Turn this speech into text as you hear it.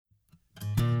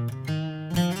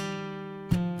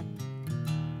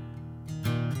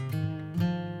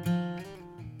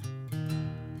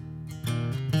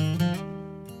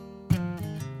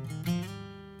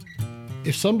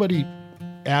if somebody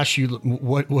asks you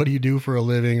what do you do for a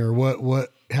living, or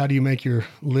how do you make your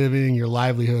living, your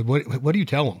livelihood, what do you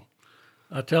tell them?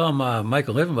 I tell them I make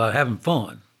a living by having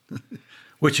fun,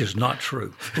 which is not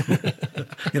true.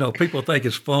 People think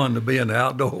it's fun to be in the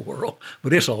outdoor world,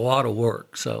 but it's a lot of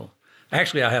work. So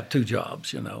actually I have two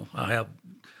jobs. I have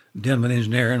Denman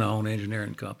Engineering, I own an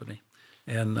engineering company,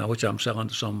 and which I'm selling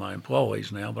to some of my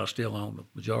employees now, but I still own the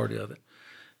majority of it.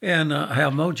 And I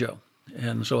have Mojo.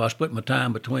 And so I split my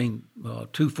time between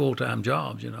two full-time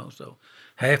jobs, So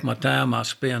half my time I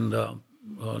spend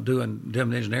doing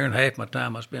Denman Engineering, half my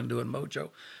time I spend doing Mojo,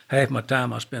 half my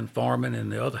time I spend farming,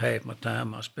 and the other half my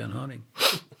time I spend hunting.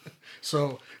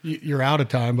 So you're out of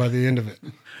time by the end of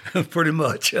it. Pretty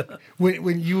much.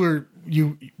 When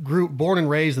you grew born and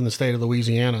raised in the state of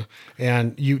Louisiana,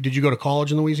 and did you go to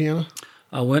college in Louisiana?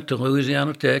 I went to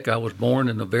Louisiana Tech. I was born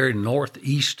in the very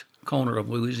northeast corner of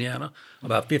Louisiana,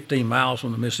 about 15 miles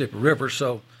from the Mississippi River.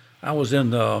 So I was in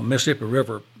the Mississippi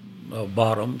River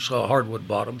bottoms, hardwood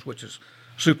bottoms, which is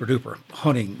super duper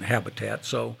hunting habitat.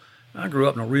 So I grew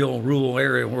up in a real rural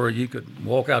area where you could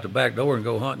walk out the back door and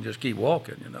go hunt and just keep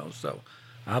walking, So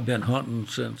I've been hunting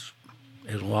since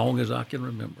as long as I can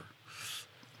remember.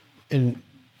 And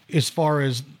as far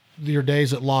as your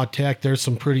days at La Tech, there's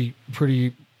some pretty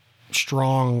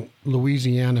strong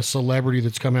Louisiana celebrity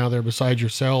that's come out of there besides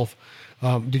yourself.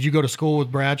 Did you go to school with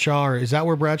Bradshaw, or is that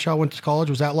where Bradshaw went to college?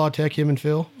 Was that La Tech, him and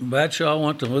Phil? Bradshaw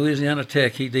went to Louisiana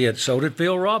Tech. He did. So did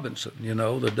Phil Robinson,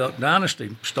 the Duck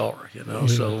Dynasty star, Yeah.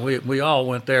 So we all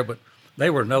went there, but they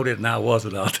were noted and I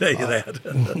wasn't, I'll tell you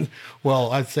that.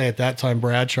 Well, I'd say at that time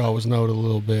Bradshaw was noted a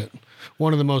little bit.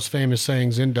 One of the most famous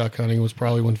sayings in duck hunting was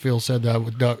probably when Phil said that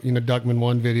with Duckman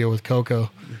One video with Coco.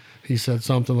 He said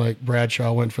something like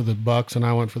Bradshaw went for the bucks and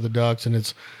I went for the ducks,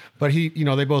 but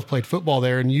they both played football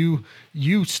there, and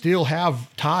you still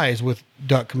have ties with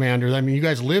Duck Commander. I mean, you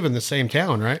guys live in the same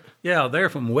town, right? Yeah, they're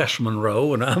from West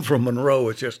Monroe, and I'm from Monroe.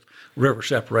 It's just river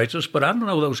separates us, but I don't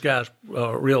know those guys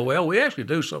real well. We actually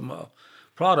do some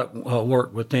product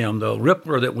work with them. The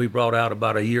Rippler that we brought out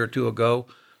about a year or two ago,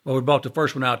 we brought the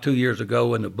first one out 2 years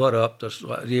ago, and the Butt Up this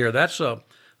year, that's a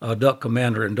Duck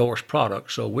Commander endorsed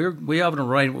product. So we have an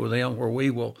arrangement with them where we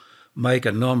will make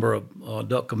a number of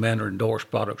Duck Commander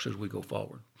endorsed products as we go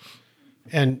forward.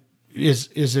 And is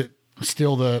it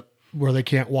still where they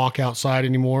can't walk outside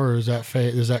anymore, or is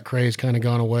that craze kind of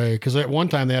gone away? Because at one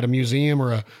time they had a museum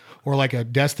or like a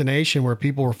destination where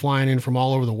people were flying in from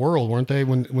all over the world, weren't they,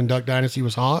 when Duck Dynasty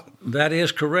was hot? That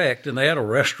is correct. And they had a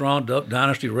restaurant, Duck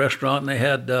Dynasty restaurant, and they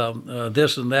had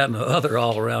this and that and the other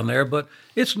all around there. But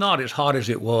it's not as hot as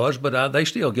it was, but they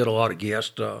still get a lot of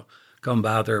guests come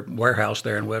by their warehouse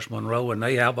there in West Monroe, and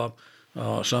they have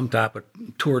some type of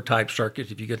tour-type circuit.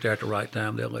 If you get there at the right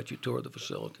time, they'll let you tour the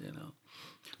facility,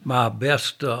 My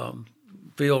best,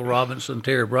 Phil Robinson,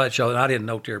 Terry Bradshaw, and I didn't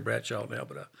know Terry Bradshaw now,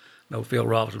 but I know Phil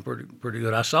Robinson pretty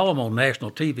good. I saw him on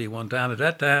national TV one time. At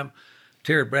that time,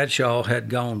 Terry Bradshaw had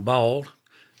gone bald,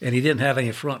 and he didn't have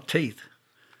any front teeth.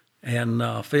 And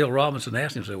Phil Robinson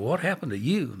asked him, said, "What happened to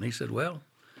you?" And he said, "Well,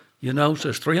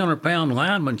 says 300-pound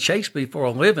lineman chase me for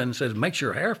a living, says makes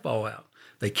your hair fall out.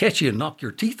 They catch you and knock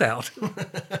your teeth out."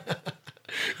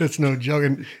 That's no joke.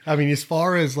 And I mean, as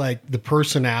far as like the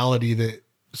personality that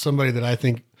somebody that I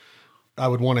think I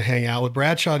would want to hang out with,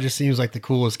 Bradshaw just seems like the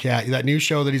coolest cat. That new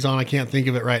show that he's on, I can't think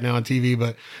of it right now on TV,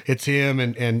 but it's him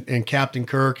and Captain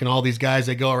Kirk and all these guys.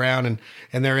 They go around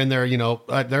and they're in their,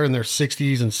 they're in their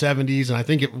 60s and 70s. And I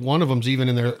think one of them's even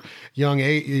in their young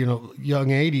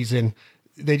 80s. And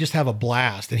they just have a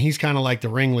blast, and he's kind of like the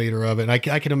ringleader of it. And I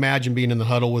can imagine being in the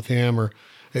huddle with him, or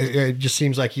it just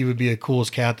seems like he would be the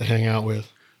coolest cat to hang out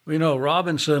with.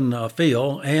 Robinson,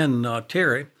 Phil, and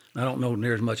Terry, I don't know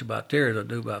near as much about Terry as I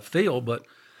do about Phil, but,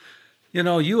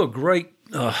 you a great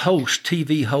host,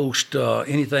 TV host,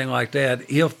 anything like that,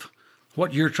 if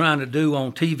what you're trying to do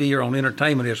on TV or on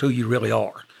entertainment is who you really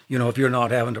are, if you're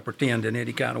not having to pretend in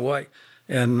any kind of way.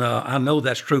 And I know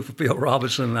that's true for Phil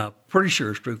Robinson, and I'm pretty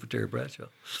sure it's true for Terry Bradshaw.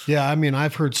 Yeah, I mean,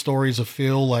 I've heard stories of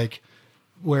Phil, like,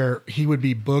 where he would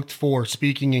be booked for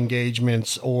speaking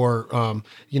engagements or,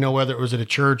 whether it was at a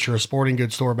church or a sporting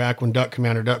goods store back when Duck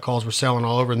Commander duck calls were selling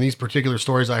all over. And these particular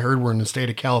stories I heard were in the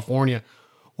state of California,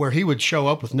 where he would show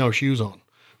up with no shoes on.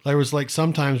 There was like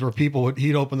sometimes where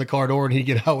he'd open the car door and he'd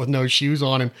get out with no shoes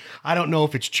on. And I don't know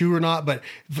if it's true or not, but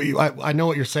I know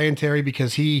what you're saying, Terry,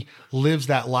 because he lives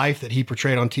that life that he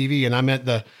portrayed on TV. And I meant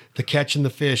the catching the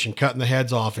fish and cutting the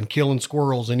heads off and killing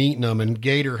squirrels and eating them and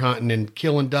gator hunting and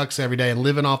killing ducks every day and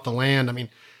living off the land. I mean,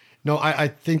 no, I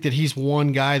think that he's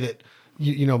one guy that,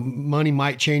 money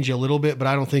might change you a little bit, but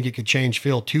I don't think it could change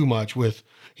Phil too much with,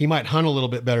 he might hunt a little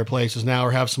bit better places now or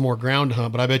have some more ground to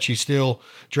hunt, but I bet you still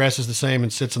dresses the same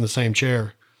and sits in the same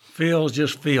chair. Phil's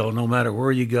just Phil, no matter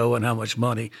where you go and how much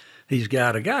money he's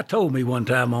got. A guy told me one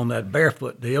time on that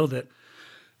barefoot deal that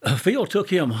Phil took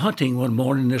him hunting one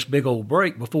morning, this big old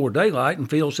break before daylight, and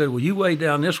Phil said, well, you wade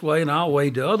down this way and I'll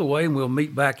wade the other way, and we'll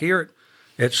meet back here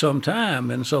at some time.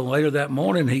 And so later that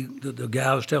morning, the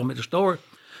guy was telling me the story,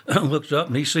 looks up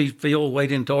and he sees Phil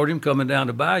wading toward him, coming down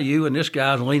the bayou, and this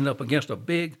guy's leaning up against a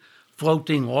big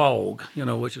floating log,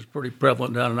 which is pretty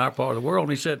prevalent down in our part of the world.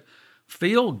 And he said,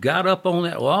 Phil got up on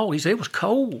that log. He said it was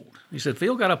cold. He said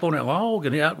Phil got up on that log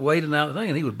and he out wading out the thing,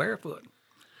 and he was barefoot.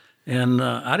 And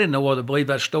I didn't know whether to believe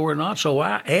that story or not, so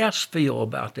I asked Phil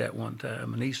about that one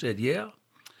time, and he said, yeah.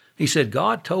 He said,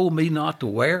 God told me not to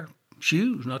wear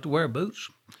shoes, not to wear boots,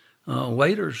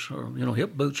 waders or,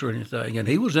 hip boots or anything. And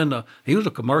he was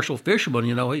a commercial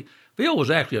fisherman, Phil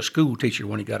was actually a school teacher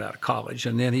when he got out of college,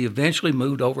 and then he eventually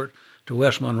moved over to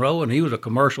West Monroe, and he was a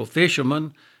commercial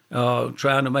fisherman,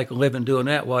 trying to make a living doing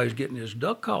that while he's getting his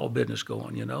duck call business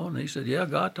going, And he said, yeah,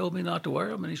 God told me not to wear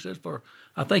them. And he said,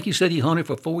 I think he said he hunted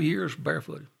for 4 years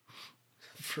barefooted.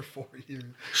 For 4 years.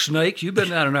 Snakes, you've been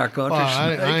down in our country.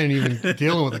 Well, I ain't even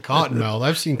dealing with a cottonmouth.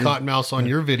 I've seen cottonmouths on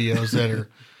your videos that are,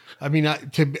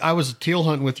 I was teal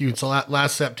hunting with you until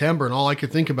last September, and all I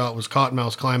could think about was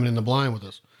cottonmouths climbing in the blind with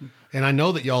us. And I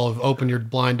know that y'all have opened your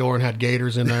blind door and had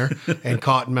gators in there and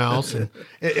cottonmouths.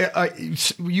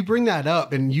 And you bring that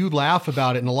up and you laugh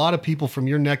about it, and a lot of people from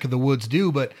your neck of the woods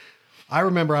do. But I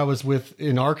remember I was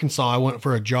in Arkansas. I went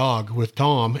for a jog with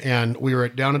Tom, and we were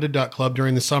down at a duck club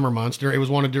during the summer months. It was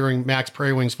during Max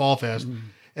Prairie Wings Fall Fest,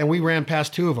 and we ran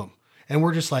past two of them. And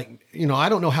we're just like, I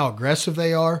don't know how aggressive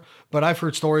they are, but I've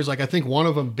heard stories like I think one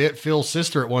of them bit Phil's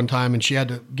sister at one time and she had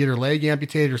to get her leg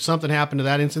amputated or something happened to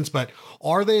that instance. But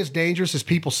are they as dangerous as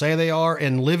people say they are?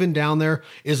 And living down there,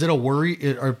 is it a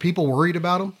worry? Are people worried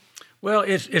about them? Well,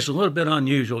 it's a little bit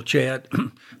unusual, Chad.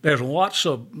 There's lots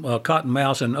of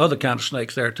cottonmouths and other kinds of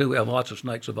snakes there, too. We have lots of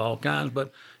snakes of all kinds,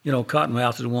 but,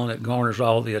 cottonmouth is the one that garners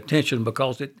all the attention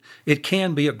because it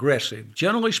can be aggressive.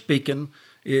 Generally speaking,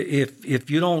 if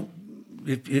they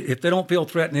don't feel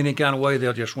threatened in any kind of way,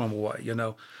 they'll just swim away,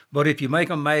 But if you make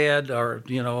them mad or,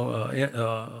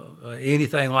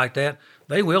 anything like that,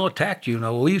 they will attack you.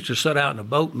 We used to sit out in a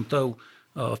boat and throw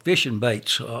fishing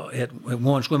baits at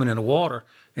one swimming in the water.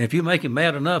 And if you make him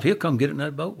mad enough, he'll come get in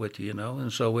that boat with you,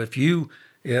 And so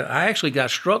I actually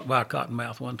got struck by a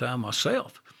cottonmouth one time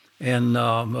myself and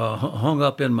hung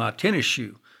up in my tennis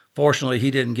shoe. Fortunately,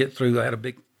 he didn't get through. I had a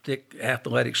big, thick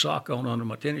athletic sock on under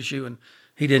my tennis shoe, and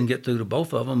he didn't get through to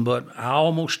both of them, but I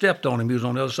almost stepped on him. He was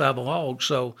on the other side of the log.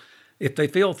 So if they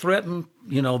feel threatened,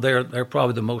 they're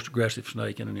probably the most aggressive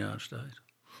snake in the United States.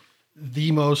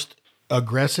 The most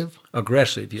aggressive?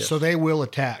 Aggressive, yes. So they will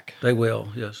attack? They will,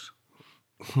 yes.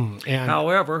 And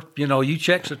however, you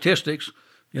check statistics,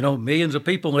 millions of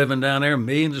people living down there,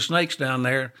 millions of snakes down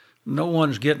there. No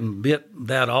one's getting bit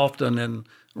that often, and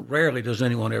rarely does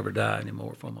anyone ever die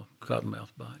anymore from a cottonmouth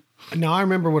bite. Now, I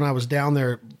remember when I was down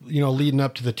there, leading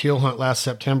up to the teal hunt last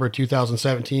September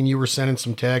 2017, you were sending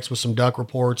some texts with some duck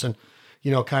reports and,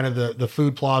 kind of the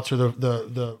food plots or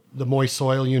the moist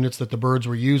soil units that the birds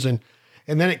were using.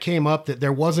 And then it came up that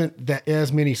there wasn't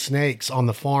as many snakes on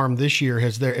the farm this year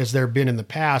as there been in the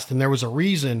past. And there was a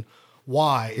reason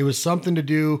why. It was something to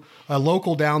do, a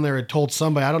local down there had told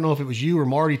somebody, I don't know if it was you or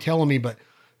Marty telling me, but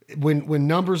when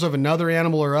numbers of another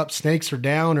animal are up, snakes are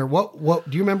down, or what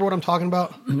do you remember what I'm talking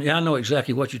about? Yeah, I know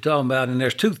exactly what you're talking about, and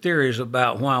there's two theories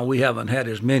about why we haven't had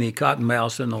as many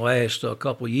cottonmouths in the last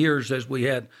couple of years as we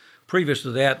had previous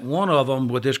to that. One of them,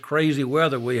 with this crazy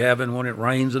weather we have, and when it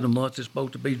rains in the months it's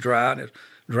supposed to be dry, and it's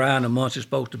dry in the months it's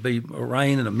supposed to be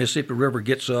rain, and the Mississippi River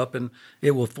gets up, and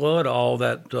it will flood all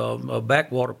that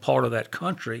backwater part of that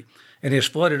country. And it's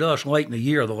flooded us late in the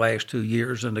year the last 2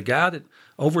 years. And the guy that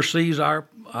oversees our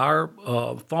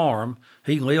farm,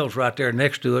 he lives right there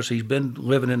next to us. He's been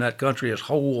living in that country his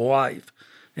whole life.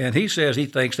 And he says he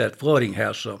thinks that flooding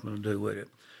has something to do with it.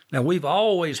 Now, we've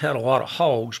always had a lot of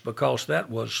hogs because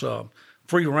that was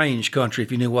free-range country,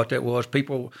 if you knew what that was.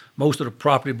 Most of the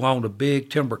property belonged to big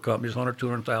timber companies, 100,000,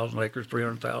 200,000 acres,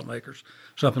 300,000 acres,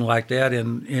 something like that.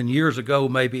 And years ago,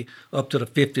 maybe up to the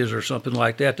 50s or something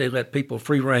like that, they let people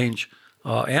free-range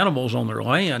animals on their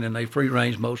land, and they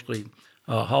free-range mostly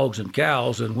hogs and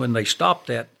cows. And when they stopped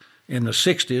that in the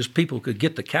 60s, people could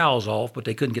get the cows off, but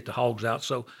they couldn't get the hogs out.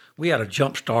 So we had a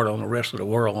jump start on the rest of the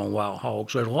world on wild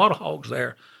hogs. So there's a lot of hogs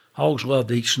there. Hogs love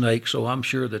to eat snakes, so I'm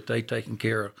sure that they've taken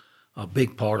care of a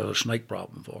big part of the snake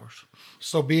problem for us.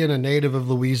 So being a native of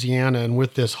Louisiana and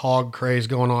with this hog craze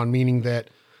going on, meaning that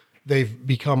they've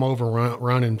become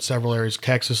overrun in several areas: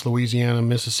 Texas, Louisiana,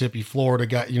 Mississippi,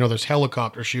 Florida. There's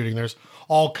helicopter shooting. There's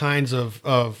all kinds of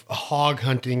hog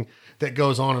hunting that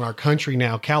goes on in our country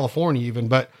now, California even.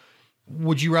 But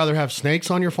would you rather have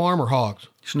snakes on your farm or hogs?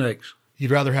 Snakes.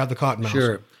 You'd rather have the cottonmouths?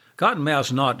 Sure.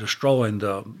 Cottonmouth's not destroying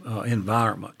the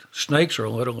environment. Snakes are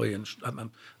literally,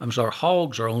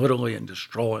 hogs are literally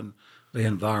destroying the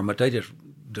environment. They just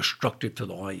destructive to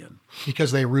the land.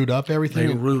 Because they root up everything?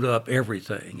 They root up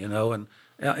everything, and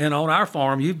on our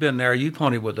farm, you've been there, you've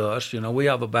hunted with us, we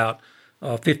have about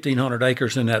 1,500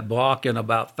 acres in that block, and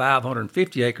about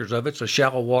 550 acres of it's a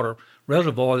shallow water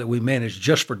reservoir that we manage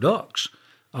just for ducks.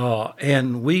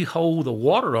 And we hold the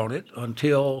water on it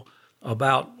until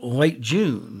about late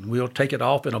June. We'll take it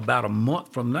off in about a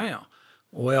month from now.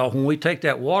 Well, when we take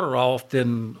that water off,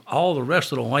 then all the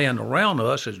rest of the land around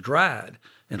us is dried,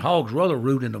 and hogs rather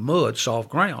root in the mud, soft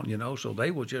ground, so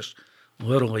they will just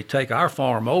literally take our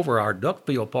farm over, our duck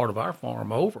field part of our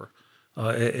farm over,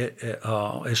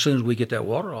 as soon as we get that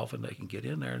water off, and they can get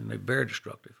in there, and they're very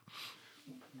destructive.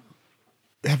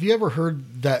 Have you ever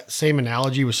heard that same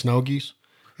analogy with snow geese?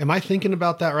 Am I thinking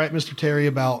about that right, Mr. Terry?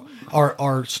 About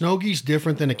are snow geese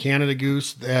different than a Canada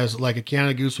goose? As like a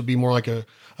Canada goose would be more like a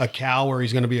cow where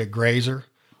he's going to be a grazer,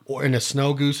 and a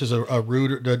snow goose is a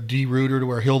rooter, a derooter,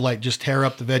 where he'll like just tear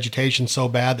up the vegetation so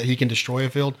bad that he can destroy a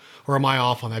field? Or am I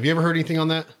off on that? Have you ever heard anything on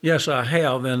that? Yes, I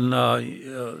have, and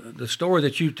the story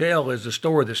that you tell is the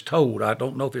story that's told. I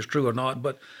don't know if it's true or not,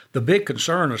 but the big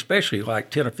concern, especially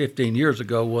like 10 or 15 years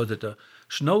ago, was that the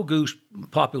snow goose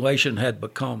population had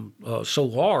become so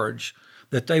large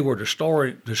that they were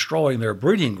destroying their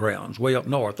breeding grounds way up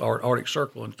north, Arctic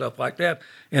Circle and stuff like that.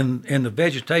 And the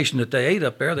vegetation that they ate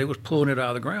up there, they was pulling it out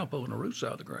of the ground, pulling the roots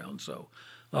out of the ground. So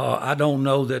I don't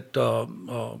know that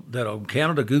a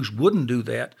Canada goose wouldn't do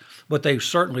that, but they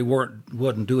certainly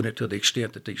wasn't doing it to the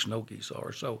extent that these snow geese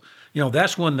are. So,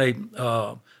 that's when they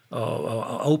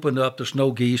opened up the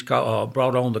snow geese,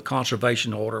 brought on the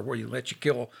conservation order where you let you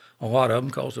kill a lot of them,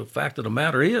 because the fact of the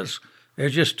matter is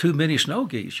there's just too many snow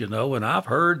geese, and I've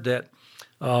heard that,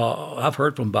 I've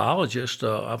heard from biologists,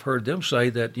 I've heard them say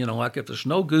that, like if the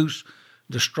snow goose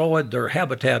destroyed their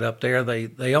habitat up there,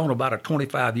 they own about a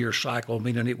 25-year cycle,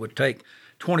 meaning it would take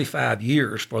 25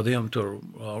 years for them to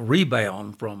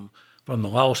rebound from the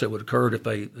loss that would occur if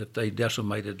they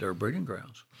decimated their breeding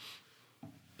grounds.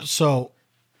 So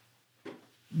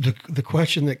the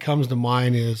question that comes to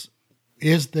mind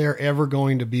is there ever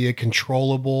going to be a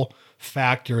controllable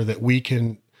factor that we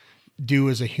can do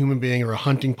as a human being, or a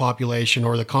hunting population,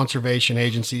 or the conservation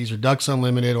agencies, or Ducks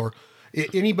Unlimited, or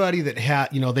anybody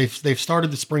that they've started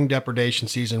the spring depredation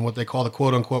season, what they call the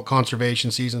quote unquote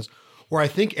conservation seasons, where I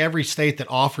think every state that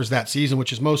offers that season,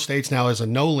 which is most states now, is a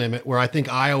no limit, where I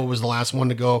think Iowa was the last one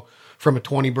to go from a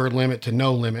 20 bird limit to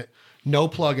no limit, no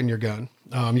plug in your gun.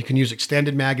 You can use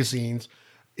extended magazines.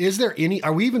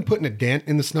 Are we even putting a dent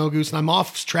in the snow goose? And I'm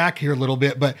off track here a little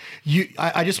bit, but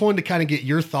I just wanted to kind of get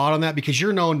your thought on that, because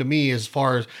you're known to me, as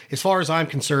far as I'm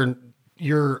concerned,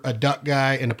 you're a duck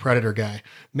guy and a predator guy,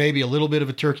 maybe a little bit of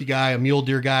a turkey guy, a mule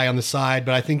deer guy on the side,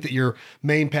 but I think that your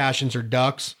main passions are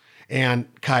ducks and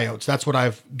coyotes. That's what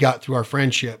I've got through our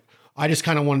friendship. I just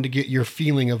kind of wanted to get your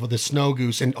feeling of the snow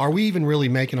goose, and are we even really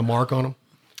making a mark on them?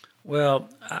 Well,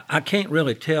 I can't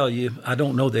really tell you. I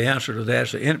don't know the answer to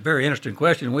that. It's a very interesting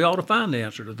question. We ought to find the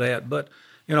answer to that. But,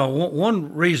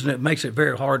 one reason it makes it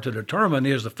very hard to determine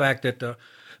is the fact that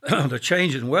the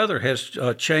change in weather has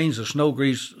changed the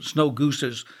snow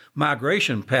goose's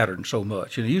migration pattern so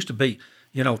much. And it used to be,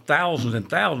 thousands and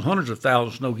thousands, hundreds of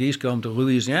thousands of snow geese come to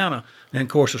Louisiana. And, of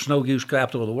course, the snow goose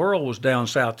capital of the world was down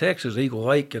South Texas, Eagle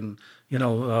Lake, and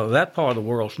that part of the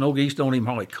world. Snow geese don't even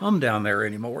hardly come down there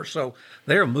anymore. So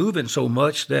they're moving so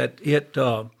much that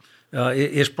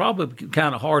it's probably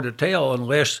kind of hard to tell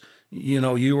unless,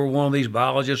 you were one of these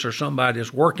biologists or somebody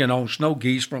that's working on snow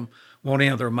geese from one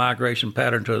end of their migration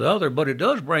pattern to the other. But it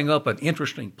does bring up an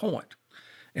interesting point.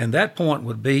 And that point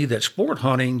would be that sport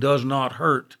hunting does not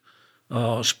hurt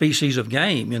species of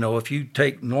game. If you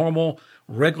take normal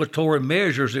regulatory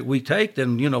measures that we take,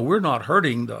 then, we're not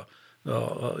hurting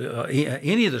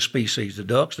any of the species, the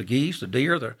ducks, the geese, the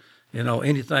deer,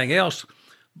 anything else.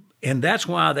 And that's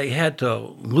why they had to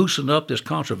loosen up this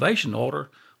conservation order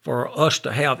for us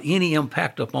to have any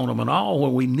impact upon them at all,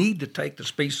 when we need to take the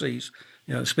species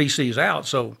out.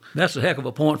 So that's a heck of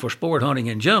a point for sport hunting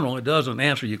in general. It doesn't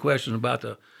answer your question about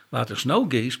the snow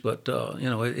geese, but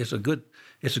it's a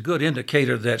good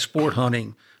indicator that sport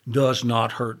hunting does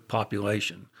not hurt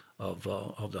population of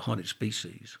the hunted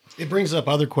species. It brings up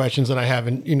other questions that I have,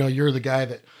 and you're the guy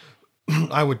that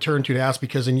I would turn to ask,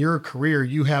 because in your career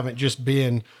you haven't just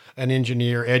been an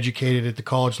engineer, educated at the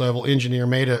college level engineer,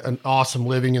 made an awesome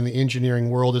living in the engineering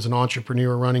world as an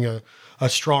entrepreneur, running a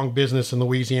strong business in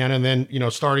Louisiana, and then,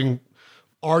 starting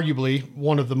arguably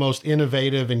one of the most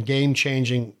innovative and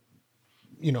game-changing,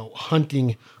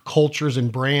 hunting cultures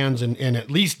and brands and at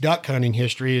least duck hunting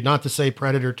history, not to say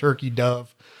predator, turkey,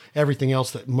 dove, everything else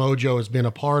that Mojo has been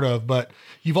a part of. But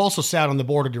you've also sat on the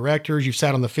board of directors. You've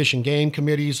sat on the fish and game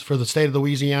committees for the state of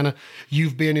Louisiana.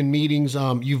 You've been in meetings.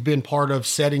 You've been part of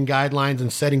setting guidelines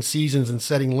and setting seasons and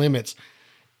setting limits.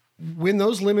 When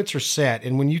those limits are set,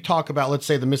 and when you talk about, let's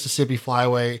say, the Mississippi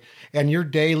Flyway, and your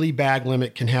daily bag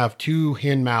limit can have 2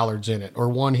 hen mallards in it, or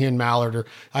 1 hen mallard, or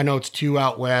I know it's 2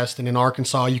 out west, and in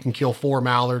Arkansas you can kill 4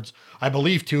 mallards. I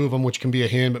believe 2 of them, which can be a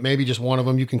hen, but maybe just 1 of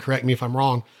them. You can correct me if I'm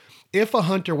wrong. If a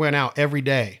hunter went out every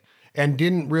day and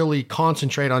didn't really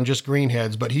concentrate on just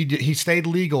greenheads, but he stayed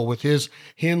legal with his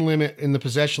hen limit and the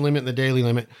possession limit and the daily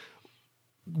limit,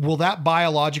 will that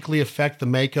biologically affect the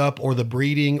makeup or the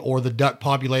breeding or the duck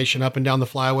population up and down the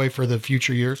flyway for the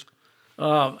future years?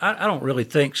 I don't really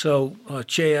think so,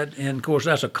 Chad. And of course,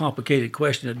 that's a complicated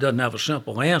question. It doesn't have a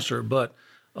simple answer. But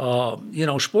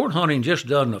sport hunting just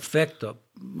doesn't affect the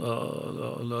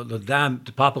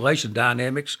population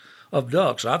dynamics of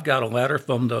ducks. I've got a letter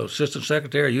from the Assistant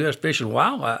Secretary of U.S. Fish and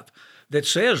Wildlife that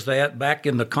says that back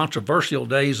in the controversial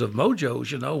days of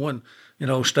Mojos, when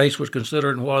states was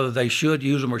considering whether they should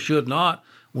use them or should not.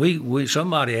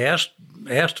 Somebody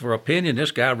asked for opinion.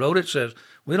 This guy wrote it, says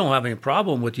we don't have any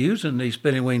problem with using these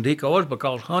spinning wing decoys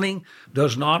because hunting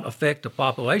does not affect the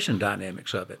population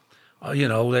dynamics of it.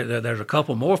 There's a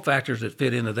couple more factors that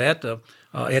fit into that.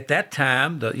 At that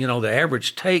time, the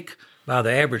average take by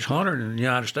the average hunter in the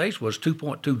United States was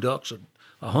 2.2 ducks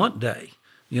a hunt day.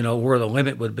 Where the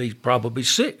limit would be probably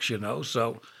 6.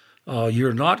 So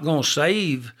you're not going to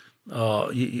save.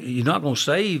 You're not going to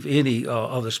save any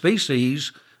of the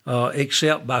species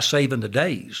except by saving the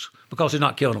days, because they're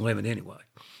not killing the limit anyway.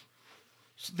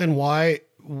 So then why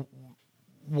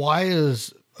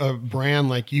is a brand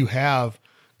like you have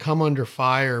come under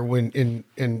fire when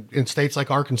in states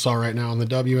like Arkansas right now, in the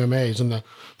WMAs and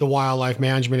the wildlife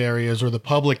management areas or the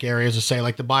public areas, to say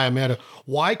like the Biometa?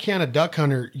 Why can't a duck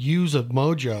hunter use a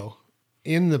Mojo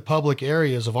in the public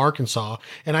areas of Arkansas?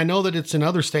 And I know that it's in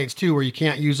other states too, where you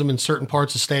can't use them in certain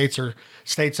parts of states or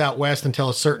states out west until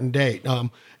a certain date.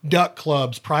 Duck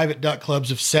clubs, private duck clubs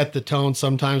have set the tone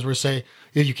sometimes where say,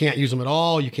 if you can't use them at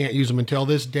all, you can't use them until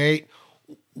this date.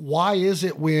 Why is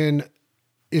it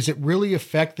is it really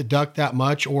affect the duck that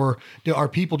much, or are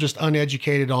people just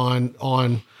uneducated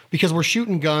on because we're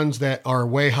shooting guns that are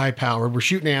way high powered. We're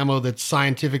shooting ammo that's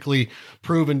scientifically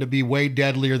proven to be way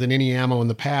deadlier than any ammo in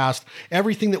the past.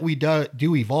 Everything that we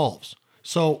do evolves.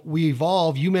 So we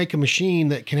evolve. You make a machine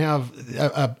that can have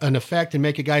an effect and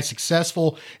make a guy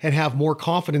successful and have more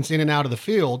confidence in and out of the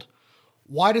field.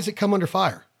 Why does it come under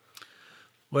fire?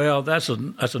 Well, that's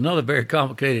another very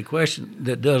complicated question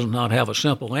that does not have a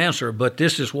simple answer, but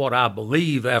this is what I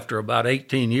believe after about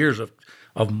 18 years of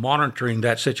monitoring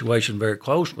that situation very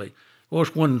closely. Of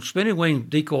course, when spinning wing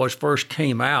decoys first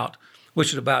came out,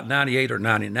 which is about 98 or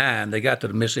 99, they got to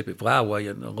the Mississippi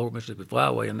Flyway and the lower Mississippi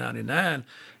Flyway in 99,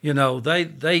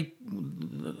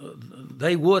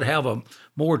 they would have a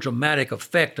more dramatic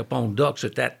effect upon ducks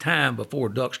at that time before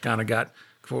ducks kind of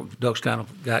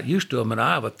got used to them. And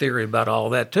I have a theory about all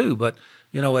that too. But,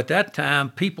 at that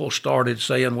time, people started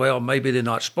saying, well, maybe they're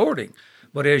not sporting.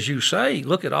 But as you say,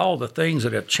 look at all the things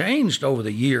that have changed over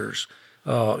the years.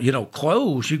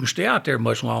 Clothes, you can stay out there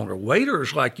much longer.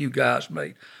 Waders like you guys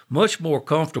made, much more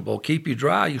comfortable, keep you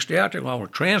dry, you stay out there longer.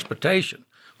 Transportation.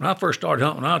 When I first started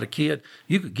hunting when I was a kid,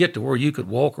 you could get to where you could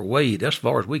walk or wade. As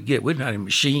far as we could get, we didn't have a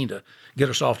machine to get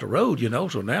us off the road,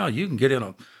 So now you can get in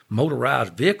a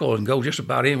motorized vehicle and go just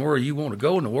about anywhere you want to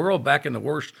go in the world, back in the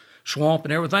worst swamp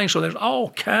and everything. So there's all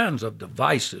kinds of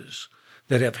devices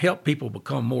that have helped people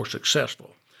become more successful.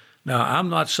 Now, I'm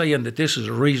not saying that this is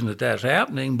a reason that that's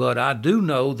happening, but I do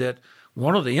know that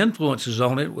one of the influences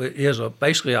on it is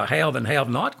basically a have and have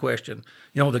not question.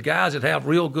 The guys that have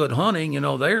real good hunting,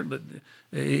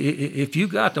 if you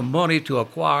got the money to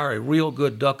acquire a real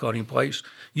good duck hunting place,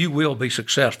 you will be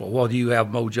successful, whether you have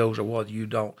Mojos or whether you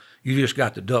don't. You just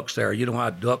got the ducks there. You don't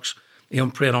have ducks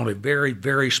imprint on a very,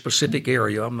 very specific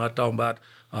area. I'm not talking about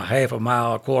a half a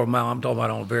mile, a quarter mile. I'm talking about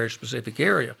on a very specific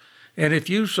area. And if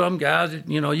some guys,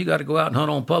 you got to go out and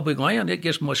hunt on public land, it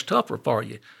gets much tougher for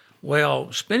you.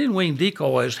 Well, spinning wing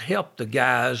decoys helped the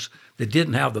guys that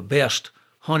didn't have the best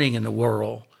hunting in the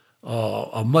world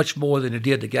much more than it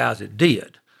did the guys that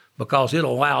did, because it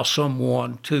allows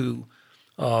someone to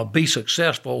be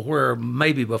successful where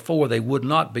maybe before they would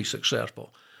not be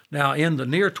successful. Now, in the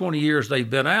near 20 years they've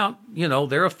been out,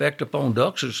 their effect upon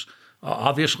ducks is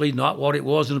obviously not what it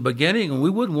was in the beginning, and we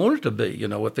wouldn't want it to be.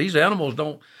 If these animals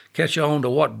don't catch on to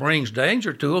what brings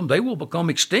danger to them, they will become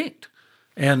extinct.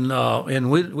 And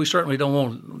we certainly don't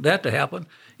want that to happen.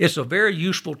 It's a very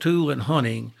useful tool in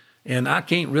hunting, and I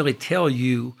can't really tell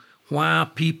you why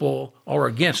people are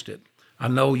against it. I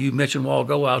know you mentioned a while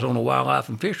ago I was on the Wildlife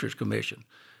and Fisheries Commission,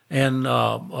 and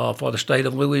for the state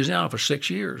of Louisiana for 6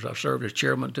 years. I've served as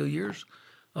chairman 2 years,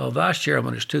 vice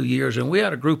chairman is 2 years, and we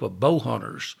had a group of bow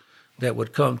hunters that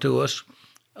would come to us.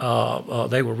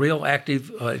 They were real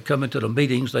active, coming to the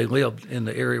meetings. They lived in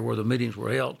the area where the meetings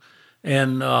were held,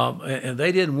 and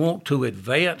they didn't want to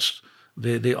advance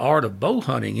the art of bow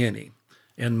hunting any.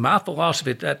 And my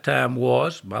philosophy at that time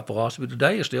was, my philosophy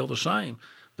today is still the same.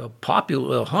 The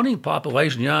hunting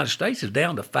population in the United States is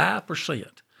down to 5%.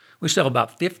 We sell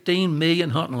about 15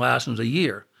 million hunting licenses a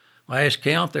year. Last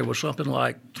count, there was something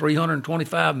like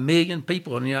 325 million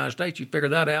people in the United States. You figure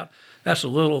that out, that's a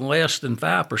little less than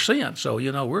 5%.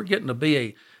 So, we're getting to be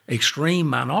a extreme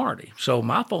minority. So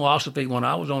my philosophy when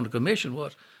I was on the commission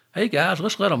was, hey guys,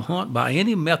 let's let them hunt by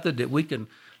any method that we can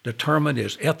determine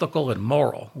is ethical and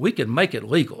moral. We can make it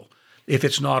legal if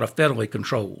it's not a federally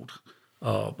controlled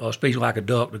species like a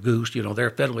duck, the goose. They're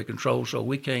federally controlled, so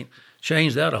we can't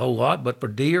change that a whole lot. But for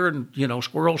deer and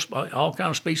squirrels, all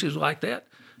kind of species like that,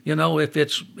 if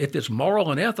it's moral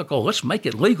and ethical, let's make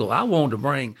it legal. I wanted to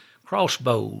bring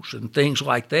crossbows and things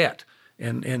like that,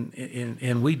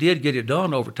 and we did get it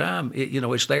done over time.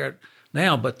 It's there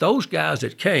now. But those guys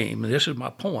that came, and this is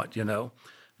my point,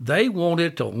 they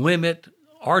wanted to limit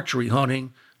archery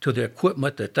hunting to the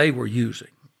equipment that they were using.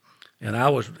 And I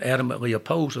was adamantly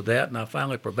opposed to that, and I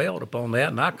finally prevailed upon that,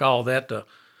 and I call that the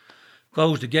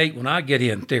close the gate when I get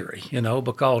in theory,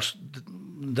 because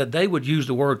that they would use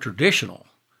the word traditional.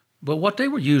 But what they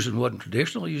were using wasn't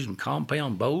traditional. They were using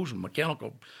compound bows and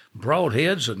mechanical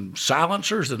broadheads and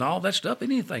silencers and all that stuff.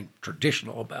 Anything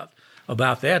traditional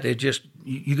about that. It just,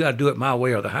 you got to do it my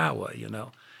way or the highway,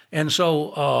 And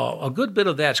so a good bit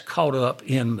of that's caught up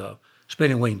in the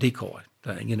spinning wing decoy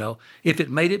thing, If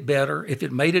it made it better, if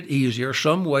it made it easier,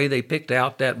 some way they picked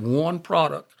out that one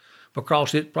product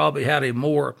because it probably had a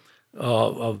more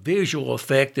a visual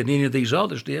effect than any of these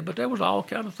others did, but there was all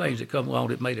kind of things that come along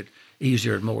that made it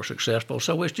easier and more successful.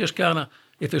 So it's just kind of,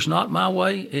 if it's not my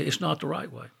way, it's not the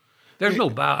right way. There's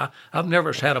no I've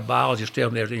never had a biologist tell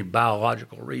me there's any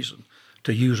biological reason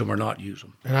to use them or not use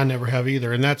them. And I never have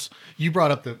either. And that's, you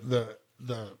brought up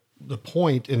the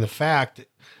point in the fact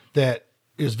that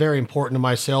is very important to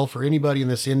myself or anybody in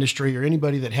this industry or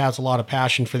anybody that has a lot of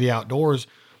passion for the outdoors,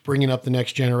 bringing up the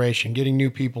next generation, getting new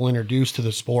people introduced to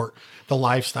the sport, the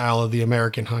lifestyle of the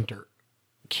American hunter,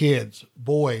 kids,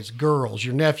 boys, girls,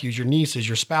 your nephews, your nieces,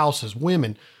 your spouses,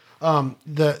 women.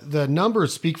 The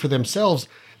numbers speak for themselves.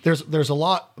 There's a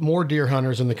lot more deer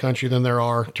hunters in the country than there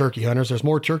are turkey hunters. There's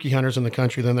more turkey hunters in the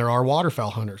country than there are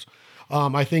waterfowl hunters.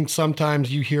 I think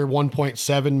sometimes you hear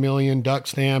 1.7 million duck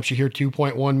stamps. You hear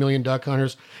 2.1 million duck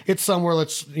hunters. It's somewhere,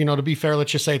 to be fair,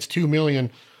 let's just say it's 2 million.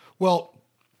 Well,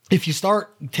 if you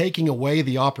start taking away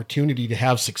the opportunity to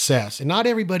have success, and not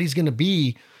everybody's going to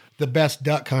be the best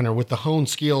duck hunter with the honed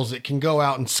skills that can go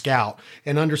out and scout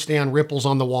and understand ripples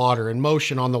on the water and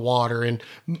motion on the water and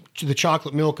the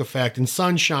chocolate milk effect and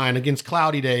sunshine against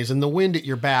cloudy days and the wind at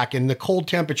your back and the cold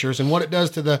temperatures and what it does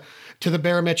to the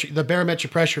barometric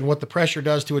pressure and what the pressure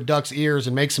does to a duck's ears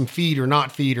and makes them feed or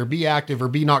not feed or be active or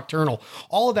be nocturnal.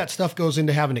 All of that stuff goes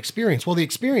into having experience. Well, the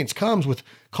experience comes with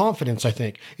confidence, I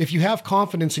think. If you have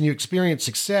confidence and you experience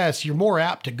success, you're more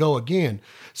apt to go again.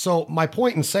 So my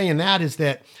point in saying that is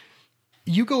that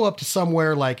you go up to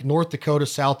somewhere like North Dakota,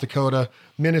 South Dakota,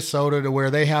 Minnesota, to where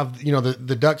they have,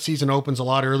 the duck season opens a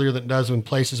lot earlier than it does in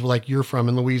places like you're from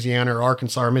in Louisiana or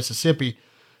Arkansas or Mississippi.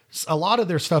 A lot of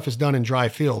their stuff is done in dry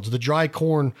fields. The dry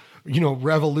corn,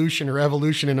 revolution or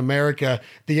evolution in America,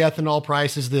 the ethanol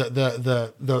prices,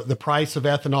 the price of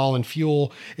ethanol and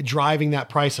fuel driving that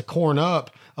price of corn up.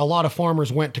 A lot of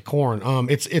farmers went to corn.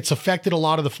 It's affected a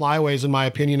lot of the flyways, in my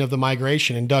opinion, of the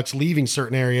migration and ducks leaving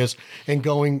certain areas and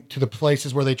going to the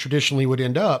places where they traditionally would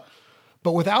end up.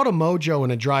 But without a mojo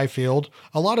in a dry field,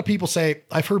 a lot of people say,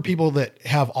 I've heard people that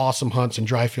have awesome hunts in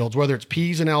dry fields, whether it's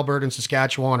peas in Alberta and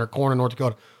Saskatchewan or corn in North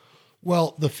Dakota.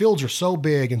 Well, the fields are so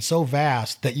big and so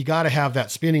vast that you got to have that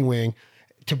spinning wing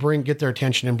to get their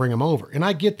attention and bring them over. And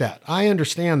I get that. I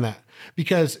understand that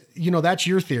because, that's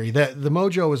your theory that the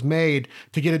mojo is made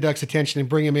to get a duck's attention and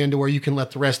bring him into where you can let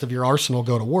the rest of your arsenal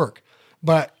go to work.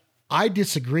 But I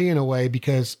disagree in a way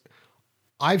because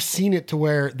I've seen it to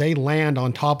where they land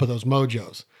on top of those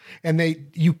mojos and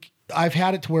I've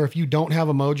had it to where if you don't have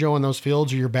a mojo in those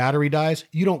fields or your battery dies,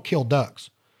 you don't kill ducks.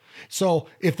 So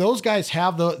if those guys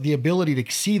have the ability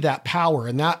to see that power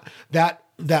and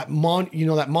that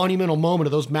monumental moment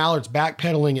of those mallards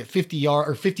backpedaling at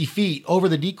 50 feet over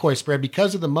the decoy spread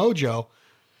because of the mojo,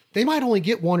 they might only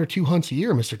get 1 or 2 hunts a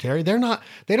year, Mr. Terry.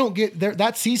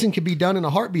 That season could be done in a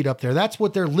heartbeat up there. That's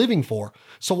what they're living for.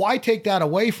 So why take that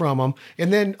away from them?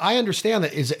 And then I understand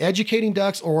that, is it educating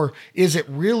ducks, or is it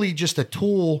really just a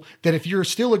tool that if you're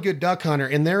still a good duck hunter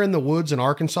and they're in the woods in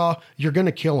Arkansas, you're going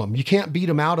to kill them. You can't beat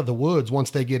them out of the woods once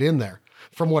they get in there.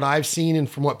 From what I've seen and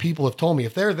from what people have told me,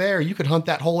 if they're there, you could hunt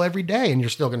that hole every day and you're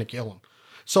still going to kill them.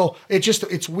 So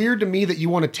it's weird to me that you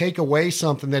want to take away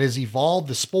something that has evolved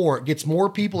the sport, gets more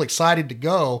people excited to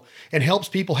go, and helps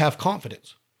people have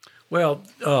confidence. Well,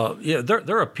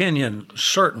 their opinion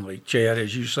certainly, Chad,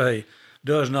 as you say,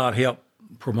 does not help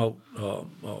promote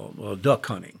duck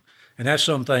hunting, and that's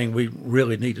something we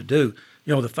really need to do.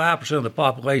 The 5% of the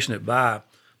population that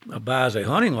buys a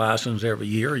hunting license every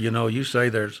year. You say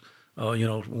there's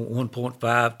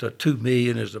 1.5 to 2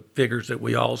 million is the figures that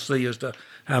we all see as to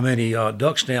how many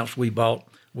duck stamps we bought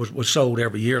was sold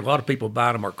every year. A lot of people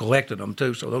buy them or collecting them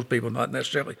too, so those people are not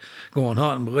necessarily going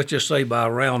hunting. But let's just say by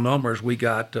round numbers, we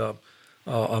got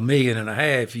 1.5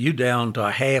 million. You down to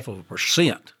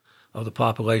 0.5% of the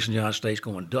population of the United States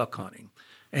going duck hunting,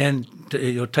 and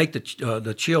take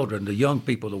the children, the young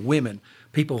people, the women,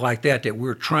 people like that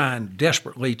we're trying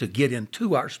desperately to get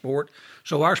into our sport,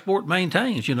 so our sport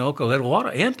maintains. Because there's a lot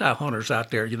of anti-hunters out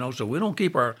there. So we don't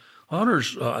keep our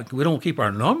hunters, we don't keep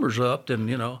our numbers up,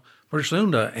 then, pretty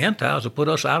soon the antis will put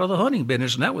us out of the hunting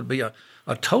business, and that would be a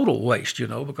total waste,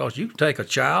 because you can take a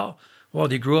child,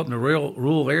 whether you grew up in a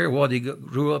rural area, whether you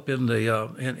grew up in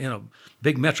in a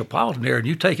big metropolitan area, and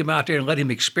you take him out there and let him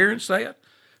experience that,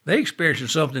 they experiencing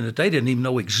something that they didn't even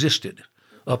know existed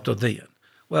up to then.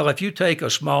 Well, if you take a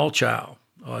small child,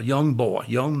 a young boy,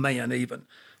 young man even,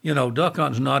 duck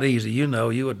hunting's not easy.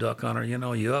 You a duck hunter,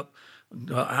 you up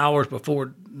hours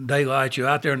before daylight, you're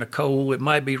out there in the cold, it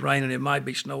might be raining, it might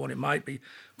be snowing, it might be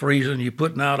freezing, you're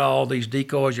putting out all these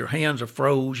decoys, your hands are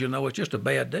froze, it's just a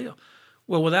bad deal.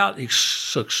 Well, without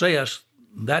success,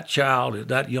 that child,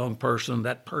 that young person,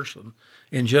 that person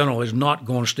in general is not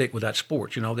going to stick with that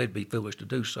sport. They'd be foolish to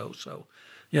do so. So,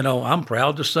 I'm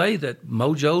proud to say that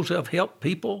mojos have helped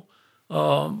people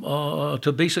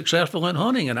to be successful in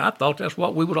hunting, and I thought that's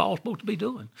what we were all supposed to be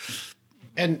doing.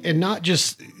 And not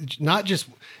just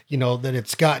that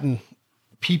it's gotten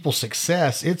people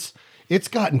success, it's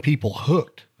gotten people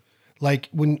hooked. Like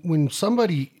when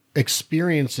somebody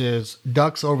experiences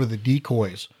ducks over the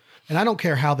decoys, and I don't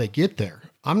care how they get there.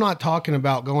 I'm not talking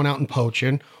about going out and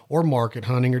poaching or market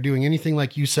hunting or doing anything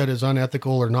like you said is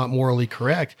unethical or not morally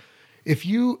correct. If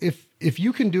you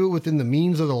can do it within the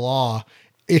means of the law,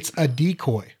 it's a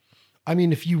decoy. I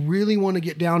mean, if you really want to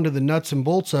get down to the nuts and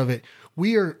bolts of it,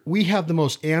 we have the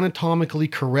most anatomically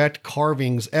correct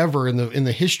carvings ever in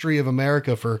the history of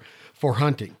America for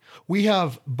hunting. We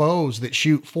have bows that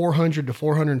shoot 400 to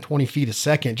 420 feet a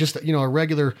second, just a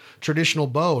regular traditional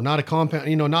bow, not a compound,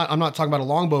 I'm not talking about a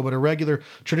longbow, but a regular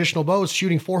traditional bow is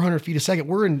shooting 400 feet a second.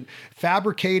 We're in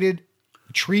fabricated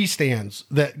tree stands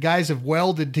that guys have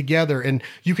welded together, and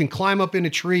you can climb up in a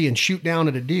tree and shoot down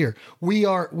at a deer. We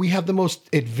have the most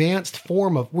advanced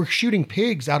form we're shooting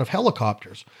pigs out of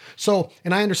helicopters. So,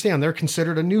 and I understand they're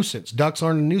considered a nuisance. Ducks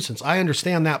aren't a nuisance. I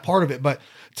understand that part of it. But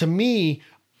to me,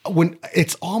 when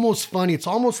it's almost funny, it's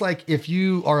almost like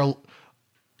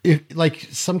like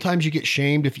sometimes you get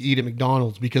shamed if you eat at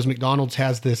McDonald's, because McDonald's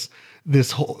has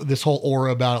this whole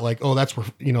aura about it, like, oh, that's where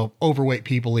overweight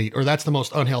people eat, or that's the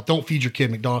most unhealthy. Don't feed your kid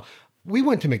McDonald's. We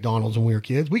went to McDonald's when we were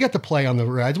kids. We got to play on the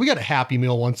rides. We got a Happy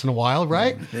Meal once in a while,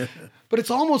 right? But it's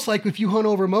almost like if you hunt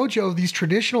over mojo, these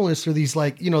traditionalists or these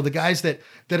the guys that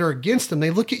are against them,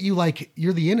 they look at you like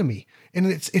you're the enemy. And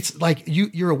it's like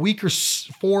you're a weaker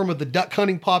form of the duck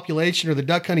hunting population or the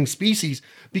duck hunting species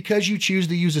because you choose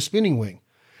to use a spinning wing.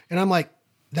 And I'm like,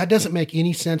 that doesn't make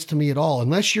any sense to me at all.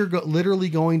 Unless you're literally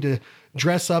going to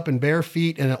dress up in bare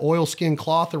feet and an oilskin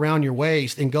cloth around your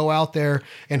waist and go out there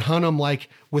and hunt them like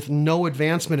with no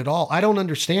advancement at all. I don't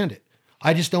understand it.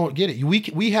 I just don't get it.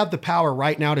 We have the power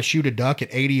right now to shoot a duck at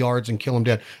 80 yards and kill them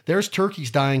dead. There's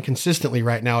turkeys dying consistently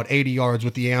right now at 80 yards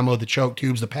with the ammo, the choke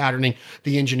tubes, the patterning,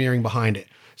 the engineering behind it.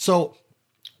 So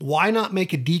why not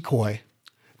make a decoy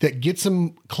that gets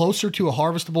them closer to a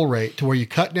harvestable rate to where you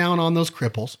cut down on those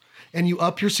cripples and you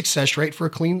up your success rate for a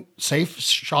clean, safe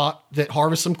shot that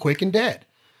harvests them quick and dead?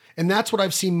 And that's what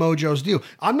I've seen mojos do.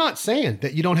 I'm not saying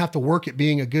that you don't have to work at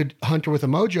being a good hunter with a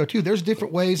mojo too. There's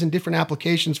different ways and different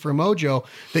applications for a mojo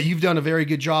that you've done a very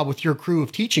good job with your crew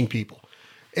of teaching people.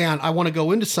 And I want to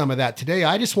go into some of that today.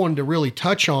 I just wanted to really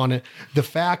touch on it, the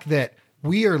fact that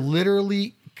we are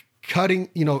literally cutting,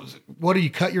 what do you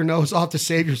cut your nose off to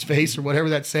save your face or whatever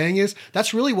that saying is?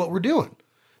 That's really what we're doing.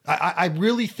 I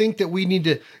really think that we need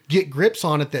to get grips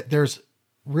on it, that there's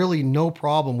really no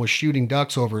problem with shooting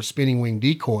ducks over a spinning wing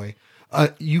decoy.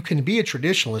 You can be a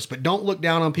traditionalist, but don't look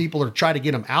down on people or try to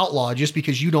get them outlawed just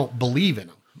because you don't believe in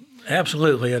them.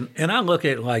 Absolutely. And I look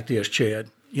at it like this, Chad.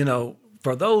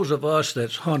 For those of us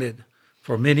that's hunted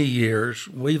for many years,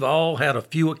 we've all had a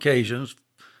few occasions.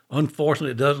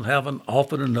 Unfortunately, it doesn't happen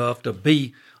often enough to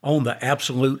be on the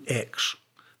absolute X.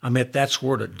 I mean, that's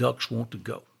where the ducks want to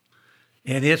go.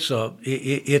 And it's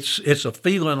a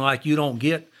feeling like you don't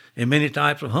get in many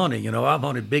types of hunting. I've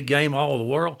hunted big game all over the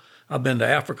world. I've been to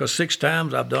Africa 6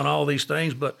 times. I've done all these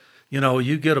things. But,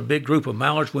 you get a big group of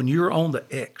mallards when you're on the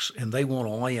X and they want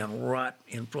to land right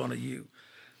in front of you.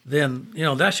 Then,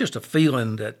 that's just a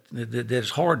feeling that's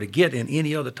hard to get in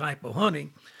any other type of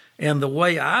hunting. And the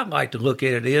way I like to look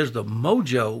at it is the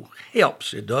mojo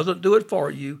helps. It doesn't do it for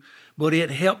you, but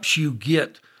it helps you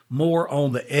get more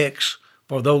on the X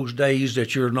for those days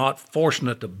that you're not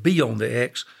fortunate to be on the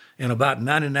X. And about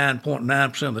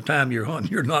 99.9% of the time you're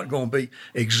hunting, you're not going to be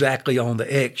exactly on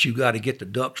the X. You got to get the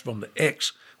ducks from the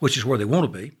X, which is where they want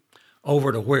to be,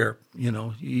 over to where,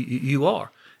 you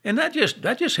are. And that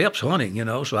just helps hunting,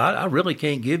 So I really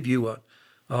can't give you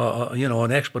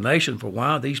an explanation for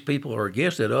why these people are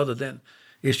against it, other than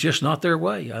it's just not their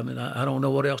way. I mean, I don't know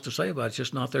what else to say about it. It's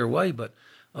just not their way. But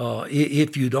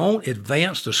if you don't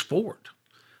advance the sport,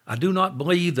 I do not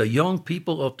believe the young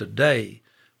people of today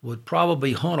would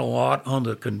probably hunt a lot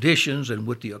under the conditions and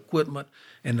with the equipment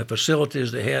and the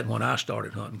facilities they had when I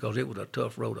started hunting, because it was a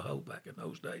tough road to hoe back in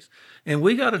those days. And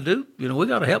we got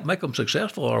to help make them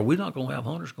successful, or we're not going to have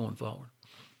hunters going forward.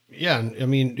 Yeah, I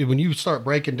mean, when you start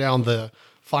breaking down the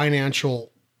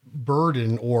financial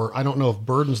burden, or I don't know if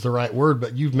burden's the right word,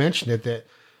 but you've mentioned it, that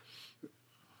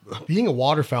being a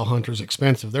waterfowl hunter is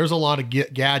expensive. There's a lot of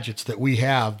gadgets that we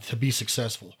have to be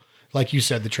successful. Like you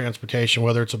said, the transportation,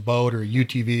 whether it's a boat or a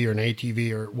UTV or an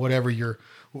ATV or whatever your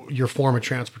form of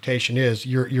transportation is,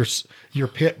 your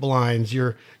pit blinds,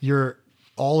 your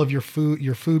all of your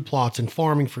food plots and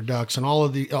farming for ducks, and all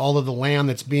of the land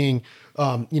that's being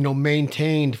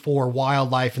maintained for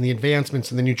wildlife, and the advancements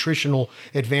and the nutritional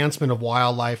advancement of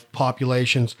wildlife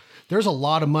populations. There's a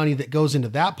lot of money that goes into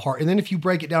that part. And then if you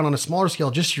break it down on a smaller scale,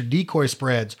 just your decoy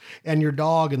spreads and your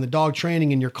dog and the dog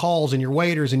training and your calls and your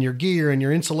waders and your gear and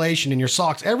your insulation and your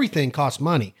socks, everything costs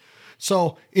money.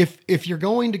 So if you're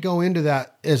going to go into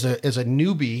that as a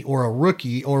newbie or a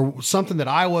rookie, or something that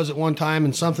I was at one time,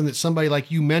 and something that somebody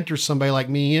like you mentors somebody like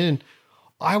me in,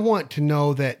 I want to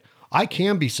know that I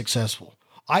can be successful.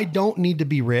 I don't need to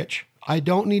be rich. I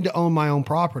don't need to own my own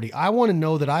property. I want to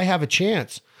know that I have a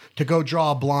chance to go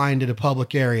draw a blind in a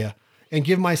public area and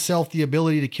give myself the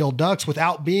ability to kill ducks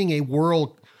without being a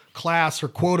world-class or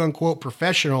quote-unquote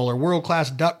professional or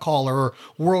world-class duck caller or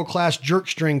world-class jerk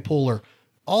string puller.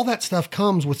 All that stuff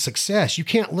comes with success. You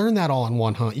can't learn that all in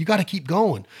one hunt. You got to keep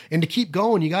going. And to keep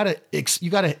going, you got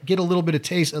to get a little bit of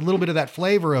taste, a little bit of that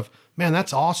flavor of, man,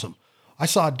 that's awesome. I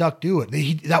saw a duck do it.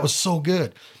 That was so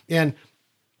good. And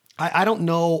I don't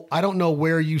know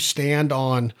where you stand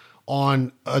on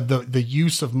the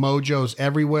use of mojos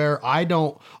everywhere.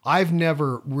 I've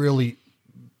never really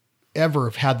ever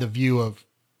had the view of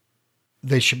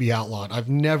they should be outlawed. I've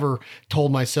never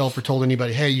told myself or told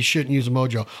anybody, hey, you shouldn't use a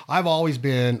mojo. I've always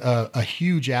been a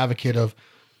huge advocate of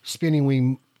spinning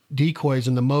wing decoys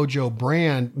and the mojo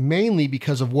brand, mainly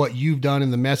because of what you've done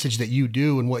and the message that you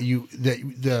do, and what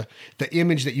the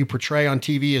image that you portray on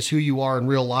TV is who you are in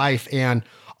real life. And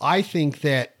I think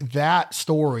that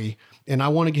story, and I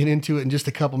want to get into it in just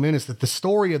a couple minutes, that the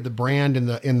story of the brand and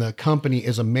the company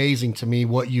is amazing to me,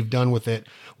 what you've done with it,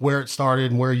 where it started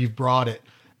and where you've brought it.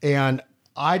 And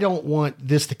I don't want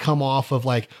this to come off of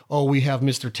like, oh, we have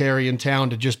Mr. Terry in town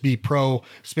to just be pro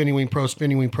spinning wing, pro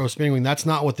spinning wing, pro spinning wing. That's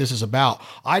not what this is about.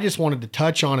 I just wanted to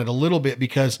touch on it a little bit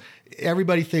because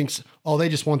everybody thinks, oh, they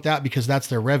just want that because that's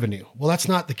their revenue. Well, that's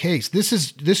not the case. This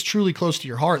is truly close to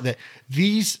your heart, that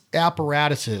these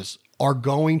apparatuses are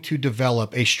going to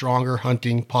develop a stronger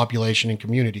hunting population and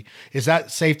community. Is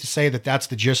that safe to say that that's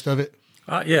the gist of it?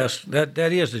 Yes, that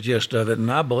is the gist of it. And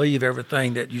I believe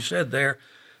everything that you said there.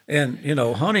 And,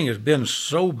 hunting has been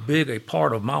so big a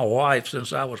part of my life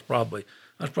since I was probably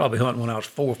hunting when I was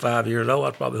 4 or 5 years old. I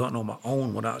was probably hunting on my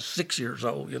own when I was 6 years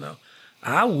old,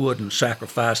 I wouldn't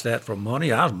sacrifice that for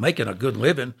money. I was making a good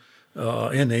living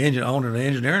in the owning the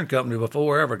engineering company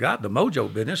before I ever got the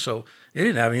Mojo business. So it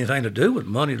didn't have anything to do with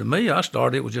money to me. I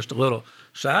started it with just a little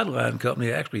sideline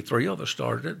company. Actually, three of us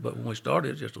started it, but when we started,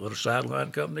 it was just a little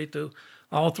sideline company to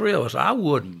all three of us. I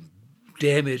wouldn't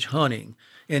damage hunting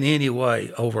in any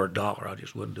way over $1. I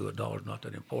just wouldn't do it. $1's not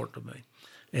that important to me.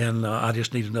 And I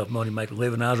just need enough money to make a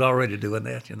living. I was already doing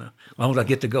that, as long as I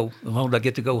get to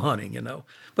go hunting,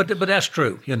 But that's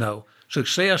true,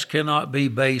 Success cannot be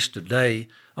based today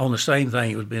on the same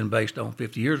thing it was being based on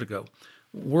 50 years ago.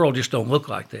 The world just don't look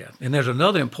like that. And there's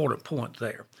another important point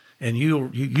there, and you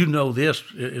know this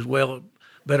as well,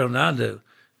 better than I do.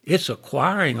 It's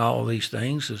acquiring all these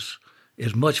things is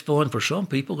as much fun for some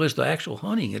people as the actual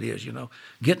hunting it is,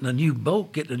 Getting a new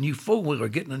boat, getting a new four-wheeler,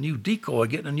 getting a new decoy,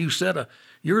 getting a new set of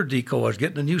your decoys,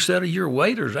 getting a new set of your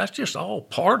waders. That's just all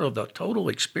part of the total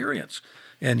experience.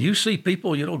 And you see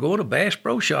people, going to Bass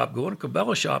Pro Shop, going to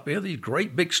Cabela Shop, these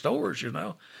great big stores,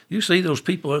 You see those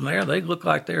people in there, they look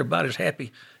like they're about as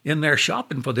happy in there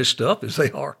shopping for this stuff as they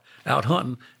are out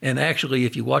hunting. And actually,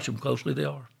 if you watch them closely, they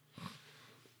are.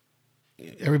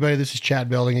 Everybody, this is Chad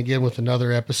Belding again with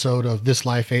another episode of This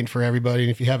Life Ain't For Everybody. And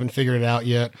if you haven't figured it out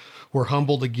yet, we're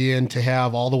humbled again to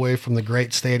have all the way from the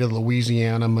great state of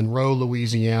Louisiana, Monroe,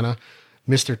 Louisiana,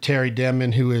 Mr. Terry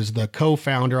Denman, who is the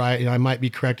co-founder, I might be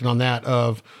corrected on that,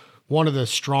 of one of the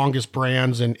strongest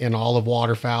brands in all of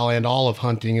waterfowl and all of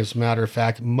hunting, as a matter of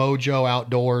fact, Mojo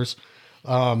Outdoors.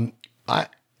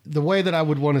 The way that I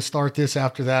would want to start this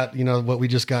after that, what we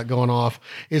just got going off,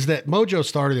 is that Mojo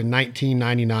started in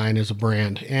 1999 as a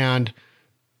brand, and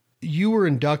you were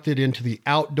inducted into the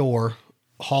Outdoor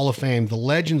Hall of Fame, the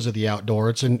Legends of the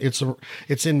Outdoor.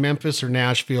 It's in Memphis or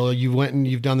Nashville. You went and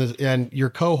you've done this, and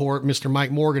your cohort, Mr. Mike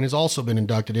Morgan, has also been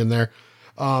inducted in there.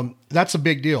 That's a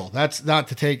big deal. That's not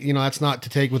to take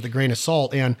with a grain of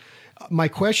salt. And my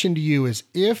question to you is,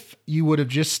 if you would have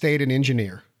just stayed an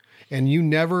engineer and you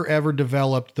never ever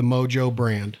developed the Mojo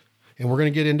brand, and we're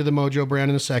going to get into the Mojo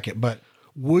brand in a second, but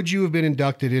would you have been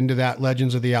inducted into that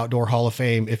Legends of the Outdoor Hall of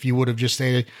Fame if you would have just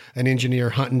stayed an engineer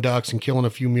hunting ducks and killing a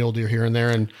few mule deer here and there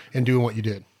and doing what you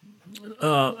did?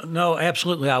 No,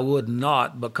 absolutely I would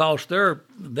not, because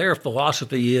their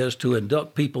philosophy is to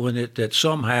induct people in it that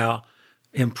somehow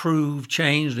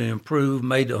changed and improved,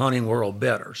 made the hunting world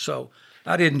better. So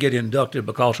I didn't get inducted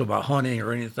because of my hunting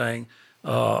or anything.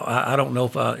 I don't know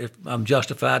if I'm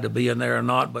justified to be in there or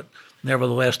not, but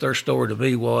nevertheless, their story to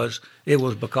me was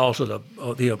because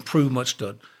of the improvements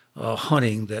to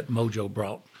hunting that Mojo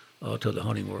brought to the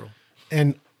hunting world.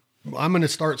 And I'm going to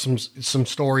start some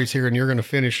stories here, and you're going to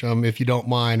finish them if you don't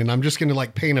mind. And I'm just going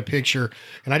to paint a picture,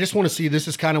 and I just want to see, this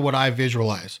is kind of what I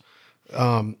visualize.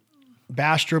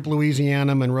 Bastrop,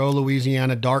 Louisiana, Monroe,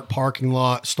 Louisiana, dark parking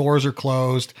lot, stores are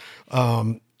closed.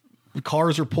 The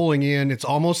cars are pulling in. It's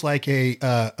almost like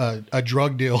a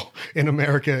drug deal in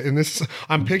America. And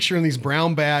I'm picturing these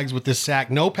brown bags with this sack,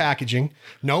 no packaging,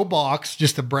 no box,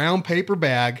 just a brown paper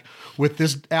bag with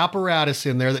this apparatus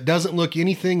in there that doesn't look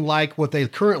anything like what they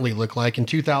currently look like in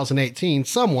 2018,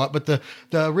 somewhat. But the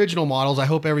original models, I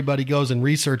hope everybody goes and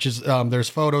researches. There's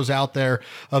photos out there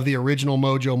of the original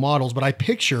Mojo models. But I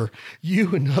picture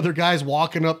you and other guys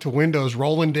walking up to windows,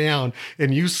 rolling down,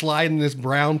 and you sliding this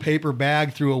brown paper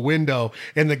bag through a window,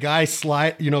 and the guy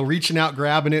reaching out,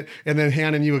 grabbing it, and then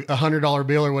handing you $100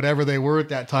 bill or whatever they were at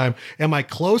that time. Am I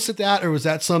close at that, or was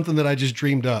that something that I just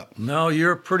dreamed up? No,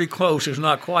 you're pretty close. It's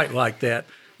not quite like that.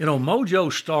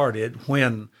 Mojo started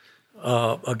when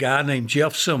a guy named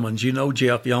Jeff Simmons,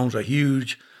 Jeff, he owns a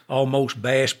huge, almost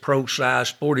Bass Pro size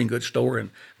sporting goods store in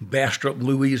Bastrop,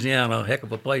 Louisiana, a heck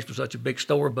of a place for such a big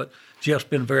store, but Jeff's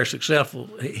been very successful.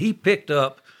 He picked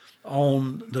up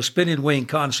on the spinning wing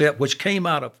concept, which came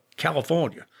out of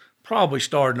California, probably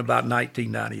starting about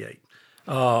 1998.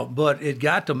 But it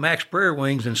got to Max Prairie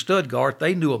Wings in Stuttgart.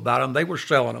 They knew about them. They were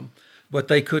selling them, but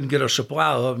they couldn't get a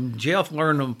supply of them. Jeff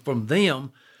learned them from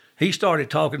them. He started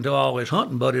talking to all his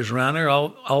hunting buddies around there.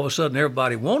 All of a sudden,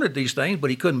 everybody wanted these things, but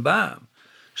he couldn't buy them.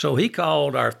 So he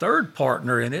called our third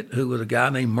partner in it, who was a guy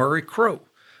named Murray Crow.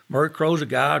 Murray Crow's a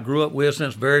guy I grew up with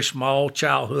since very small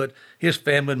childhood. His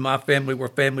family and my family were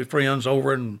family friends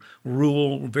over in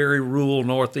very rural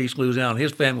northeast Louisiana.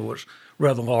 His family was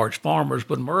rather large farmers.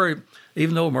 But Murray,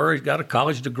 even though Murray's got a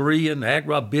college degree in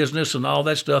agribusiness and all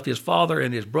that stuff, his father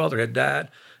and his brother had died,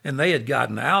 and they had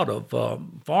gotten out of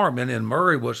farming, and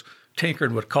Murray was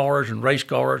tinkering with cars and race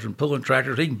cars and pulling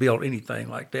tractors. He can build anything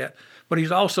like that. But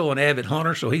he's also an avid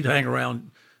hunter, so he'd hang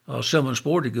around Simmons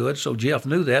Sporting Goods, so Jeff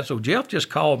knew that. So Jeff just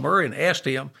called Murray and asked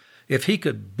him if he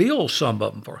could build some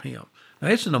of them for him. Now,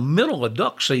 it's in the middle of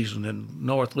duck season in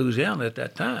North Louisiana at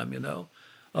that time,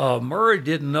 Murray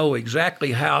didn't know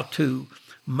exactly how to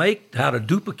how to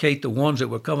duplicate the ones that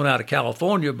were coming out of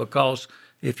California, because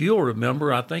if you'll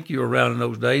remember, I think you were around in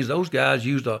those days, those guys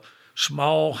used a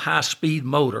small, high-speed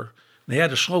motor. They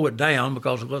had to slow it down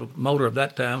because a little motor of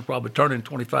that time was probably turning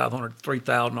 2,500,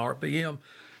 3,000 RPM.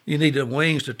 You needed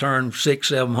wings to turn 600,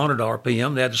 700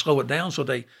 RPM. They had to slow it down, so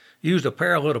they used a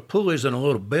pair of little pulleys and a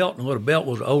little belt, and the little belt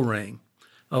was an O-ring.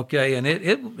 Okay, and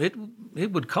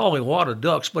it would call a lot of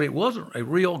ducks, but it wasn't a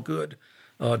real good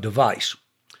device.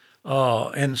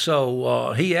 And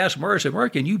so he asked Murray, said, Murray,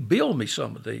 can you build me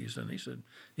some of these? And he said,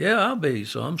 yeah, I'll build you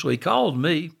some. So he called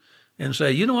me and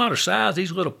said, you know how to size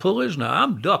these little pulleys? Now,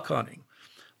 I'm duck hunting.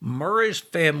 Murray's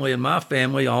family and my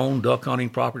family owned duck hunting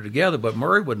property together, but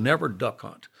Murray would never duck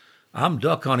hunt. I'm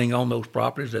duck hunting on those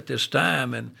properties at this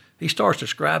time, and he starts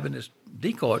describing this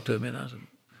decoy to me, and I said,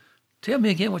 tell me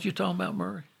again what you're talking about,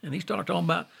 Murray. And he started talking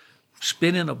about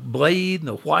spinning a blade and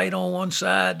the white on one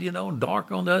side, and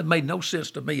dark on the other. It made no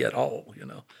sense to me at all,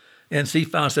 And C.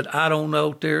 finally said, I don't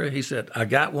know, Terry. He said, I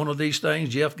got one of these things.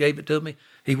 Jeff gave it to me.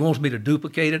 He wants me to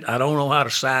duplicate it. I don't know how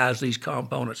to size these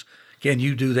components. Can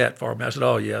you do that for me? I said,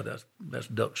 oh, yeah, that's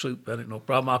duck soup. That ain't no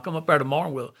problem. I'll come up there tomorrow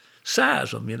and we'll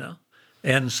size them,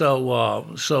 And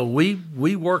so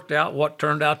we worked out what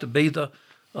turned out to be the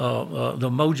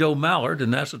Mojo Mallard,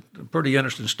 and that's a pretty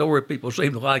interesting story. People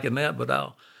seem to liking that, but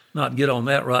I'll not get on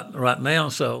that right now.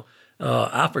 So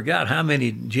I forgot how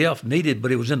many Jeff needed,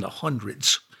 but it was in the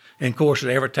hundreds. And, of course,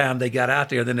 every time they got out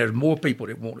there, then there's more people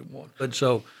that wanted one. And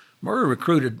so Murray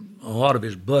recruited a lot of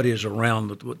his buddies around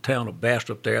the town of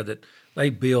Bastrop there that they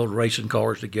build racing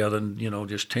cars together, and,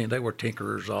 they were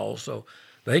tinkerers all. So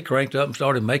they cranked up and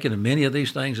started making as many of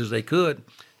these things as they could.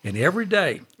 And every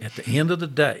day, at the end of the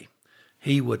day,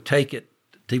 he would take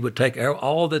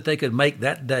all that they could make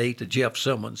that day to Jeff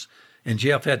Simmons, and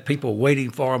Jeff had people waiting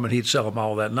for him, and he'd sell them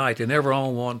all that night. They never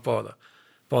owned one for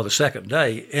the second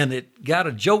day, and it got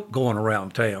a joke going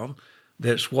around town.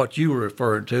 That's what you were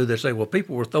referring to. They say, well,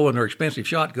 people were throwing their expensive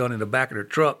shotgun in the back of their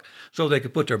truck so they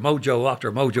could lock their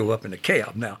Mojo up in the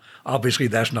cab. Now, obviously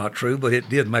that's not true, but it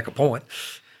did make a point.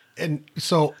 And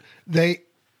so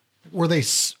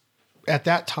at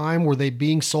that time, were they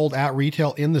being sold at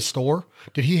retail in the store?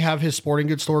 Did he have his sporting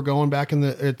goods store going back in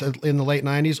the late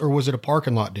 90s, or was it a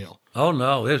parking lot deal? Oh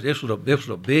no, this was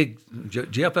a big.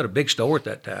 Jeff had a big store at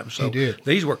that time, so he did.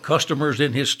 These were customers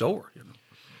in his store.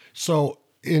 So,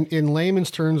 in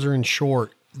layman's terms, or in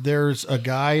short, there's a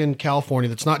guy in California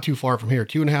that's not too far from here,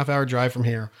 2.5 hour drive from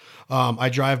here. I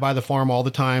drive by the farm all the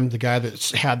time. The guy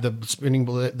that's had the spinning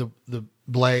the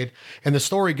blade, and the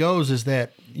story goes is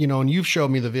that and you've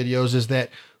showed me the videos, is that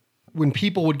when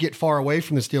people would get far away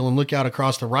from this deal and look out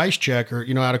across the rice check, or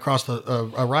out across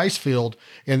a rice field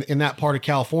in that part of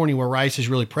California where rice is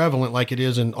really prevalent, like it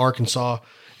is in Arkansas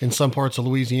and some parts of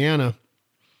Louisiana,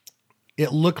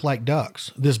 it looked like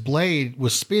ducks. This blade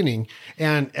was spinning,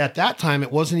 and at that time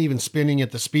it wasn't even spinning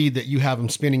at the speed that you have them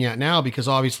spinning at now, because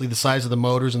obviously the size of the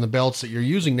motors and the belts that you're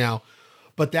using now.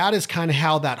 But that is kind of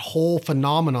how that whole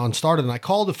phenomenon started, and I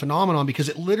called it a phenomenon because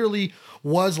it literally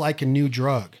was like a new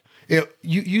drug.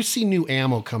 You see new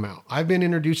ammo come out. I've been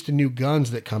introduced to new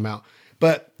guns that come out,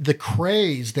 but the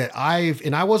craze that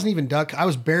and I wasn't even I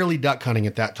was barely duck hunting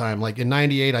at that time. Like in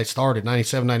 98, I started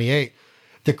 97, 98.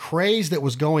 The craze that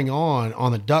was going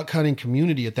on the duck hunting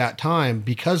community at that time,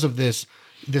 because of this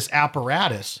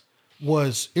apparatus,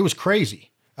 was crazy.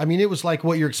 I mean, it was like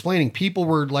what you're explaining. People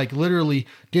were like literally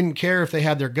didn't care if they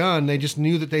had their gun. They just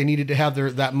knew that they needed to have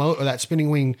that spinning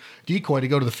wing decoy to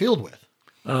go to the field with.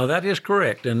 That is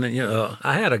correct. And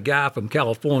I had a guy from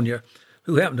California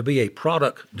who happened to be a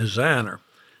product designer,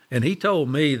 and he told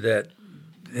me that,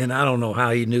 and I don't know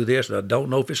how he knew this, and I don't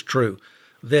know if it's true,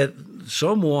 that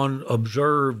someone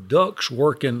observed ducks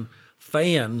working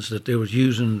fans that they was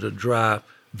using to dry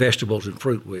vegetables and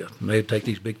fruit with. And they'd take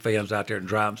these big fans out there and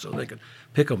dry them so they could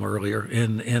pick them earlier.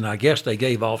 And I guess they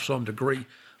gave off some degree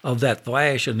of that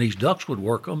flash, and these ducks would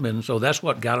work them. And so that's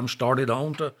what got them started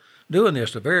on to doing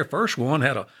this. The very first one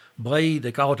had a blade,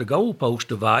 they call it the goalpost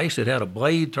device. It had a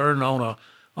blade turned on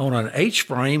an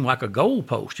H-frame like a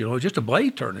goalpost, just a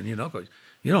blade turning, because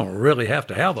you don't really have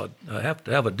to have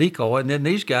a decoy. And then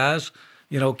these guys,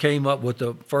 came up with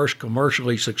the first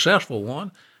commercially successful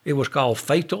one. It was called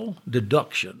Fatal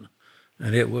Deduction,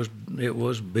 and it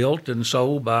was built and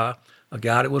sold by a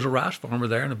guy that was a rice farmer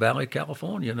there in the Valley of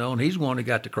California, and he's the one that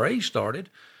got the craze started.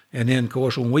 And then, of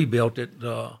course, when we built it,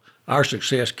 our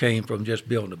success came from just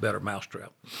building a better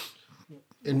mousetrap.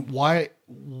 And why,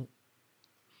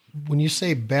 when you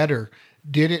say better,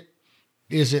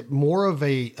 is it more of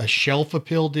a shelf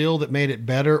appeal deal that made it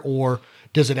better, or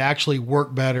does it actually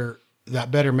work better?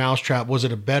 That better mousetrap, was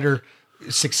it a better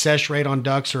success rate on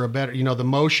ducks or a better, the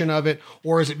motion of it?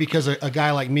 Or is it because a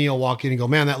guy like me will walk in and go,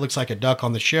 man, that looks like a duck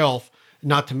on the shelf?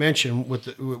 Not to mention with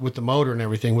the motor and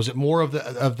everything. Was it more of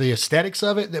the aesthetics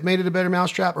of it that made it a better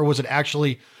mousetrap, or was it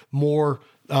actually more,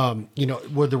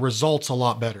 were the results a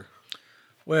lot better?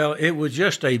 Well, it was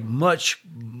just a much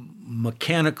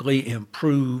mechanically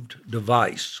improved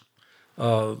device.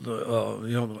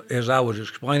 As I was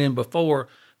explaining before,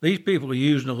 these people are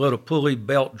using a little pulley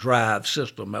belt drive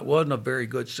system. That wasn't a very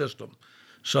good system.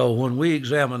 So when we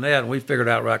examined that, and we figured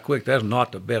out right quick that's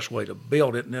not the best way to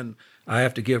build it. And then I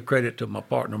have to give credit to my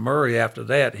partner Murray. After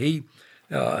that, we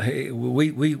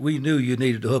knew you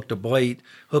needed to hook the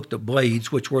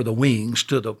blades, which were the wings,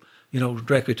 to the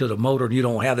directly to the motor, and you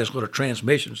don't have this little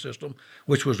transmission system,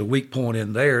 which was the weak point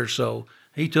in there. So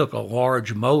he took a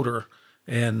large motor,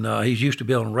 and he's used to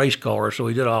building race cars, so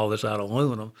he did all this out of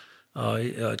aluminum.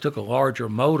 He took a larger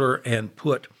motor and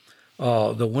put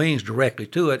the wings directly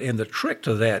to it. And the trick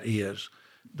to that is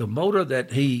the motor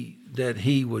that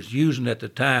he was using at the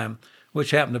time,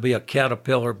 which happened to be a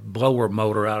Caterpillar blower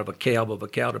motor out of a cab of a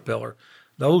Caterpillar.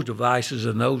 Those devices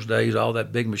in those days, all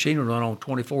that big machinery run on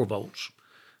 24 volts.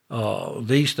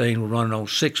 These things were running on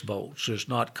 6 volts. It's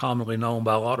not commonly known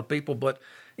by a lot of people, but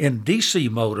in DC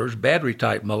motors,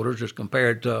 battery-type motors, as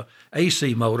compared to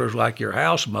AC motors like your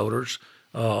house motors,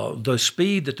 the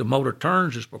speed that the motor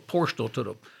turns is proportional to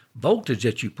the voltage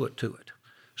that you put to it.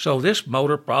 So this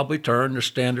motor probably turned the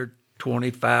standard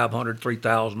 2,500,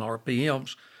 3,000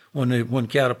 RPMs when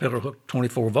Caterpillar hooked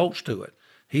 24 volts to it.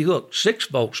 He hooked 6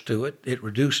 volts to it. It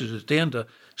reduces it then to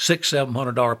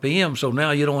 600-700 RPM. So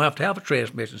now you don't have to have a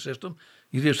transmission system.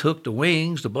 You just hook the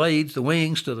wings, the blades, the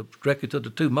wings directly to the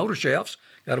 2 motor shafts.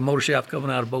 Got a motor shaft coming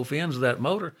out of both ends of that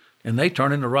motor, and they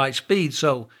turn in the right speed.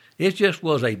 So it just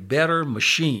was a better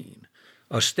machine.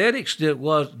 Aesthetics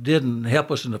didn't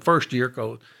help us in the first year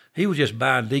because he was just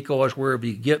buying decoys wherever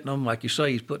he's getting them. Like you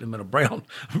say, he's putting them in a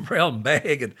brown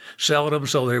bag and selling them.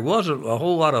 So there wasn't a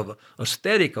whole lot of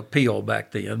aesthetic appeal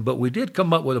back then. But we did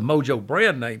come up with a Mojo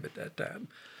brand name at that time.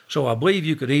 So I believe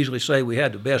you could easily say we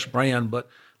had the best brand. But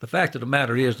the fact of the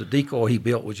matter is the decoy he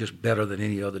built was just better than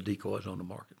any other decoys on the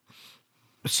market.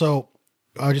 So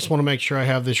I just want to make sure I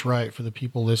have this right for the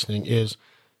people listening is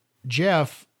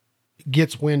Jeff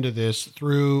gets wind of this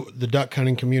through the duck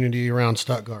hunting community around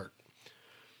Stuttgart.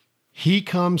 He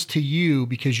comes to you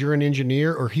because you're an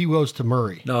engineer, or he goes to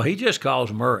Murray? No, he just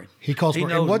calls Murray. He calls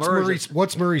Murray. And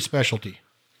what's Murray's specialty?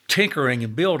 Tinkering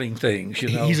and building things,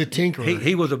 He's a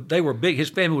tinkerer. They were big. His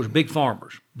family was big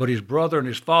farmers, but his brother and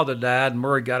his father died, and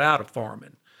Murray got out of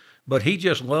farming. But he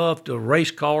just loved to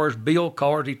race cars, build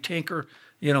cars. He tinker.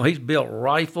 He's built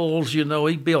rifles. He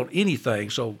built anything.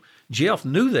 So Jeff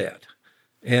knew that.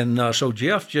 And so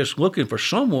Jeff just looking for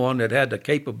someone that had the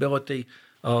capability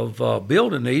of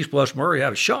building these, plus Murray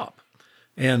had a shop.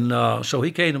 And so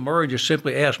he came to Murray and just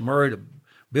simply asked Murray to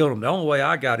build them. The only way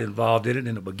I got involved in it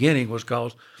in the beginning was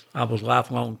because I was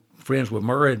lifelong friends with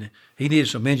Murray, and he needed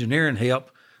some engineering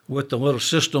help with the little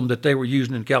system that they were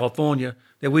using in California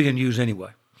that we didn't use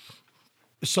anyway.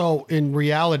 So in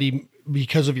reality,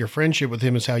 because of your friendship with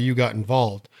him is how you got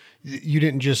involved. He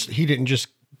didn't just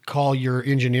call your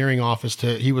engineering office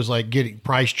he was like getting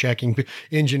price checking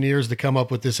engineers to come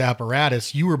up with this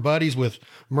apparatus. You were buddies with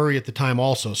Murray at the time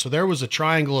also. So there was a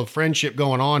triangle of friendship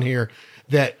going on here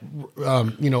that,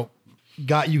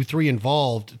 got you 3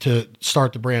 involved to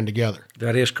start the brand together.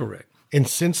 That is correct. And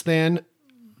since then,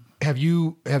 have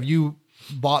you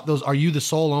bought those? Are you the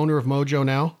sole owner of Mojo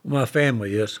now? My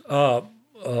family is.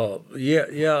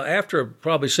 Yeah. After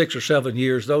probably 6 or 7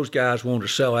 years, those guys wanted to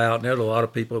sell out, and there were a lot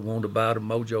of people that wanted to buy the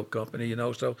Mojo company,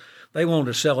 so they wanted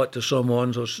to sell it to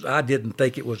someone. So I didn't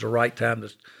think it was the right time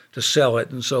to sell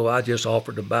it, and so I just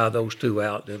offered to buy those 2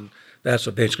 out, and that's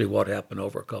eventually what happened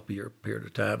over a couple-year period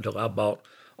of time until I bought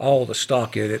all the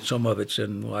stock in it. Some of it's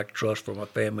in trust for my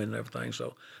family and everything,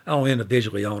 so I don't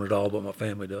individually own it all, but my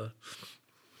family does.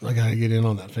 I got to get in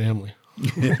on that family.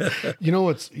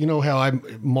 How I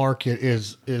mark it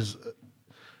is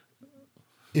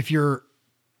if you're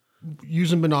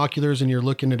using binoculars and you're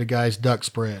looking at a guy's duck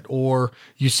spread, or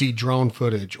you see drone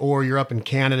footage, or you're up in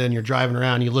Canada and you're driving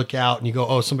around, you look out and you go,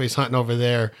 oh, somebody's hunting over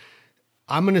there.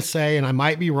 I'm going to say, and I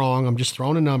might be wrong, I'm just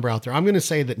throwing a number out there. I'm going to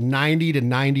say that 90 to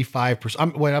 95%,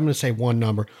 I'm going to say one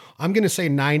number. I'm going to say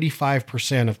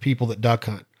 95% of people that duck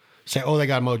hunt say, oh, they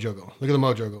got a Mojo going. Look at the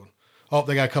Mojo going. Oh,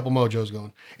 they got a couple Mojos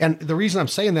going. And the reason I'm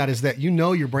saying that is that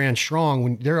your brand's strong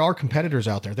when there are competitors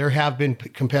out there. There have been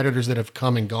competitors that have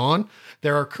come and gone.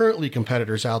 There are currently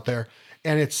competitors out there.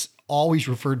 And it's always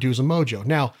referred to as a mojo.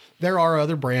 Now, there are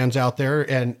other brands out there,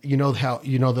 and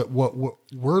that what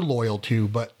we're loyal to,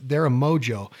 but they're a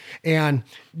mojo. And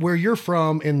where you're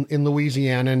from in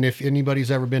Louisiana, and if anybody's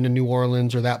ever been to New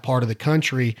Orleans or that part of the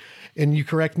country, and you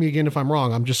correct me again if I'm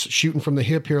wrong, I'm just shooting from the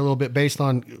hip here a little bit based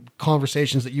on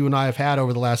conversations that you and I have had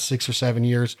over the last 6 or 7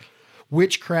 years.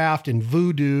 Witchcraft and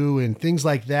voodoo and things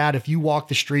like that. If you walk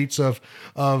the streets of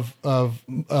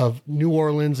New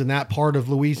Orleans and that part of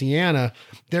Louisiana,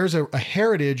 there's a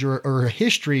heritage or a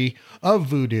history of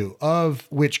voodoo, of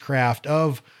witchcraft,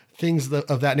 of things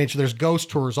of that nature. There's ghost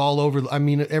tours all over. I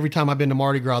mean, every time I've been to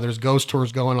Mardi Gras, there's ghost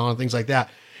tours going on and things like that.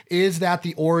 Is that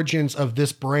the origins of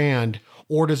this brand?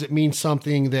 Or does it mean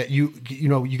something that you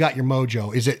got your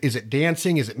mojo? Is it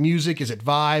dancing? Is it music? Is it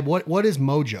vibe? What is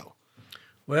mojo?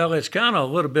 Well, it's kind of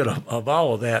a little bit of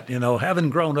all of that. Having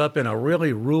grown up in a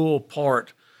really rural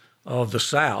part of the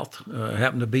South,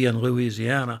 happened to be in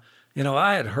Louisiana,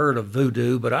 I had heard of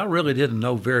voodoo, but I really didn't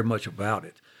know very much about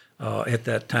it at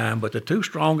that time. But the two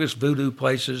strongest voodoo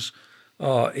places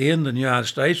in the United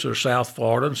States are South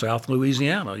Florida and South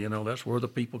Louisiana. That's where the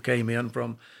people came in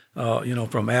from,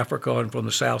 from Africa and from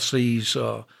the South Seas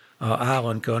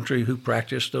island country who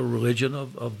practiced the religion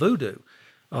of voodoo.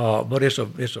 But it's a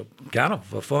kind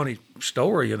of a funny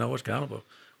story, It's kind of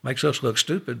makes us look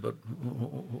stupid, but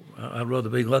I'd rather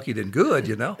be lucky than good,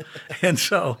 And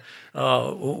so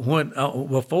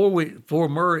before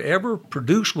Murray ever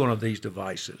produced one of these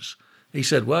devices, he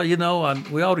said, "Well,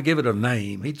 we ought to give it a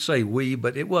name." He'd say "we,"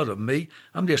 but it wasn't me.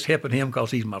 I'm just helping him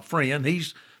because he's my friend.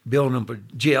 He's building them for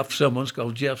Jeff Simmons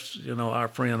because Jeff's our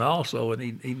friend also,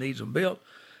 and he needs them built.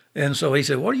 And so he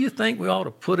said, "What do you think we ought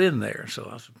to put in there?" So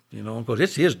I said, because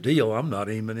it's his deal. I'm not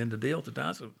even in the deal at the time.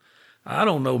 I said, "I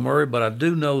don't know, Murray, but I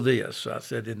do know this." I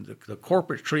said, the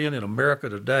corporate trend in America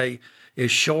today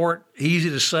is short, easy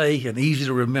to say, and easy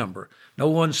to remember. No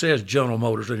one says General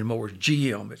Motors anymore. It's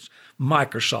GM. It's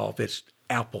Microsoft. It's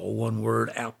Apple, one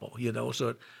word, Apple, So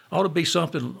it ought to be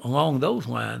something along those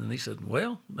lines. And he said,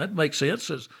 "Well, that makes sense."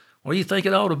 Says, "What do you think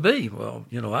it ought to be?" Well,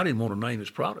 I didn't want to name his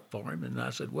product for him. And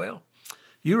I said, "Well,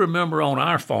 you remember on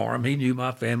our farm," he knew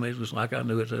my family, it was like I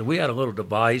knew it. We had a little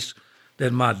device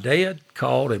that my dad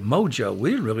called a mojo. We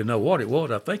didn't really know what it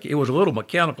was. I think it was a little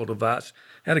mechanical device.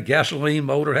 Had a gasoline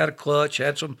motor, had a clutch,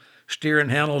 had some steering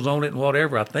handles on it and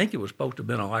whatever. I think it was supposed to have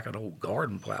been like an old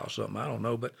garden plow or something. I don't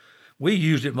know. But we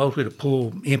used it mostly to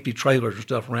pull empty trailers and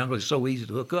stuff around because it's so easy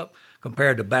to hook up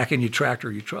compared to backing your tractor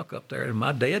or your truck up there. And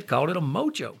my dad called it a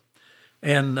mojo.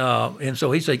 And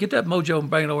so he said, "Get that mojo and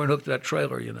bring it over and hook to that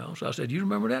trailer, So I said, "You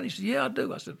remember that?" He said, "Yeah, I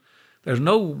do." I said, "There's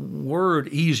no word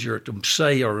easier to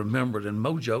say or remember than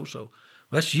mojo, so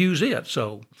let's use it."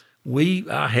 So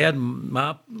I had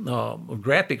my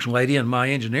graphics lady in my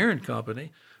engineering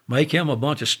company make him a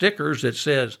bunch of stickers that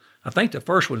says, I think the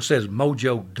first one says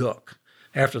Mojo Duck.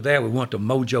 After that, we went to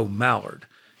Mojo Mallard.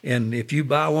 And if you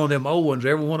buy one of them old ones,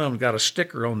 every one of them got a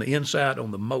sticker on the inside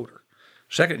on the motor.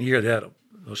 Second year, they had a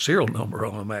serial number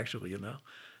on them, actually,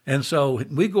 And so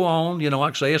we go on,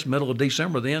 like I say, it's middle of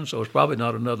December then, so it's probably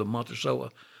not another month or so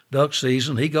of duck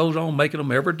season. He goes on making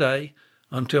them every day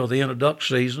until the end of duck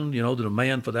season. The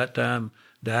demand for that time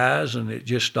dies, and it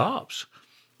just stops.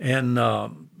 And I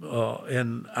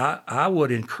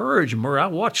would encourage Murray. I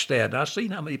watched that, and I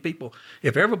seen how many people,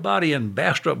 if everybody in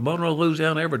Bastrop, Monroe,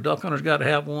 Louisiana, every duck hunter's got to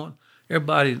have one,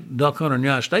 everybody duck hunter in the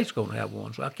United States is going to have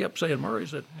one. So I kept saying, Murray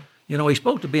said, he's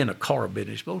supposed to be in a car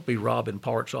business. He's supposed to be robbing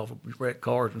parts off of wrecked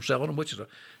cars and selling them, which is a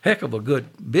heck of a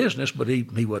good business, but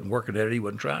he wasn't working at it. He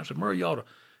wasn't trying. I said, "Murray, you ought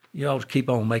to keep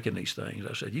on making these things."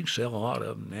 I said, "You can sell a lot of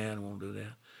them." "Nah, I don't want to do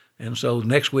that." And so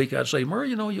next week I'd say, "Murray,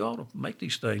 you ought to make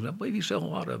these things. I believe you sell a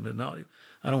lot of them." "No,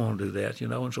 I don't want to do that,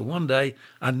 And so one day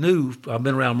I knew, I've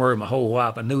been around Murray my whole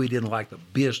life, I knew he didn't like the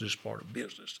business part of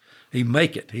business. He'd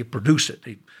make it. He'd produce it.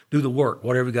 He'd do the work,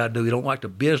 whatever he got to do. He don't like the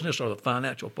business or the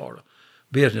financial part of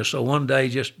business. So one day,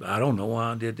 I don't know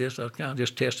why I did this. I was kind of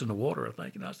just testing the water, I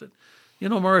think. And I said,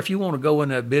 "Murray, if you want to go in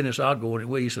that business, I'll go in it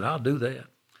with you." He said, "I'll do that."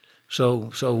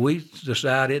 So we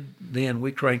decided, then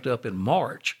we cranked up in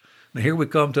March. Now here we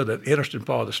come to the interesting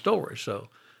part of the story. So,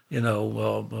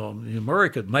 Murray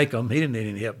could make them. He didn't need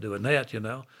any help doing that,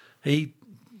 He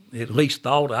at least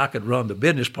thought I could run the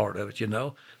business part of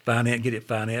it, finance, get it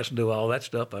financed and do all that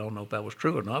stuff. I don't know if that was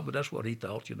true or not, but that's what he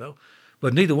thought,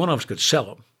 But neither one of us could sell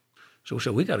them. So we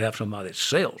said, we got to have somebody that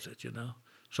sells it,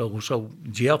 So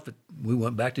Jeff, we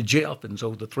went back to Jeff, and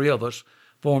so the three of us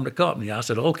formed a company. I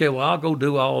said, "Okay, well, I'll go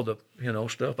do all the,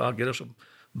 stuff. I'll get us a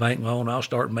bank loan. I'll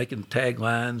start making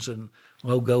taglines and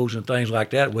logos and things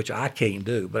like that," which I can't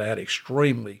do, but I had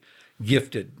extremely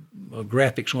gifted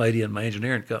graphics lady in my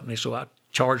engineering company, so I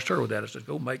charged her with that. I said,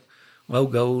 "Go make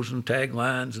logos and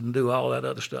taglines and do all that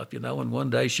other stuff, And one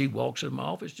day she walks in my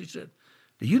office. She said,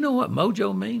 "Do you know what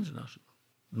mojo means?" And I said,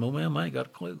 "No, ma'am, I ain't got a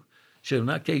clue." She said, "In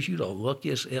that case, you're the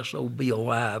luckiest SOB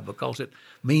alive because it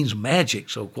means magic.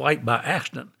 So quite by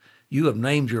accident, you have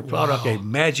named your product a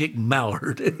magic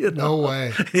mallard." No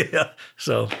way. Yeah.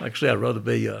 So like I said, I'd rather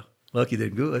be lucky than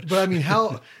good. But I mean,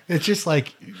 how it's just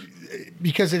like,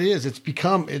 because it's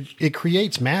become, it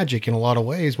creates magic in a lot of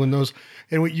ways when those,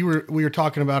 and what we were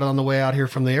talking about on the way out here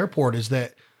from the airport is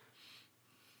that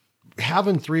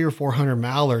having 300 or 400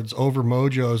 mallards over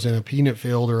mojos in a peanut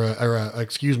field or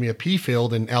a pea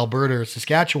field in Alberta or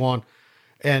Saskatchewan.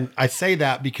 And I say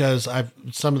that because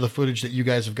some of the footage that you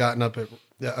guys have gotten up at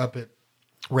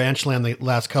Ranchland the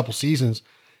last couple seasons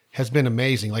has been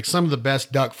amazing. Like some of the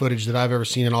best duck footage that I've ever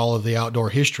seen in all of the outdoor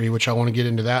history, which I want to get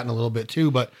into that in a little bit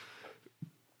too. But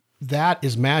that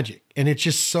is magic. And it's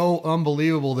just so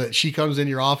unbelievable that she comes in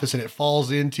your office and it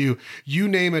falls into, you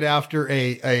name it after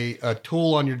a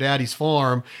tool on your daddy's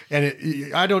farm. And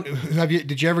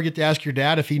did you ever get to ask your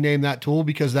dad if he named that tool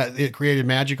because it created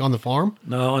magic on the farm?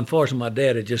 No, unfortunately, my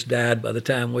dad had just died by the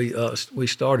time we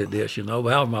started this,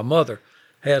 However, my mother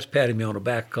has patted me on the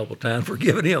back a couple of times for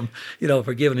giving him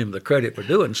the credit for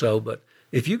doing so. But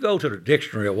if you go to the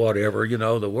dictionary or whatever,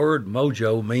 the word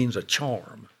mojo means a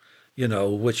charm.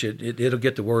 Which it'll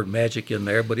get the word magic in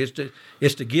there, but it's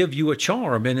to give you a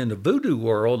charm. And in the voodoo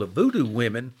world, the voodoo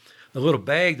women, the little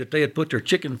bag that they had put their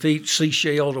chicken feet,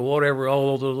 seashells, or whatever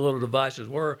all the little devices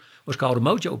were, was called a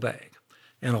mojo bag.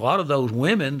 And a lot of those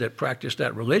women that practiced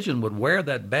that religion would wear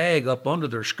that bag up under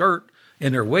their skirt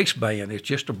in their waistband. It's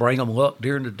just to bring them luck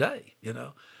during the day,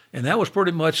 And that was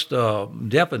pretty much the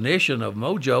definition of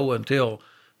mojo until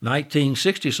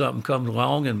 1960-something comes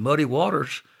along and Muddy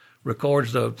Waters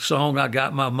records the song "I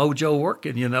Got My Mojo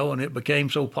Working," and it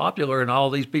became so popular, and all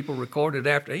these people recorded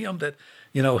after him that,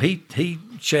 he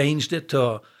changed it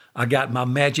to "I Got My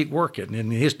Magic Working." In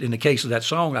the case of that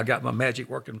song, "I Got My Magic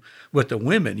Working" with the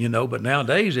women, But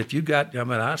nowadays, if you got,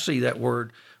 I see that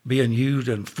word being used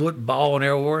in football and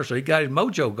everywhere, so he got his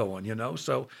mojo going,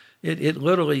 So it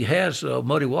literally has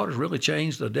Muddy Waters really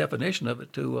changed the definition of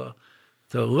it to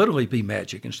literally be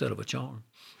magic instead of a charm.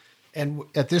 And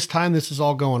at this time, this is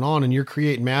all going on, and you're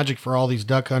creating magic for all these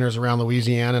duck hunters around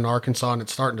Louisiana and Arkansas, and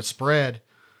it's starting to spread.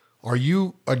 Are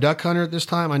you a duck hunter at this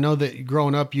time? I know that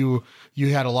growing up, you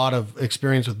had a lot of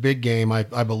experience with big game, I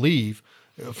believe,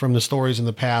 from the stories in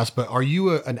the past. But are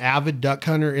you an avid duck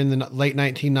hunter in the late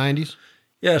 1990s?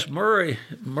 Yes,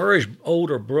 Murray's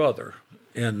older brother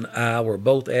and I were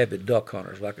both avid duck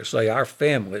hunters. Like I say, our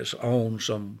families own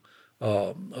some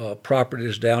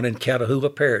properties down in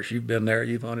Catahoula Parish. You've been there.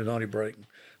 You've hunted Honey Brayton.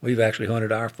 We've actually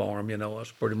hunted our farm.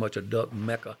 It's pretty much a duck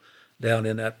mecca down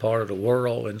in that part of the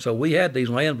world. And so we had these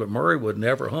lands, but Murray would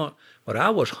never hunt. But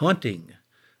I was hunting,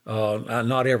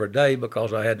 not every day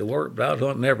because I had to work, but I was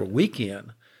hunting every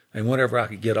weekend. And whenever I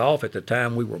could get off at the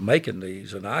time we were making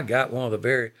these, and I got one of the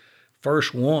very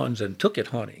first ones and took it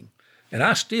hunting. And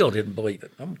I still didn't believe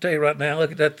it. I'm going to tell you right now,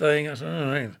 look at that thing. I said,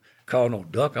 I ain't calling no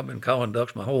duck. I've been calling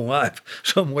ducks my whole life.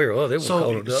 Somewhere or other, they won't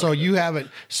call a duck. So you haven't.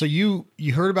 So you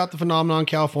heard about the phenomenon in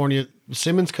California.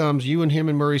 Simmons comes. You and him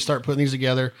and Murray start putting these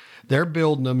together. They're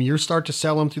building them. You start to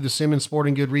sell them through the Simmons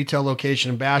Sporting Good retail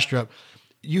location in Bastrop.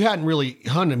 You hadn't really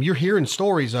hunted them. You're hearing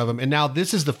stories of them, and now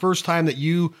this is the first time that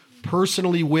you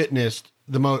personally witnessed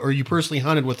or you personally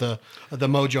hunted with the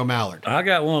Mojo Mallard. I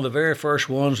got one of the very first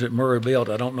ones that Murray built.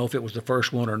 I don't know if it was the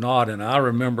first one or not, and I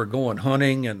remember going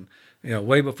hunting and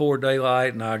way before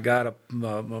daylight, and I got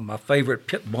my favorite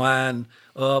pit blind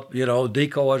up.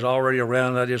 Decoys already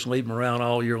around. I just leave them around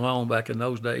all year long back in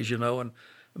those days. And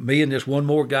me and this one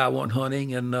more guy went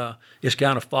hunting, and it's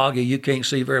kind of foggy. You can't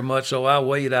see very much, so I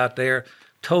wait out there,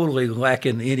 totally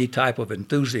lacking any type of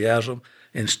enthusiasm,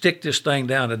 and stick this thing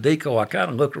down a decoy. I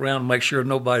kind of look around and make sure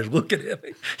nobody's looking at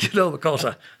me, because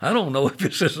I don't know if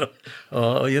this is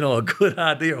a good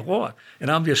idea or what. And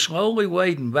I'm just slowly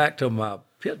wading back to my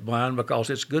pit blind because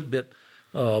it's a good bit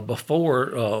before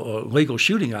legal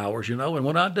shooting hours, And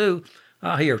when I do,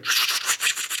 I hear,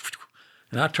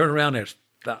 and I turn around, there's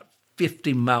about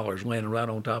 50 mallards landing right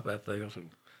on top of that thing. I said,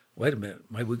 wait a minute,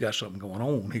 maybe we got something going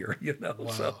on here, Wow.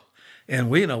 So, and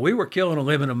we were killing a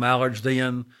limit of mallards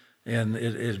then. And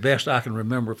as best I can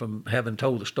remember from having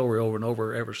told the story over and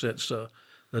over ever since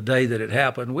the day that it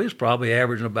happened, we was probably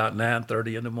averaging about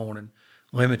 9:30 in the morning,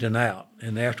 limiting out.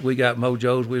 And after we got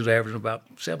Mojos, we was averaging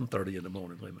about 7:30 in the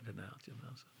morning, limiting out.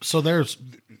 So there's,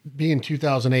 being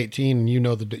 2018, and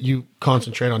you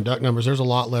concentrate on duck numbers. There's a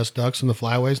lot less ducks in the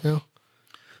flyways now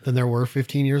than there were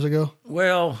 15 years ago.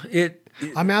 Well,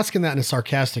 I'm asking that in a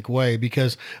sarcastic way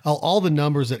because all the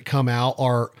numbers that come out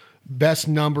are best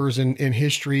numbers in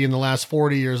history in the last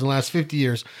 40 years, in the last 50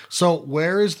 years. So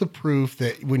where is the proof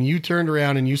that when you turned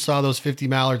around and you saw those 50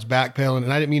 mallards backpedaling,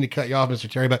 and I didn't mean to cut you off, Mr.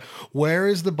 Terry, but where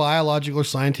is the biological or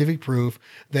scientific proof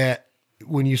that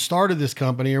when you started this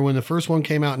company or when the first one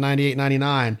came out in 98,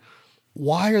 99,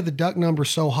 why are the duck numbers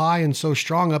so high and so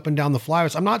strong up and down the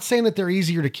flyways? I'm not saying that they're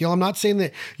easier to kill. I'm not saying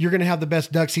that you're going to have the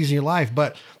best duck season of your life,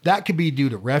 but that could be due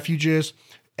to refuges,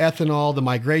 ethanol, the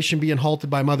migration being halted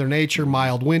by Mother Nature,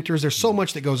 mild winters. There's so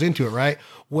much that goes into it, right?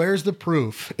 Where's the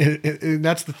proof? And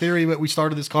that's the theory that we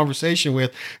started this conversation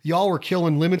with. Y'all were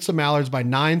killing limits of mallards by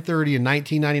 930 in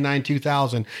 1999,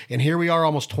 2000. And here we are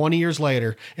almost 20 years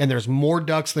later, and there's more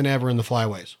ducks than ever in the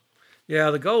flyways. Yeah,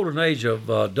 the golden age of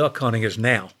duck hunting is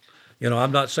now. You know,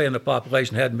 I'm not saying the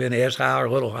population hadn't been as high or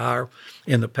a little higher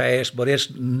in the past, but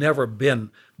it's never been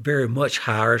very much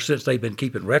higher since they've been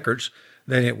keeping records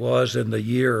than it was in the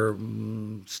year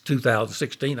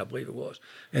 2016, I believe it was,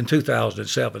 in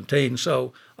 2017.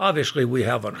 So obviously we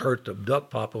haven't hurt the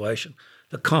duck population.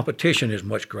 The competition is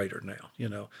much greater now, you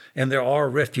know, and there are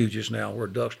refuges now where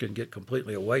ducks can get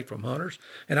completely away from hunters.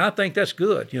 And I think that's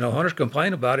good. You know, hunters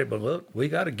complain about it, but look, we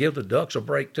got to give the ducks a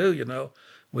break too, you know.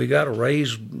 We got to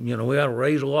raise, you know, we got to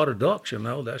raise a lot of ducks, you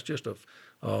know. That's just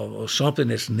something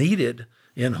that's needed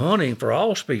in hunting for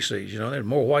all species. You know, there's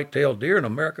more white-tailed deer in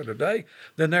America today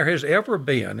than there has ever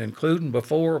been, including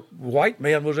before white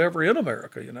man was ever in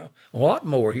America, you know. A lot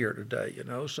more here today, you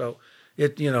know. So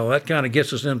it, you know, that kind of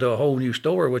gets us into a whole new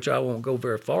story, which I won't go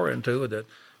very far into, that,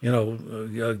 you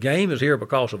know, game is here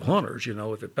because of hunters. You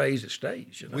know, if it pays, it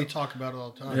stays. You know, we talk about it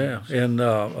all the time. Yeah, and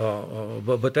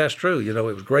but that's true. You know,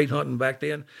 it was great hunting back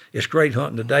then. It's great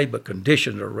hunting today, but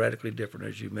conditions are radically different,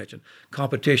 as you mentioned.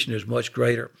 Competition is much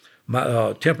greater.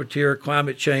 Temperature,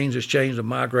 climate change has changed the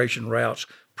migration routes.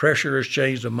 Pressure has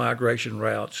changed the migration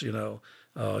routes. You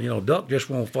know, duck just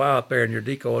won't fly up there in your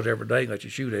decoys every day and let you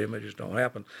shoot at them. It just don't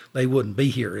happen. They wouldn't be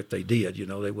here if they did. You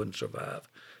know, they wouldn't survive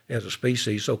as a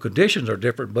species. So conditions are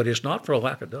different, but it's not for a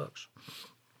lack of ducks.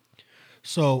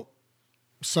 So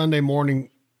Sunday morning,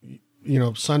 you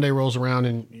know, Sunday rolls around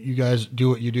and you guys do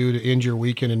what you do to end your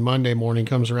weekend, and Monday morning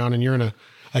comes around and you're in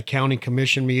a county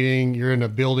commission meeting, you're in a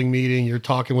building meeting, you're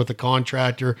talking with a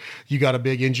contractor, you got a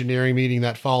big engineering meeting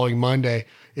that following Monday.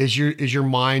 Is your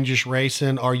mind just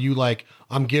racing? Are you like,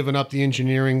 I'm giving up the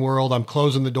engineering world, I'm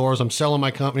closing the doors, I'm selling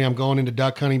my company, I'm going into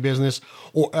duck hunting business?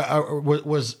 Or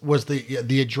was the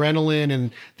adrenaline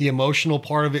and the emotional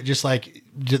part of it just like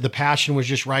the passion was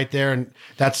just right there? And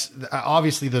that's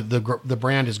obviously the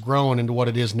brand has grown into what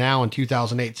it is now in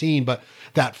 2018. But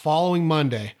that following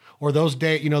Monday, or those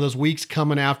days, you know, those weeks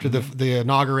coming after the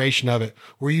inauguration of it,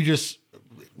 were you just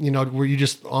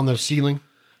on the ceiling?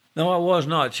 No, I was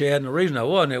not, Chad. And the reason I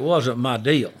wasn't, it wasn't my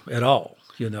deal at all,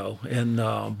 you know. And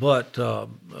but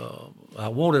I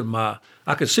wanted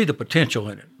I could see the potential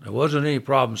in it. There wasn't any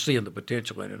problem seeing the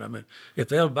potential in it. I mean, if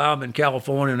they'll buy them in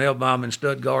California, and they'll buy them in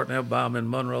Stuttgart, and they'll buy them in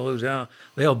Monroe, Louisiana,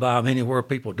 they'll buy them anywhere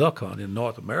people duck hunt in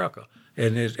North America.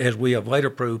 And as we have later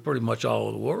proved, pretty much all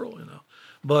over the world, you know.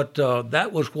 But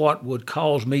that was what would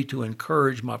cause me to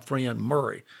encourage my friend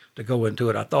Murray to go into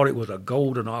it. I thought it was a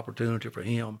golden opportunity for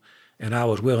him, and I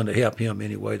was willing to help him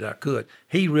any way that I could.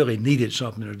 He really needed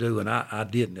something to do, and I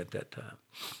didn't at that time.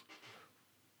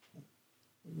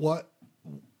 What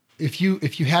if you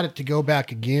had it to go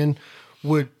back again?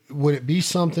 Would it be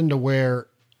something to where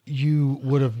you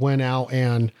would have went out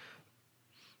and,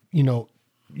 you know,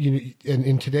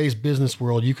 in today's business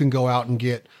world, you can go out and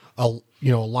get a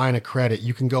line of credit.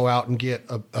 You can go out and get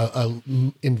a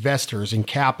investors and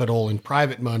capital and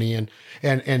private money and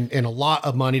a lot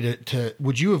of money to.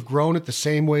 Would you have grown it the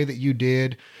same way that you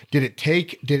did?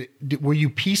 Were you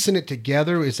piecing it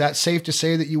together? Is that safe to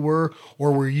say that you were,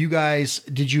 or were you guys?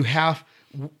 Did you have?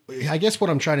 I guess what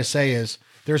I'm trying to say is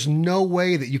there's no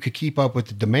way that you could keep up with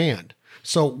the demand.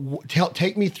 So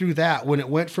take me through that when it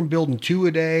went from building 2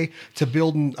 a day to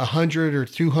building 100 or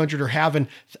 200 or having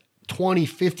 20,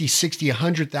 50, 60,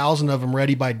 100,000 of them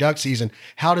ready by duck season.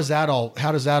 How does that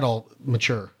all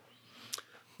mature?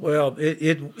 Well,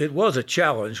 it was a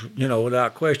challenge, you know,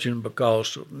 without question,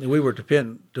 because we were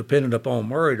dependent upon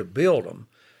Murray to build them.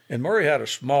 And Murray had a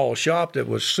small shop that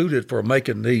was suited for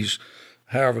making these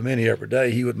however many every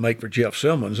day he would make for Jeff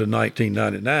Simmons in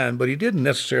 1999, but he didn't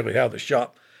necessarily have the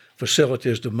shop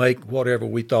facilities to make whatever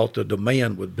we thought the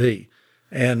demand would be.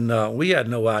 And we had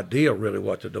no idea really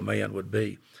what the demand would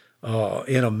be.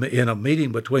 In a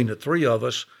meeting between the three of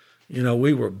us, you know,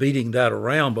 we were beating that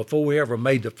around before we ever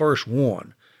made the first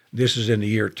one. This is in the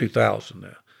year 2000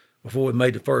 now. Before we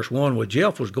made the first one, well,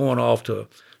 Jeff was going off to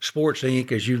Sports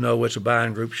Inc. As you know, it's a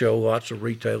buying group show, lots of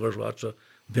retailers, lots of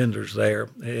vendors there.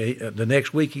 The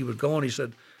next week he was going.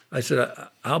 I said,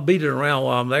 I'll beat it around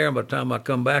while I'm there, and by the time I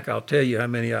come back, I'll tell you how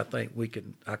many I think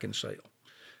I can sell.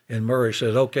 And Murray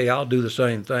says, okay, I'll do the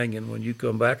same thing, and when you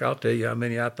come back, I'll tell you how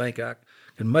many I think I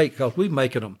can make, because we're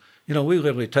making them, we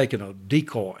literally taking a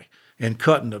decoy and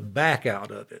cutting the back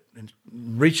out of it and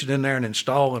reaching in there and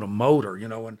installing a motor,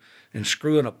 and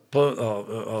screwing a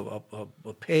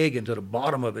peg into the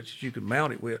bottom of it that you can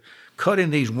mount it with,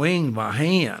 cutting these wings by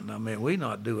hand. I mean, we're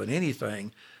not doing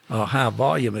anything high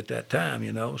volume at that time,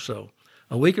 So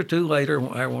a week or two later,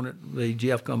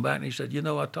 Jeff come back and he said,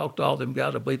 I talked to all them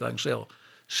guys. I believe I can sell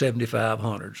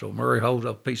 7,500. So Murray holds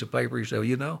up a piece of paper. He said,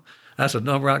 that's a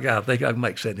number I got. I think I can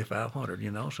make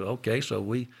 7,500, So, okay,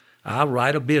 so I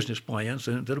write a business plan,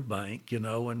 send it to the bank,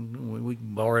 and we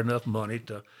borrow enough money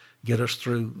to get us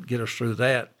through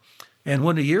that. And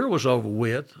when the year was over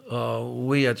with,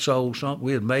 we had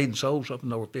made and sold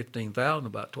something over 15,000,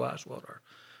 about twice what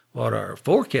our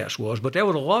forecast was. But there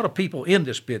was a lot of people in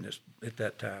this business at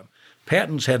that time.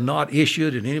 Patents had not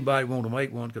issued, and anybody wanted to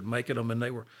make one could make them, and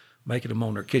they were making them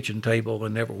on their kitchen table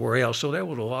and everywhere else. So there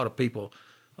was a lot of people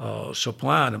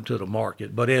supplying them to the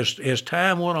market. But as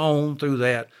time went on through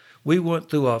that, we went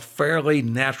through a fairly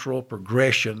natural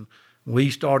progression.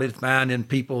 We started finding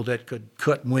people that could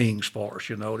cut wings for us,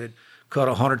 they'd cut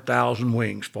 100,000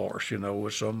 wings for us,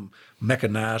 with some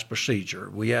mechanized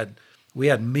procedure. We had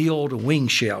milled wing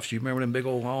shafts. You remember them big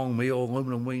old long milled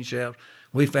aluminum wing shafts?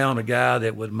 We found a guy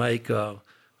that would make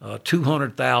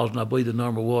 200,000, I believe the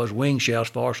number was, wing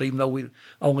shafts for us, even though we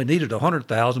only needed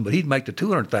 100,000, but he'd make the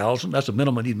 200,000. That's the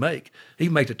minimum he'd make.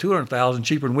 He'd make the 200,000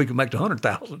 cheaper than we could make the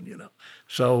 100,000,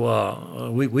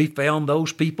 So we found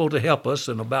those people to help us,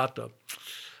 and about,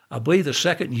 I believe the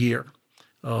second year,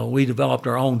 we developed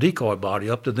our own decoy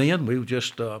body. Up to then, we were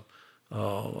just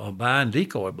buying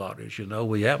decoy bodies,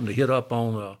 We happened to hit up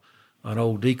on an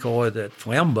old decoy that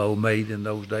Flambeau made in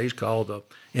those days called the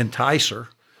Enticer.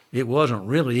 It wasn't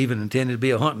really even intended to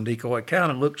be a hunting decoy. It kind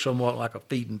of looked somewhat like a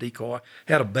feeding decoy.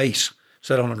 Had a base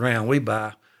set on the ground. We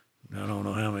buy, I don't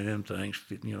know how many of them things,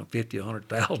 50,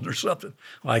 100,000 or something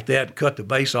like that, cut the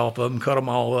base off of them, cut them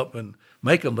all up and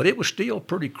make them. But it was still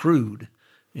pretty crude,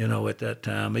 at that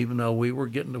time, even though we were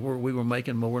getting to where we were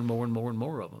making more and more and more and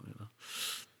more of them,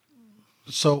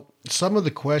 So some of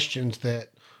the questions that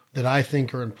I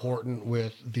think are important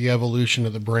with the evolution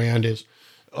of the brand is,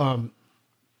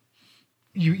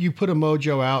 you put a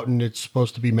Mojo out and it's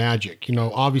supposed to be magic.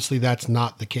 Obviously that's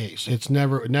not the case. It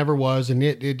never was. And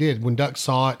it did. When ducks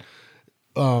saw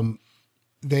it,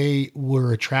 they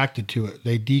were attracted to it.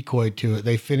 They decoyed to it.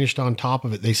 They finished on top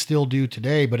of it. They still do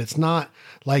today, but it's not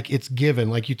like it's given.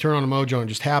 Like you turn on a Mojo and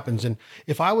it just happens. And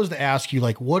if I was to ask you,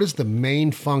 like, what is the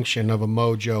main function of a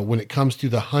Mojo when it comes to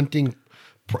the hunting,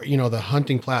 the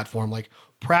hunting platform, like,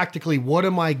 practically, what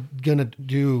am I going to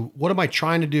do? What am I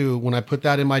trying to do when I put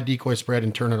that in my decoy spread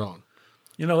and turn it on?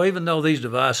 Even though these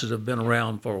devices have been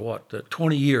around for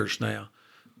 20 years now,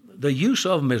 the use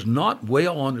of them is not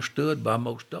well understood by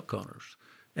most duck hunters.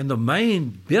 And the main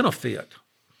benefit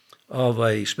of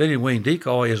a spinning wing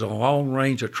decoy is a long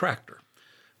range attractor.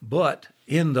 But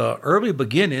in the early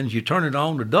beginnings, you turn it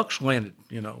on, the ducks landed,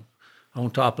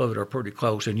 on top of it or pretty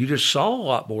close, and you just saw a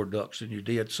lot more ducks than you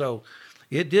did. So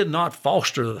it did not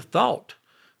foster the thought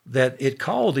that it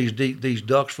called these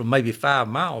ducks from maybe 5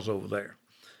 miles over there.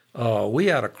 We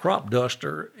had a crop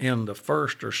duster in the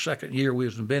first or second year we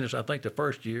was in business, I think the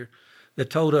first year, that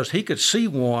told us he could see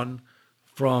one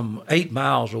from 8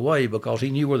 miles away because he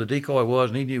knew where the decoy was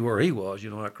and he knew where he was,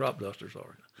 like crop dusters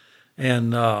are.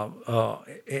 And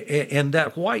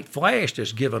that white flash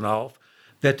that's given off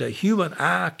that the human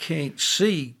eye can't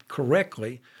see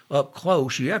correctly up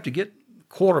close, you have to get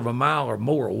 1/4 of a mile or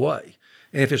more away.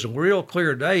 And if it's a real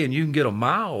clear day and you can get a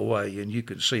mile away and you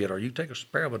can see it, or you take a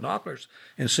pair of binoculars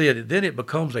and see it, then it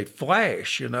becomes a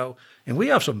flash, And we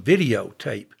have some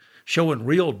videotape showing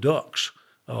real ducks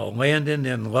landing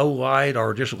in low light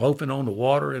or just loafing on the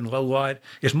water in low light.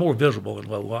 It's more visible in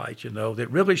low light, that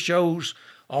really shows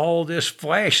all this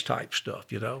flash type stuff,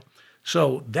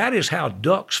 So that is how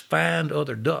ducks find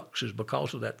other ducks, is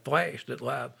because of that flash that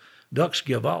live ducks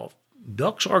give off.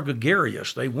 Ducks are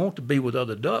gregarious. They want to be with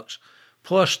other ducks.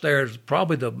 Plus, there's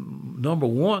probably the number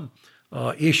one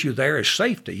issue there is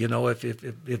safety.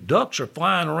 If ducks are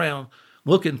flying around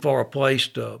looking for a place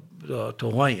to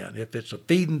land, if it's a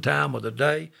feeding time of the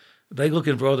day, they're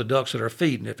looking for other ducks that are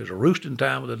feeding. If it's a roosting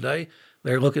time of the day,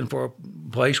 they're looking for a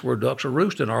place where ducks are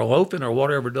roosting or loafing or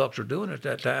whatever ducks are doing at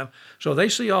that time. So they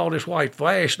see all this white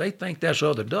flash. They think that's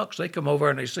other ducks. They come over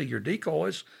and they see your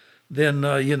decoys. Then,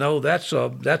 that's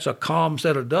a calm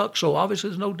set of ducks. So obviously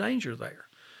there's no danger there.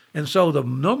 And so the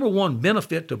number one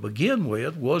benefit to begin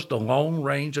with was the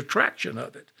long-range attraction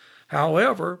of it.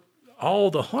 However, all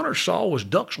the hunters saw was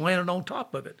ducks landing on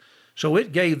top of it. So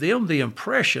it gave them the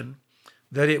impression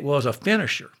that it was a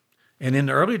finisher. And in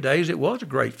the early days, it was a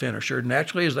great finisher.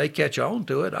 Naturally, as they catch on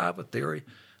to it, I have a theory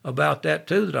about that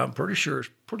too that I'm pretty sure is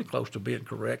pretty close to being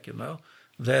correct,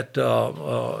 that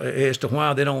as to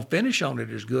why they don't finish on it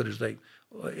as good as they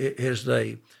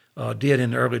did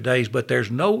in the early days. But there's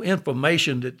no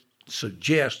information that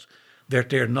suggests that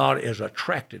they're not as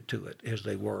attracted to it as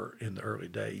they were in the early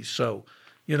days. So,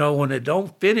 when they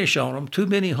don't finish on them, too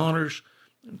many hunters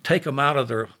take them out of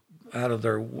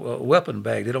their weapon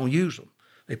bag. They don't use them.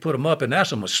 They put them up, and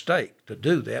that's a mistake to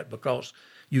do that because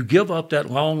you give up that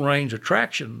long-range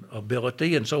attraction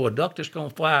ability, and so a duck that's going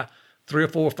to fly 3 or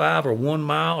 4 or 5 or 1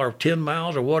 mile or 10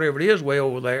 miles or whatever it is way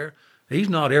over there, he's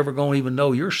not ever going to even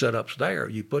know your setup's there.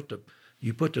 You put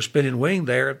the spinning wing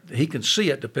there, he can see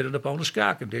it depending upon the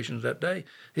sky conditions that day.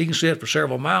 He can see it for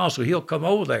several miles, so he'll come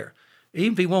over there.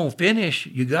 Even if he won't finish,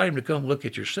 you got him to come look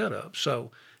at your setup.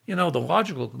 So, the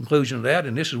logical conclusion of that,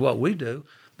 and this is what we do,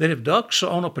 that if ducks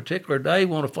on a particular day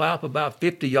want to fly up about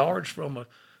 50 yards from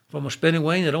a spinning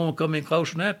wing, they don't want to come in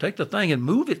closer than that, take the thing and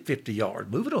move it 50 yards,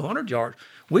 move it 100 yards.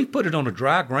 We put it on the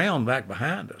dry ground back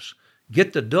behind us.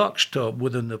 Get the ducks to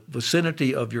within the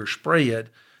vicinity of your spread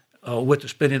with the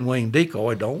spinning wing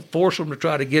decoy. Don't force them to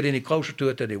try to get any closer to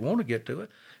it than they want to get to it,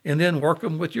 and then work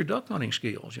them with your duck hunting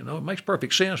skills. It makes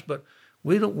perfect sense, but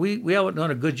we haven't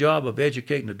done a good job of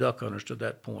educating the duck hunters to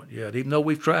that point yet. Even though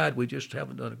we've tried, we just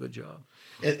haven't done a good job.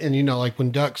 And like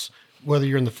when ducks, whether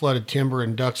you're in the flooded timber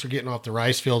and ducks are getting off the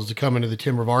rice fields to come into the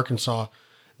timber of Arkansas,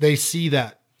 they see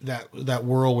that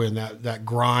whirlwind, that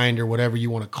grind or whatever you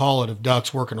want to call it of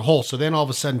ducks working a hole. So then all of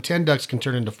a sudden 10 ducks can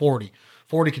turn into 40.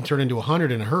 40 can turn into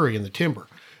 100 in a hurry in the timber.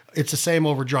 It's the same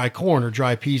over dry corn or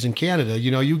dry peas in Canada.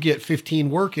 You get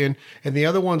 15 working and the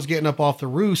other one's getting up off the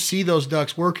roost, see those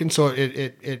ducks working. So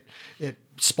it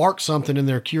sparks something in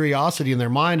their curiosity in their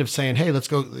mind of saying, hey, let's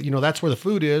go, that's where the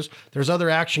food is. There's other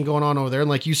action going on over there. And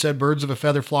like you said, birds of a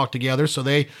feather flock together. So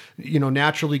they,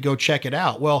 naturally go check it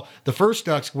out. Well, the first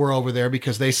ducks were over there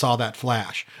because they saw that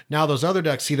flash. Now those other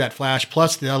ducks see that flash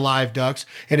plus the live ducks,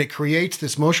 and it creates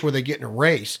this motion where they get in a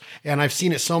race. And I've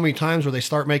seen it so many times where they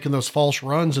start making those false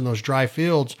runs in those dry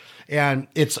fields. And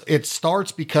it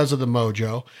starts because of the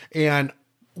mojo. And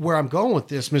where I'm going with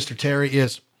this, Mr. Terry,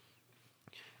 is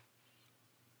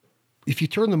if you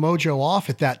turn the mojo off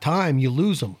at that time, you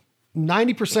lose them.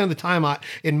 90% of the time,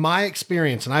 in my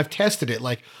experience, and I've tested it,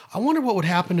 like, I wonder what would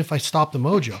happen if I stopped the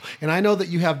mojo. And I know that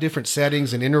you have different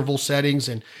settings and interval settings.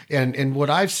 And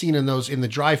what I've seen in the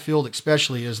dry field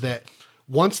especially is that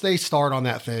once they start on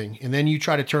that thing and then you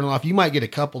try to turn it off, you might get a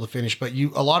couple to finish, but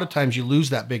a lot of times you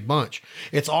lose that big bunch.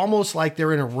 It's almost like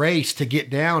they're in a race to get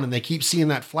down and they keep seeing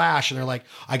that flash and they're like,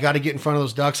 I got to get in front of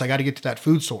those ducks. I got to get to that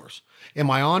food source. Am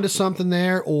I onto something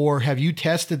there, or have you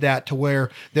tested that to where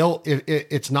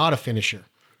it's not a finisher?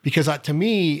 Because to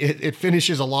me, it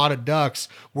finishes a lot of ducks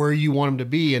where you want them to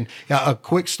be. And a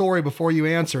quick story before you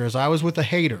answer is I was with a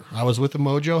hater. I was with a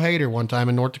mojo hater one time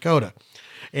in North Dakota,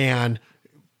 and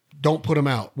don't put them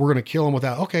out. We're going to kill them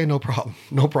without. Okay, no problem.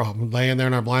 No problem. Laying there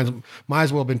in our blinds. Might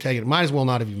as well have been taken. Might as well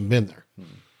not have even been there.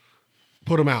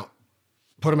 Put them out.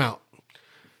 Put them out.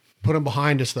 Put them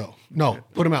behind us though. No,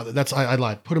 put them out. I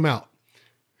lied. Put them out.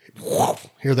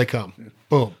 Here they come.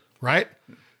 Boom. Right?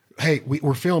 Hey,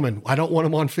 we're filming. I don't want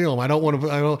them on film.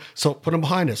 So put them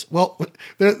behind us. Well,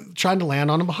 they're trying to land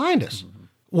on them behind us.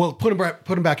 Well, put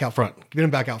them back out front. Get them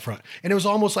back out front. And it was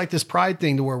almost like this pride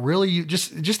thing to where really you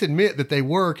just admit that they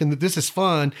work and that this is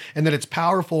fun and that it's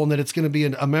powerful and that it's going to be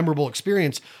a memorable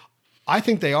experience. I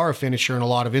think they are a finisher in a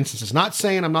lot of instances. Not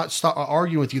saying I'm not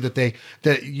arguing with you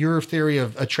that your theory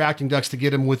of attracting ducks to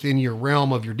get them within your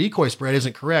realm of your decoy spread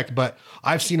isn't correct, but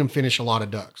I've seen them finish a lot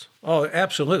of ducks. Oh,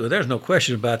 absolutely. There's no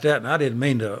question about that, and I didn't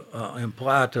mean to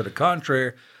imply to the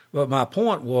contrary, but my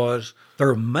point was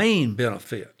their main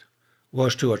benefit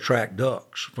was to attract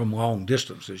ducks from long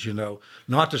distances,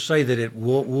 Not to say that it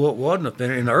wasn't a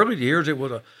finisher. In the early years, it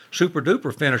was a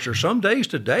super-duper finisher. Some days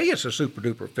today, it's a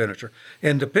super-duper finisher.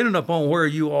 And depending upon where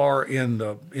you are in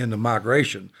the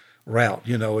migration route,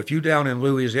 if you down in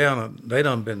Louisiana, they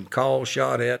done been called,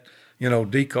 shot at,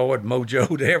 decoyed,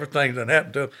 mojoed, everything that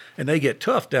happened to them, and they get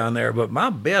tough down there. But my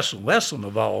best lesson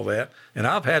of all that, and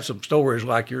I've had some stories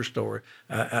like your story,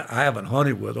 I haven't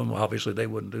hunted with them. Obviously, they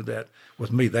wouldn't do that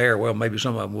with me there. Well, maybe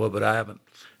some of them would, but I haven't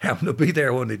happened to be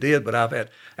there when they did. But I've had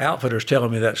outfitters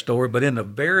telling me that story. But in the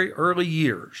very early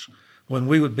years, when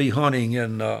we would be hunting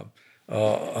in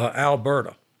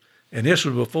Alberta, And this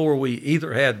was before we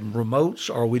either had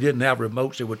remotes or we didn't have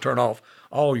remotes that would turn off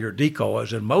all your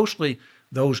decoys. And mostly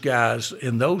those guys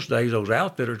in those days, those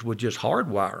outfitters would just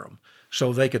hardwire them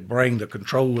so they could bring the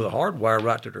control of the hardwire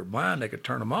right to their blind. They could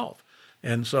turn them off.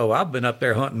 And so I've been up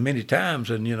there hunting many times,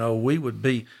 and, we would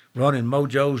be running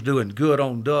mojos, doing good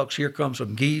on ducks. Here comes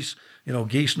some geese.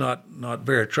 Geese not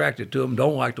very attracted to them,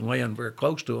 don't like to land very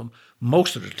close to them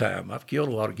most of the time. I've killed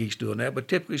a lot of geese doing that, but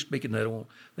typically speaking, they don't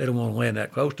want to land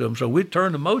that close to them. So we'd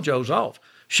turn the mojos off,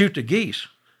 shoot the geese.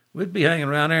 We'd be hanging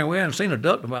around there, and we hadn't seen a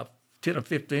duck in about 10 or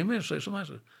 15 minutes. So somebody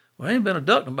said, well, ain't been a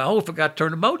duck in about, I forgot to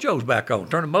turn the mojos back on.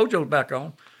 Turn the mojos back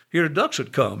on, here the ducks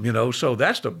would come, So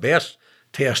that's the best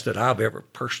test that I've ever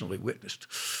personally witnessed.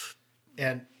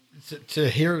 And to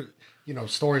hear,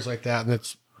 stories like that,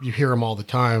 and you hear them all the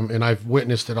time, and I've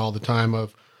witnessed it all the time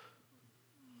of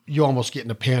you almost get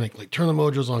in a panic, like turn the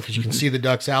mojos on because you can see the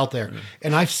ducks out there.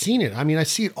 And I've seen it. I mean, I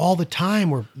see it all the time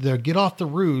where they get off the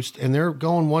roost and they're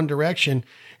going one direction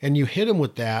and you hit them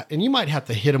with that. And you might have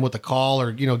to hit them with a call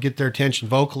or, get their attention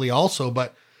vocally also.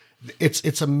 But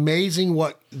it's amazing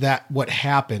what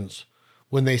happens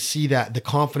when they see that, the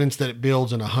confidence that it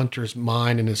builds in a hunter's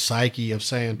mind and his psyche of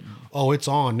saying, oh, it's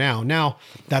on now. Now,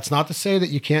 that's not to say that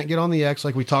you can't get on the X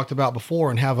like we talked about before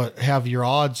and have your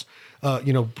odds,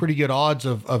 pretty good odds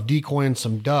of decoying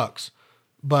some ducks.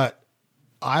 But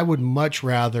I would much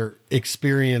rather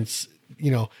experience,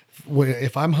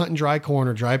 if I'm hunting dry corn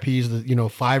or dry peas,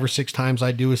 5 or 6 times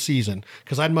I do a season,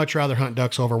 because I'd much rather hunt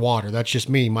ducks over water. That's just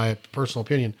me, my personal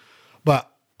opinion. But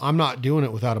I'm not doing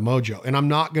it without a mojo, and I'm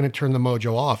not going to turn the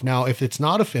mojo off. Now, if it's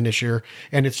not a finisher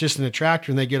and it's just an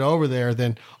attractor and they get over there,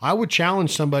 then I would challenge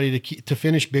somebody to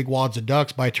finish big wads of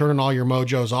ducks by turning all your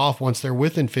mojos off once they're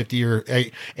within 50 or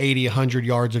 80, 100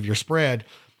 yards of your spread.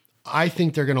 I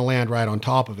think they're going to land right on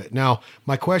top of it. Now,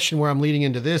 my question where I'm leading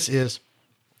into this is,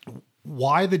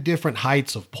 why the different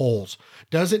heights of poles?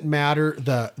 Does it matter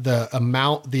the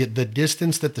amount, the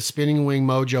distance that the spinning wing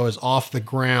mojo is off the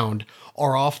ground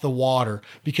or off the water?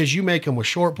 Because you make them with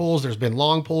short poles, there's been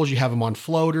long poles, you have them on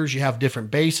floaters, you have different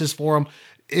bases for them.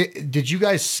 Did you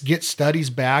guys get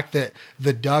studies back that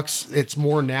the ducks, it's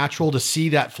more natural to see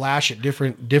that flash at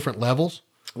different levels?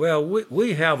 Well,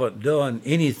 we haven't done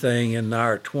anything in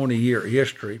our 20-year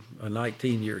history, a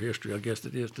 19-year history, I guess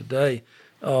it is today,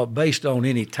 based on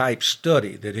any type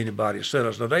study that anybody sent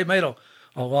us. Now, they made a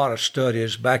lot of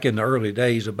studies back in the early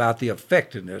days about the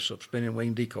effectiveness of spinning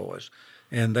wing decoys.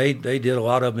 And they did a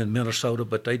lot of them in Minnesota,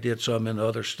 but they did some in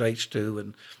other states too.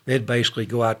 And they'd basically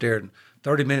go out there and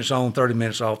 30 minutes on, 30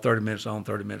 minutes off, 30 minutes on,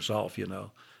 30 minutes off,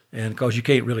 And because you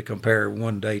can't really compare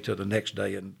one day to the next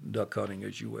day in duck hunting,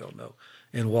 as you well know,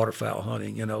 in waterfowl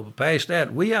hunting, But past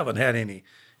that, we haven't had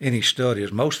any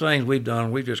studies. Most things we've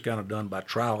done, we've just kind of done by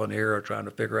trial and error, trying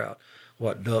to figure out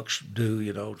what ducks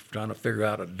do, trying to figure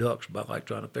out a duck's, but like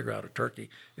trying to figure out a turkey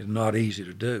is not easy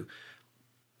to do.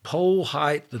 Pole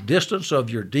height, the distance of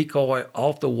your decoy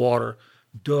off the water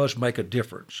does make a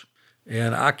difference.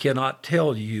 And I cannot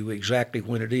tell you exactly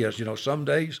when it is. Some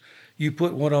days you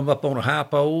put one of them up on a high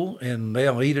pole and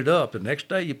they'll eat it up. The next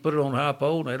day you put it on a high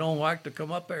pole and they don't like to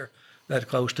come up there that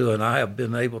close to it. And I have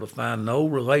been able to find no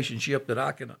relationship that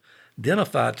I can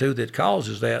identify to that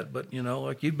causes that. But,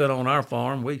 like you've been on our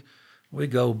farm, we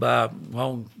go by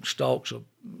long stalks of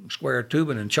square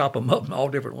tubing and chop them up in all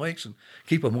different lengths and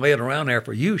keep them laying around there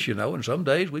for use, And some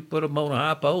days we put them on a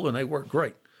high pole and they work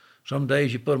great. Some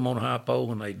days you put them on a high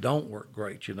pole and they don't work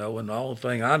great, And the only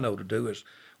thing I know to do is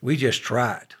we just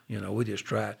try it, we just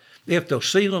try it. If the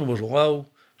ceiling was low,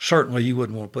 certainly you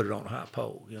wouldn't want to put it on a high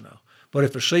pole, But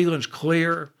if the ceiling's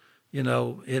clear,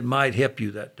 it might help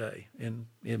you that day, and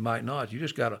it might not. You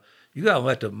just gotta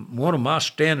let one of my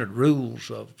standard rules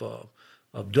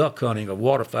of duck hunting, of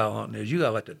waterfowl hunting, is you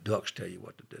gotta let the ducks tell you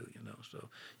what to do, So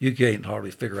you can't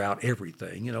hardly figure out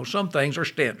everything. Some things are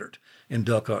standard in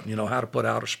duck hunting, how to put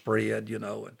out a spread,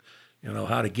 and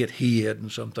how to get hid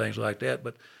and some things like that.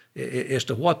 But as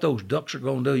to what those ducks are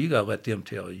going to do, you got to let them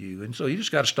tell you. And so you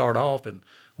just got to start off. And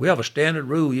we have a standard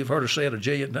rule. You've heard us say it a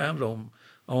jillion times on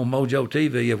Mojo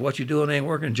TV. If what you're doing ain't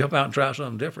working, jump out and try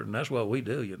something different. And that's what we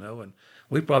do, And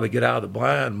we probably get out of the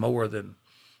blind more than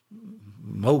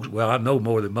most. Well, I know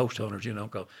more than most hunters,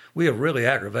 because we have really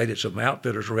aggravated some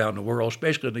outfitters around the world,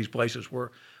 especially in these places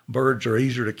where birds are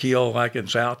easier to kill, like in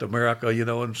South America,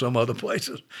 and some other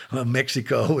places,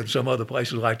 Mexico and some other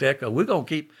places like that. Because we're going to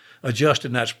keep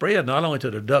adjusting that spread, not only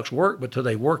to the ducks work, but to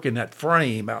they work in that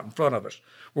frame out in front of us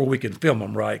where we can film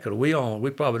them right. Because we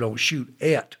probably don't shoot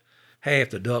at half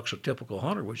the ducks a typical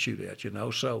hunter would shoot at,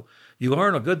 So you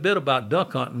learn a good bit about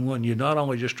duck hunting when you're not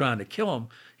only just trying to kill them,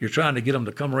 you're trying to get them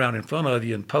to come around in front of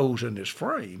you and pose in this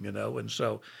frame, And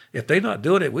so if they're not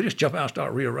doing it, we just jump out and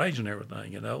start rearranging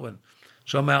everything, And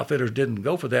some outfitters didn't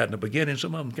go for that in the beginning.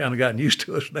 Some of them kind of gotten used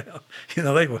to us now.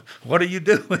 They were, what are you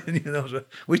doing? So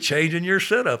we're changing your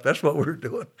setup. That's what we're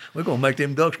doing. We're going to make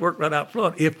them ducks work right out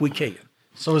front if we can.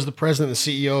 So as the president and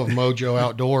CEO of Mojo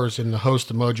Outdoors and the host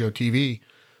of Mojo TV,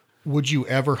 would you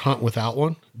ever hunt without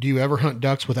one? Do you ever hunt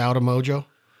ducks without a Mojo?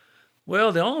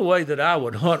 Well, the only way that I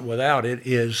would hunt without it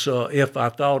is if I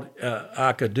thought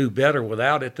I could do better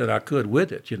without it than I could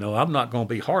with it. I'm not going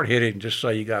to be hard-headed and just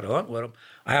say you got to hunt with them.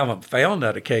 I haven't found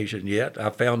that occasion yet.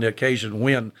 I found the occasion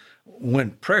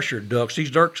when pressured ducks, these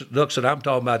ducks that I'm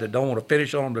talking about that don't want to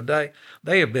finish on them today,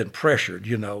 they have been pressured,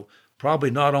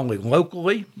 probably not only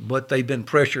locally, but they've been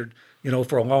pressured,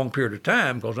 for a long period of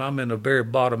time because I'm in the very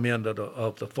bottom end of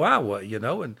the flyway,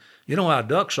 and you know how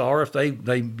ducks are. If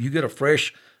you get a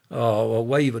fresh a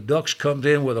wave of ducks comes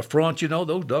in with a front,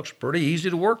 those ducks are pretty easy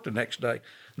to work the next day.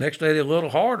 Next day they're a little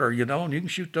harder, and you can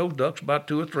shoot those ducks about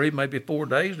 2 or 3, maybe 4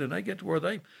 days, and they get to where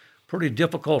they pretty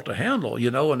difficult to handle,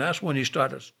 and that's when you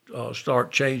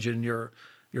start changing your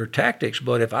tactics.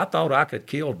 But if I thought I could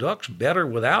kill ducks better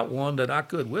without one than I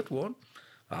could with one,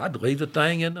 I'd leave the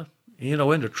thing in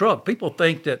the truck. People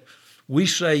think that we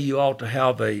say you ought to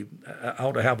have a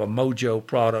Mojo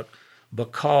product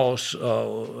because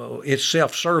it's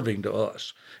self-serving to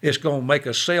us. It's going to make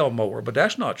us sell more, but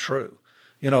that's not true.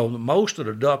 Most of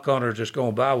the duck hunters that's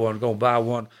going to buy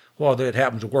one, whether it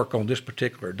happens to work on this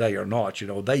particular day or not.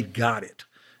 They've got it.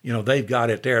 They've got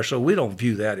it there. So we don't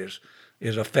view that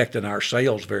as affecting our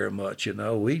sales very much.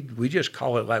 We just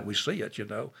call it like we see it.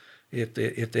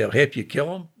 If they'll help you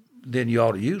kill them, then you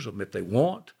ought to use them. If they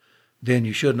won't, then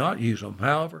you should not use them.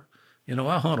 However,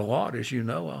 I hunt a lot, as you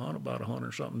know. I hunt about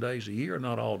 100-something days a year,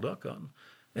 not all duck hunting.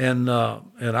 And I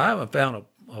haven't found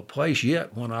a place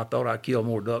yet when I thought I'd kill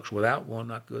more ducks without one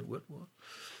than I could with one.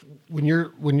 When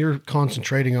you're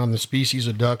concentrating on the species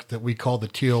of duck that we call the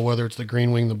teal, whether it's the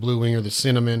green wing, the blue wing, or the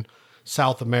cinnamon,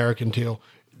 South American teal,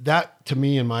 that to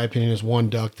me, in my opinion, is one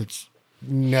duck that's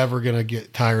never going to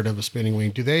get tired of a spinning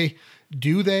wing. Do they?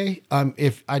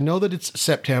 If I know that it's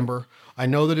September, I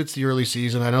know that it's the early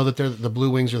season. I know that the blue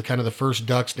wings are kind of the first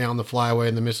ducks down the flyway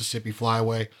in the Mississippi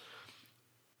flyway.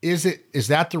 Is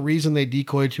that the reason they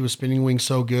decoy to a spinning wing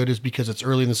so good? Is because it's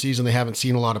early in the season, they haven't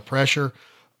seen a lot of pressure.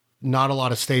 Not a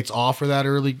lot of states offer that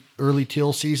early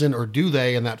teal season, or do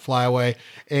they in that flyway?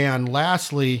 And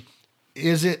lastly,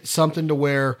 is it something to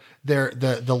where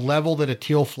the level that a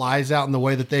teal flies out and the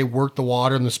way that they work the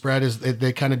water and the spread is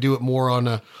they kind of do it more on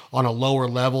a lower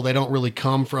level? They don't really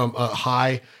come from a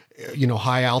high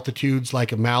altitudes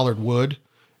like a mallard would.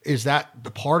 Is that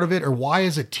the part of it, or why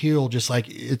is a teal just like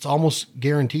it's almost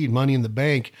guaranteed money in the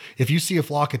bank? If you see a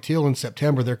flock of teal in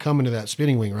September, they're coming to that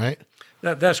spinning wing, right?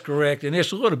 That's correct, and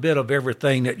it's a little bit of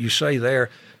everything that you say there.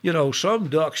 Some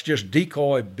ducks just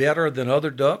decoy better than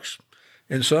other ducks,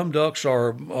 and some ducks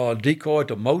are decoy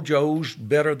to mojos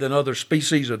better than other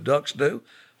species of ducks do.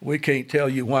 We can't tell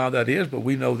you why that is, but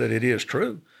we know that it is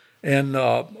true. And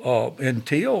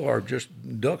teal are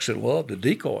just ducks that love to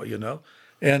decoy,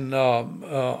 And on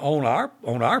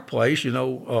our place,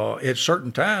 at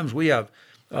certain times we have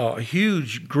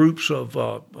huge groups of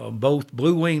both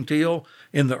blue-winged teal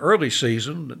in the early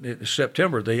season,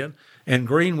 September then, and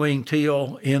green-winged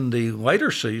teal in the later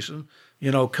season,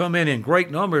 come in great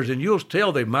numbers, and you'll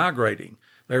tell they're migrating.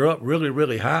 They're up really,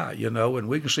 really high, and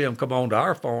we can see them come on to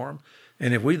our farm.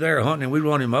 And if we're there hunting and we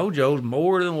run in mojos,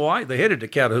 more than white, they headed to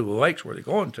Catahoula Lakes where they're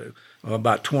going to,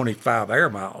 about 25 air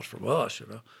miles from us,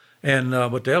 And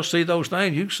but they'll see those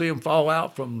things. You can see them fall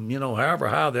out from, however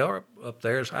high they are up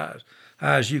there, as high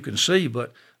as you can see.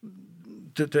 But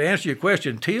to answer your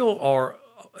question, teal are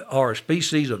a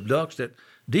species of ducks that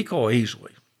decoy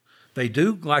easily. They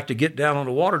do like to get down on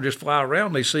the water, just fly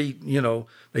around. They see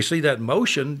that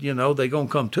motion, they're going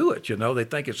to come to it. They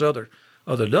think it's other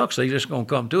ducks. They're just going to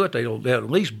come to it. They'll at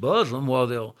least buzz them while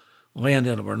they'll land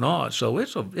in them or not. So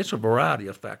it's a variety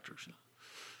of factors.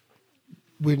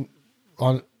 When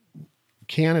on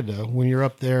Canada, when you're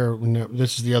up there,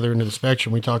 this is the other end of the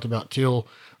spectrum. We talked about teal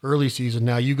early season.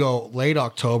 Now you go late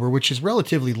October, which is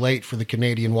relatively late for the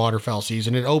Canadian waterfowl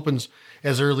season. It opens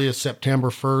as early as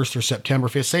September 1st or September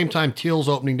 5th. Same time teal's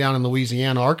opening down in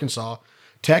Louisiana, Arkansas,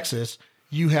 Texas.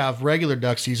 You have regular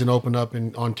duck season open up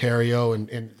in Ontario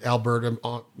and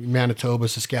Alberta, Manitoba,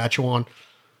 Saskatchewan.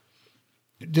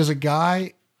 Does a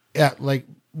guy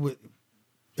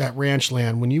at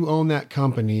Ranchland, when you own that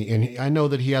company, and I know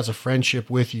that he has a friendship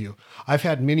with you, I've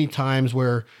had many times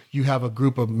where you have a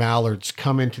group of mallards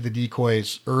come into the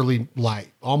decoys early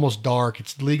light, almost dark.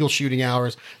 It's legal shooting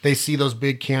hours. They see those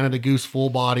big Canada goose full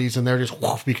bodies, and they're just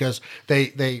woof because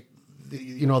they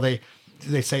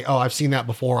say, oh, I've seen that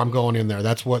before. I'm going in there.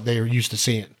 That's what they're used to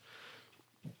seeing.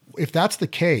 If that's the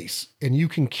case, and you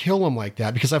can kill them like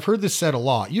that, because I've heard this said a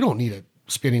lot, you don't need a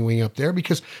spinning wing up there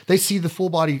because they see the full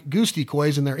body goose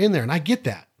decoys and they're in there. And I get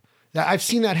that. I've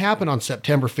seen that happen on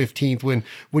September 15th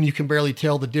when you can barely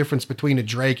tell the difference between a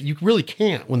drake. You really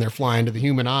can't when they're flying to the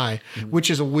human eye, which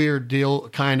is a weird deal,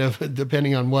 kind of,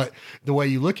 depending on the way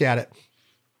you look at it.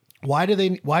 Why do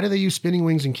they use spinning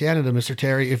wings in Canada, Mr.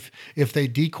 Terry, if they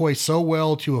decoy so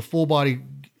well to a full body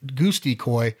goose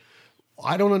decoy?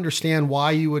 I don't understand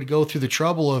why you would go through the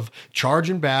trouble of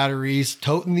charging batteries,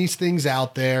 toting these things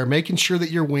out there, making sure that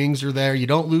your wings are there, you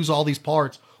don't lose all these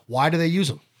parts. Why do they use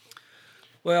them?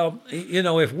 Well,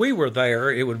 if we were there,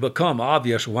 it would become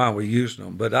obvious why we used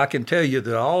them. But I can tell you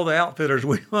that all the outfitters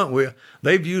we hunt with,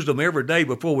 they've used them every day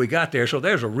before we got there. So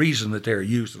there's a reason that they're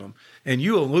using them. And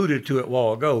you alluded to it a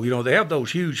while ago. They have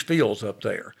those huge fields up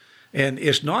there. And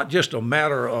it's not just a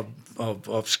matter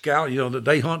of scout, that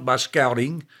they hunt by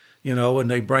scouting, and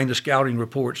they bring the scouting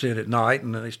reports in at night,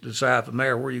 and they decide from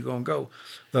there where you're going to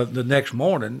go the next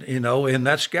morning, and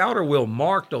that scouter will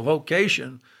mark the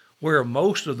location where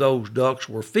most of those ducks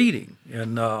were feeding.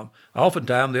 And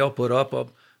oftentimes they'll put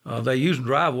up they use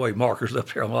driveway markers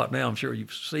up there a lot now. I'm sure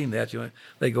you've seen that.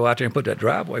 They go out there and put that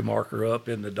driveway marker up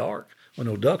in the dark when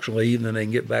those ducks leave, and then they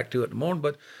can get back to it in the morning.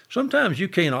 But sometimes you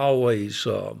can't always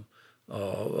set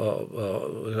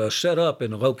up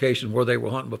in the location where they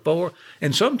were hunting before.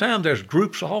 And sometimes there's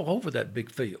groups all over that big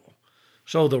field.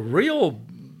 So the real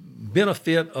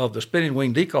benefit of the spinning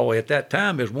wing decoy at that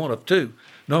time is one of two.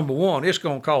 Number one, it's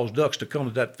going to cause ducks to come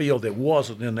to that field that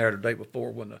wasn't in there the day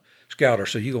before when the scouter,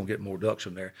 so you're going to get more ducks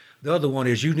in there. The other one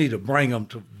is you need to bring them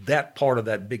to that part of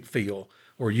that big field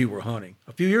where you were hunting.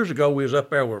 A few years ago, we was up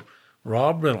there with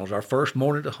Rob Reynolds, our first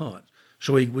morning to hunt.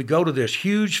 So we go to this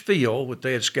huge field that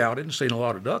they had scouted and seen a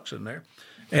lot of ducks in there,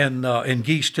 and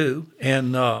geese too.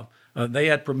 And they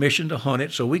had permission to hunt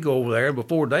it. So we go over there, and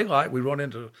before daylight, we run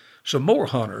into some more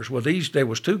hunters. Well, there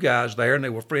was two guys there, and they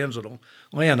were friends of the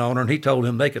landowner, and he told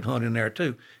them they could hunt in there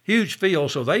too. Huge field,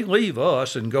 so they leave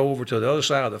us and go over to the other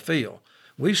side of the field.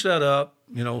 We set up,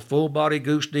 full body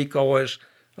goose decoys,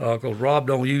 because Rob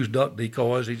don't use duck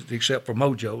decoys except for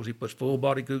mojos. He puts full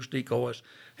body goose decoys.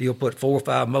 He'll put 4 or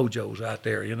 5 mojos out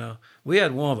there, We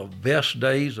had one of the best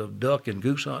days of duck and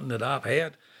goose hunting that I've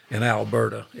had in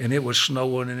Alberta, and it was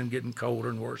snowing and getting colder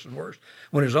and worse and worse.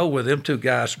 When it was over, them two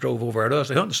guys drove over at us.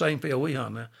 They hunt the same field we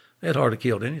hunt now. They had hardly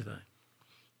killed anything.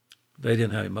 They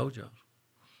didn't have any mojos.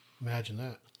 Imagine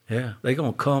that. Yeah, they're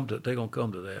gonna come to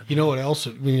that. You know what else?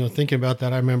 Thinking about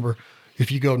that, I remember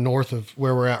if you go north of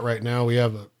where we're at right now, we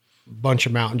have a bunch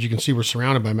of mountains. You can see we're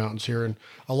surrounded by mountains here, and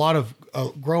a lot of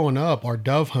growing up, our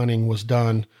dove hunting was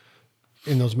done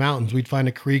in those mountains. We'd find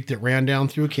a creek that ran down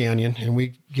through a canyon, and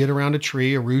we'd get around a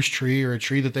tree, a roost tree, or a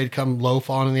tree that they'd come loaf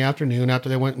on in the afternoon after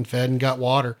they went and fed and got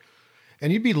water.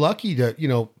 And you'd be lucky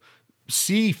to,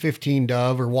 see 15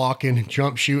 dove or walk in and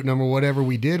jump shooting them or whatever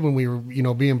we did when we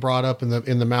were, being brought up in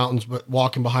the mountains, but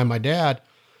walking behind my dad.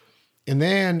 And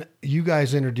then you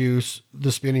guys introduce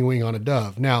the spinning wing on a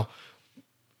dove. Now,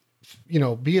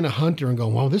 being a hunter and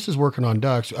going, well, this is working on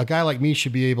ducks. A guy like me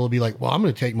should be able to be like, well, I'm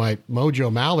going to take my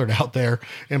Mojo Mallard out there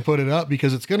and put it up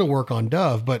because it's going to work on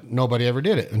dove. But nobody ever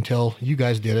did it until you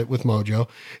guys did it with Mojo.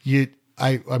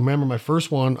 I remember my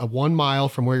first one, 1 mile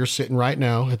from where you're sitting right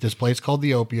now at this place called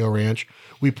the Opio Ranch.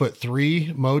 We put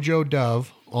 3 Mojo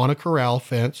dove on a corral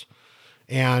fence,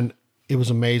 and it was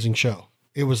an amazing show.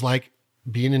 It was like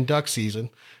being in duck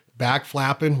season, back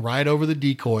flapping right over the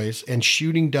decoys and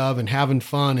shooting dove and having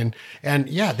fun. And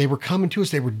yeah, they were coming to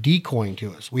us. They were decoying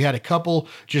to us. We had a couple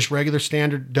just regular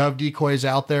standard dove decoys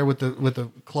out there with the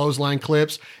clothesline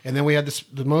clips. And then we had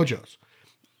the Mojos.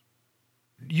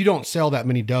 You don't sell that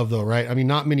many dove though, right? I mean,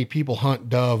 not many people hunt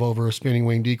dove over a spinning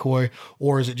wing decoy,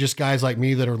 or is it just guys like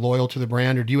me that are loyal to the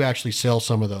brand, or do you actually sell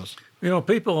some of those?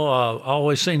 People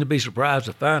always seem to be surprised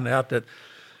to find out that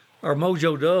our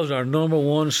Mojo doves are number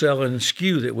one selling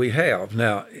SKU that we have.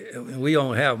 Now, we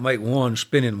only make one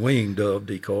spinning wing dove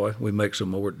decoy. We make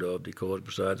some more dove decoys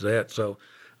besides that.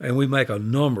 And we make a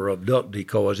number of duck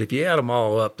decoys. If you add them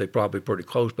all up, they're probably pretty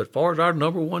close. But as far as our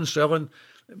number one selling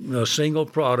single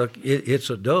product,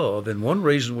 it's a dove. And one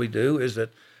reason we do is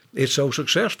that it's so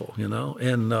successful,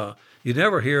 And you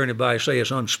never hear anybody say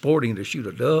it's unsporting to shoot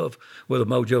a dove with a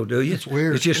Mojo, do you? It's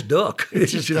weird. It's just duck.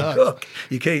 It's just duck.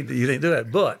 You can't do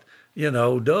that. But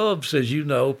Doves, as you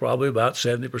know, probably about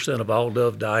 70% of all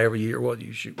doves die every year, whether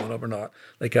you shoot one of them or not.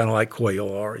 They kind of like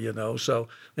quail are. So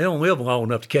they don't live long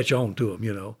enough to catch on to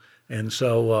them. And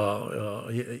so,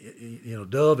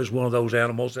 dove is one of those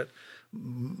animals that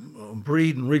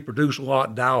breed and reproduce a lot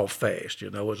and die off fast,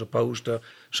 as opposed to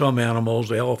some animals.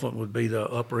 The elephant would be the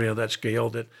upper end of that scale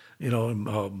that,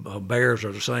 bears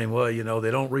are the same way,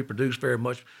 they don't reproduce very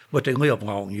much, but they live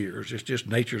long years. It's just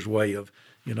nature's way of,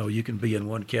 you can be in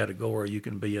one category, you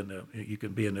can be in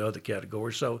the other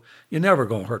category. So you're never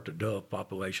going to hurt the dove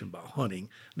population by hunting.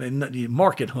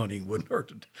 Market hunting wouldn't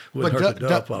hurt the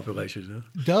dove population.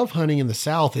 Dove hunting in the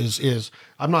South is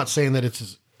I'm not saying that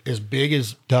it's as big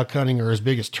as duck hunting or as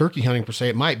big as turkey hunting per se.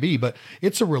 It might be, but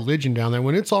it's a religion down there.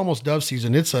 When it's almost dove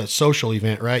season, it's a social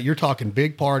event, right? You're talking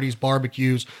big parties,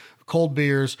 barbecues, cold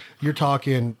beers. You're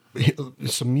talking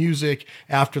some music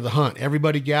after the hunt.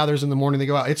 Everybody gathers in the morning. They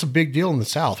go out. It's a big deal in the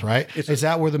South, right? Is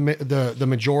that where the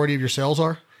majority of your sales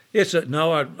are?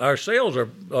 Our sales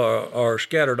are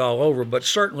scattered all over, but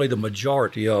certainly the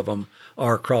majority of them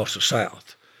are across the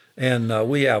South. And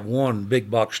we have one big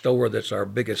box store that's our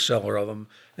biggest seller of them,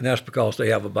 and that's because they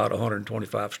have about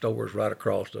 125 stores right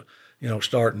across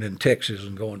starting in Texas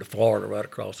and going to Florida, right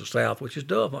across the South, which is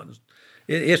dove hunting.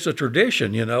 It's a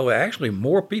tradition, Actually,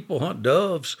 more people hunt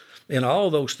doves in all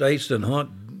those states than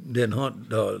hunt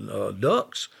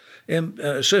ducks,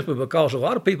 and simply because a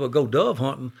lot of people go dove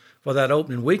hunting for that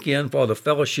opening weekend for the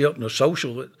fellowship and the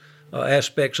social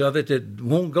aspects of it that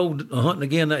won't go hunting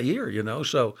again that year,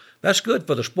 So that's good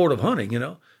for the sport of hunting,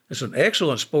 It's an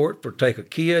excellent sport for take a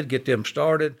kid, get them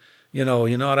started.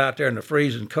 You're not out there in the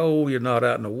freezing cold. You're not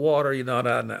out in the water. You're not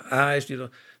out in the ice.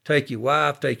 Take your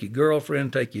wife, take your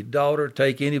girlfriend, take your daughter,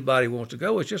 take anybody who wants to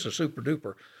go. It's just a super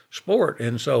duper sport.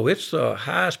 And so it's the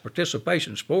highest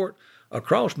participation sport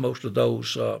across most of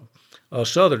those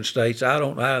southern states. I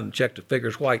haven't checked the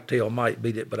figures. Whitetail might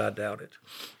beat it, but I doubt it.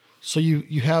 So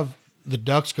you have the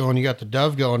ducks going, you got the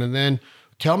dove going, and then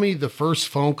tell me the first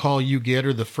phone call you get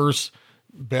or the first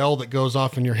bell that goes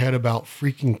off in your head about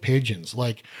freaking pigeons.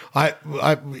 Like I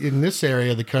in this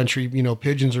area of the country,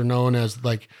 pigeons are known as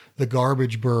like the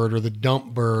garbage bird or the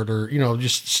dump bird or,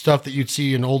 just stuff that you'd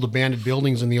see in old abandoned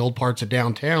buildings in the old parts of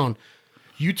downtown.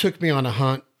 You took me on a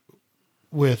hunt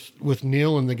with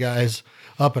Neil and the guys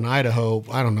up in Idaho,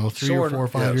 I don't know, 3 or 4 or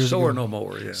 5 years ago. Soar No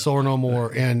More, yeah. Soar No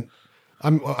More. And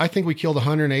I think we killed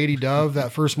 180 dove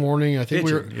that first morning. I think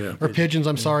pigeons.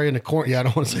 I'm sorry, in a corn. Yeah, I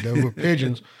don't want to say dove, but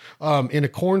pigeons. In a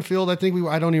cornfield, I think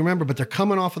I don't even remember, but they're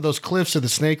coming off of those cliffs of the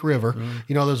Snake River.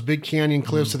 Mm-hmm. Those big canyon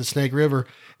cliffs of the Snake River,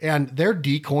 and they're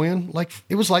decoying like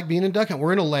it was like being in duck hunt.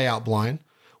 We're in a layout blind,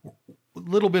 a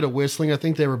little bit of whistling. I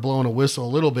think they were blowing a whistle a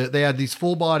little bit. They had these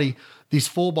full body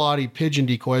pigeon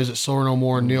decoys that Soar No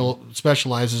More and Neil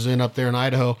specializes in up there in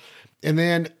Idaho. And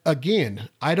then again,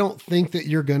 I don't think that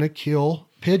you're going to kill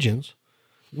pigeons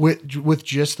with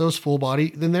just those full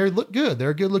body. Then they look good. They're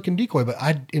a good looking decoy. But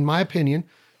in my opinion,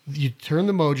 you turn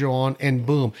the mojo on and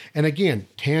boom. And again,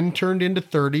 10 turned into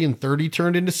 30 and 30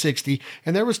 turned into 60.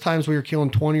 And there was times we were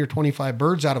killing 20 or 25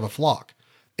 birds out of a flock.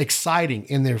 Exciting.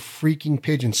 And they're freaking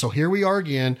pigeons. So here we are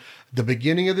again, the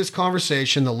beginning of this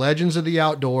conversation, the legends of the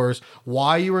outdoors,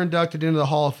 why you were inducted into the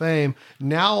Hall of Fame.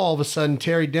 Now, all of a sudden,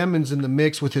 Terry Denman's in the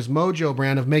mix with his Mojo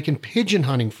brand of making pigeon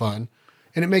hunting fun.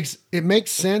 And it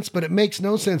makes sense, but it makes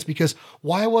no sense because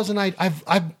why wasn't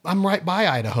I'm right by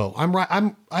Idaho.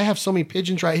 I have so many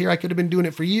pigeons right here. I could have been doing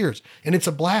it for years and it's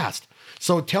a blast.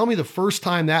 So tell me the first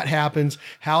time that happens,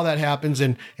 how that happens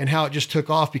and how it just took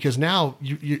off because now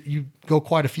you go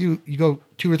you go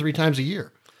 2 or 3 times a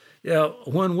year. Yeah.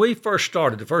 When we first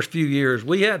started, the first few years,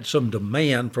 we had some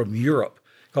demand from Europe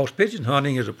because pigeon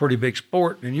hunting is a pretty big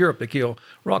sport in Europe. They kill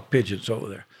rock pigeons over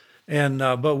there. And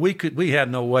but we had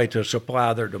no way to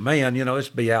supply their demand. It's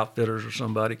be outfitters or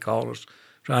somebody called us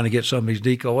trying to get some of these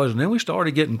decoys, and then we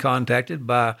started getting contacted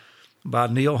by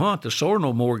Neil Hunt, the Soar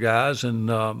No More guys in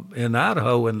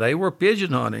Idaho, and they were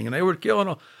pigeon hunting, and they were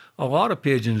killing a lot of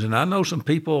pigeons. And I know some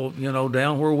people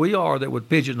down where we are that would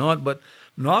pigeon hunt, but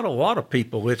not a lot of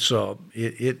people. It's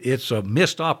a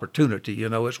missed opportunity.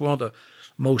 It's one of the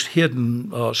most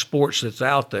hidden sports that's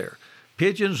out there.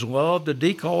 Pigeons love the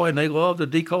decoy, and they love the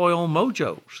decoy on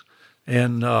mojos,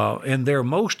 and they're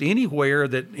most anywhere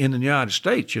that in the United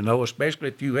States, especially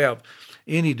if you have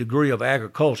any degree of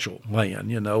agricultural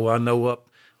land. I know up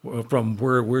from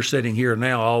where we're sitting here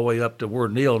now, all the way up to where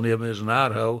Neil and them is in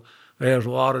Idaho. There's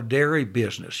a lot of dairy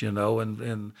business, and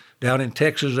down in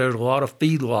Texas, there's a lot of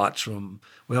feedlots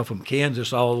from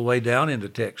Kansas all the way down into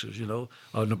Texas,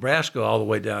 Nebraska all the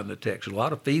way down to Texas. A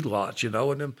lot of feedlots,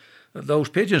 and those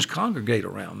pigeons congregate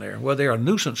around there. Well, they're a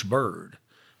nuisance bird.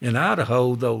 In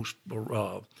Idaho, those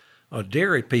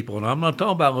dairy people, and I'm not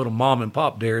talking about little mom and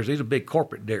pop dairies. These are big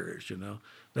corporate dairies.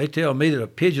 They tell me that a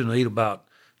pigeon will eat about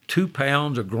 2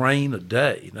 pounds of grain a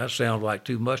day. That sounds like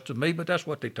too much to me, but that's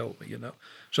what they told me.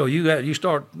 So you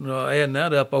start adding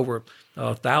that up over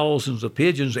thousands of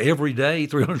pigeons every day,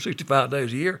 365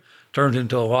 days a year, turns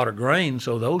into a lot of grain.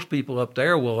 So those people up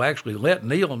there will actually let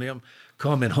Neil and them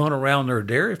come and hunt around their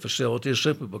dairy facilities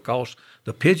simply because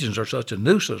the pigeons are such a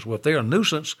nuisance. Well, if they're a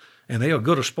nuisance and they are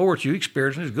good at sports, you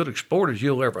experience as good a sport as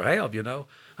you'll ever have.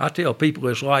 I tell people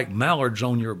it's like mallards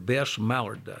on your best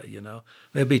mallard day.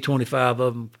 There'll be 25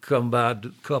 of them come by,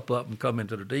 cup up, and come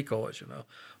into the decoys.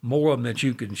 More of them that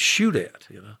you can shoot at.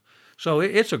 So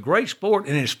it's a great sport,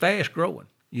 and it's fast growing.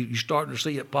 You're starting to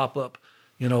see it pop up,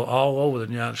 all over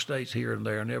the United States, here and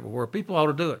there and everywhere. People ought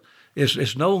to do it.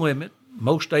 It's no limit.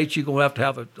 Most states you're going to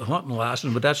have a hunting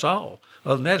license, but that's all.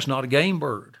 Other than that, it's not a game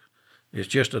bird. It's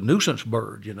just a nuisance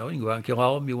bird. You can go out and kill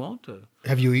all of them you want to.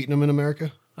 Have you eaten them in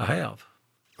America? I have.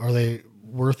 Are they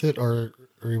worth it, or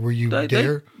were you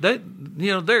dare?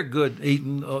 They're good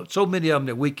eating. So many of them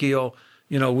that we kill,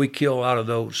 we kill out of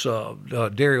those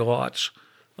dairy lots.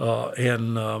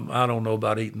 And I don't know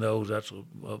about eating those. That's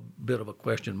a bit of a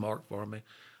question mark for me.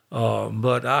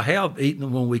 But I have eaten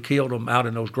them when we killed them out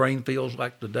in those grain fields,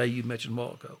 like the day you mentioned a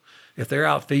while ago. If they're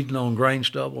out feeding on grain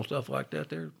stubble, stuff like that,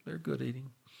 they're good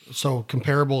eating. So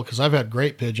comparable, because I've had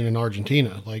great pigeon in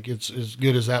Argentina. Like, it's as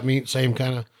good as that meat, same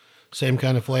kind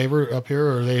of flavor up here,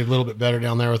 or are they a little bit better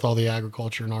down there with all the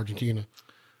agriculture in Argentina?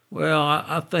 Well,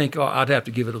 I think I'd have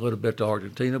to give it a little bit to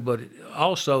Argentina, but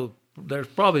also there's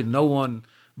probably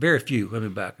very few, let me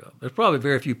back up. There's probably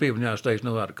very few people in the United States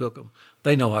know how to cook them.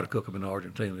 They know how to cook them in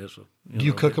Argentina. Do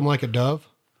you cook them like a dove?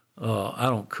 I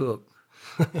don't cook.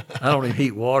 I don't even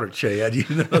heat water, Chad.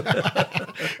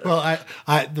 Well,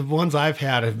 I the ones I've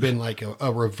had have been like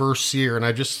a reverse sear, and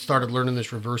I just started learning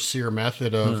this reverse sear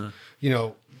method of,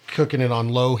 cooking it on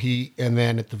low heat, and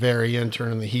then at the very end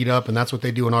turning the heat up, and that's what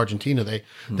they do in Argentina.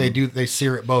 They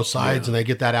sear it both sides, and they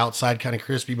get that outside kind of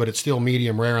crispy, but it's still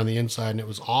medium rare on the inside, and it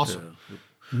was awesome. Yeah.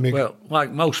 Well,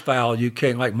 like most fowl,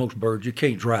 like most birds, you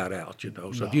can't dry it out,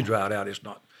 So if you dry it out, it's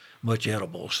not much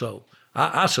edible. So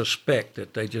I suspect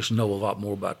that they just know a lot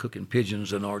more about cooking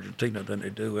pigeons in Argentina than they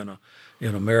do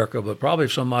in America. But probably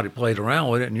if somebody played around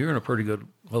with it, and you're in a pretty good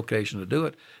location to do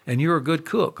it, and you're a good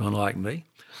cook, unlike me.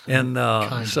 And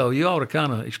so you ought to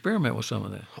kind of experiment with some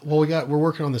of that. Well, we're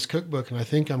working on this cookbook, and I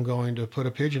think I'm going to put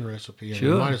a pigeon recipe in.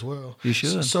 Sure. Might as well. You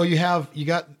should. So you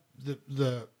got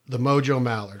the Mojo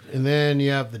mallard, and then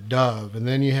you have the dove, and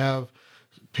then you have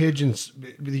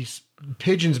these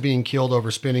pigeons being killed over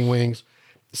spinning wings.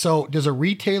 So does a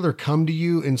retailer come to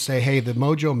you and say, hey, the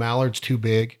Mojo mallard's too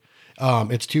big?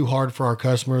 It's too hard for our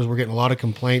customers. We're getting a lot of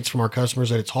complaints from our customers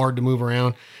that it's hard to move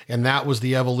around. And that was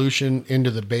the evolution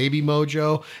into the baby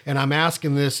Mojo. And I'm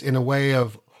asking this in a way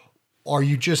of, are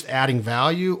you just adding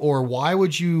value, or why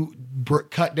would you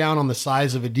cut down on the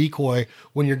size of a decoy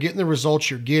when you're getting the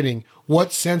results you're getting?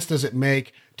 What sense does it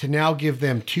make to now give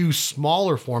them two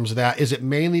smaller forms of that? Is it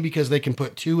mainly because they can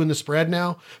put two in the spread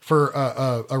now for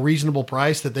a reasonable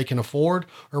price that they can afford?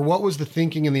 Or what was the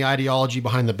thinking and the ideology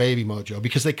behind the baby Mojo?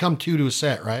 Because they come two to a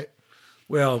set, right?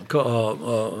 Well,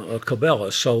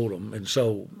 Cabela sold them, and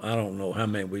so I don't know how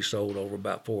many we sold over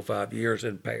about 4 or 5 years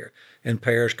in pairs. And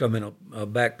pairs come in a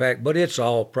backpack, but it's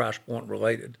all price point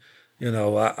related. The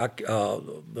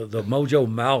Mojo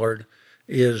Mallard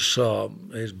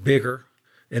is bigger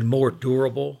and more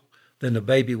durable than the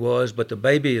baby was, but the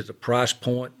baby is a price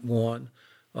point one.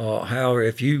 However,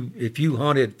 if you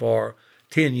hunted for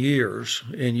 10 years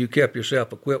and you kept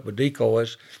yourself equipped with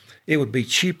decoys, it would be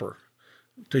cheaper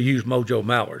to use Mojo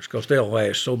mallards because they'll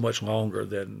last so much longer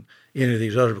than any of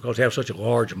these others because they have such a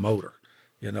large motor.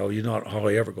 You're not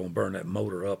hardly ever going to burn that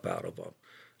motor up out of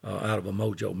a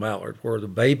Mojo mallard. Where the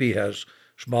baby has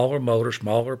smaller motor,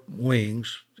 smaller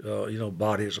wings.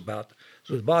 Body is about.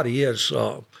 So the body is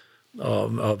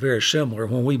very similar.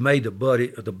 When we made the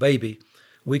baby,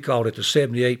 we called it the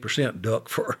 78% duck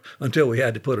until we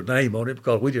had to put a name on it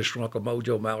because we just shrunk a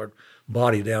Mojo mallard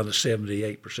body down to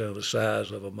 78% of the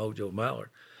size of a Mojo mallard.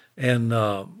 And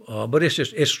but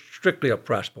it's strictly a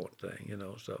price point thing,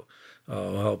 So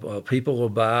people will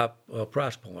buy a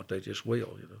price point; they just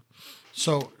will,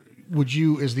 So, would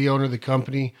you, as the owner of the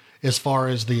company, as far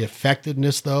as the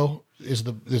effectiveness though, is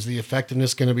the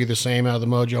effectiveness going to be the same out of the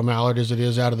Mojo mallard as it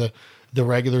is out of the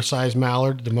regular size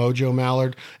mallard, the Mojo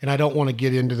mallard? And I don't want to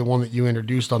get into the one that you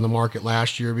introduced on the market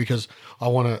last year because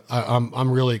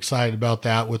I'm really excited about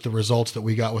that with the results that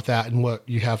we got with that and what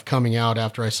you have coming out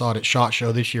after I saw it at SHOT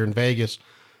Show this year in Vegas.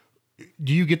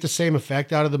 do you get the same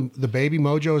effect out of the baby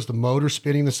Mojo? Is the motor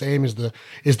spinning the same? Is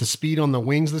the speed on the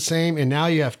wings the same? And now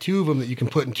you have two of them that you can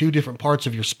put in two different parts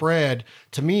of your spread.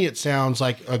 To me, it sounds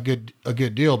like a good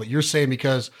deal. But you're saying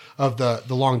because of the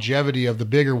longevity of the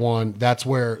bigger one, that's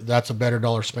a better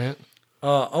dollar spent.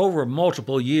 Over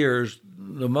multiple years,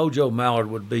 the Mojo Mallard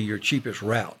would be your cheapest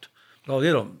route. Well,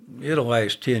 it'll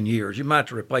last 10 years. You might have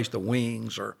to replace the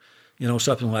wings or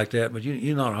something like that, but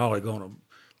you're not hardly going to.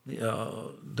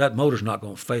 That motor's not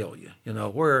going to fail you.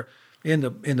 Where in the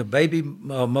baby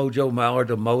Mojo Mallard,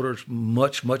 the motor's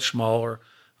much smaller.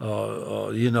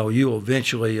 You'll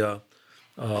eventually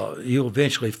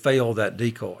fail that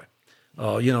decoy.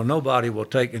 Nobody will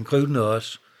take, including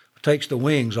us, takes the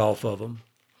wings off of them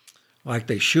like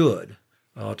they should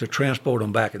to transport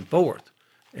them back and forth,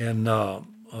 and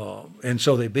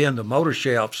so they bend the motor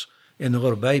shafts in the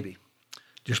little baby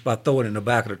just by throwing it in the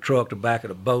back of the truck, the back of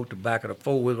the boat, the back of the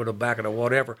four-wheeler, the back of the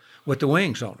whatever, with the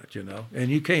wings on it,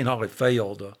 And you can't hardly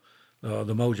fail the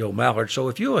Mojo Mallard. So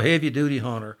if you're a heavy-duty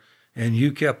hunter and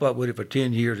you kept up with it for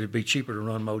 10 years, it'd be cheaper to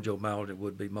run Mojo Mallard than it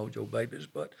would be Mojo Babies.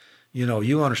 But,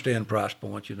 you understand price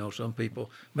points. Some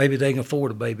people, maybe they can afford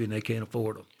a baby and they can't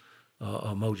afford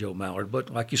a Mojo Mallard.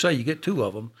 But like you say, you get two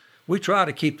of them. We try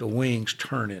to keep the wings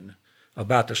turning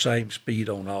about the same speed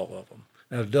on all of them.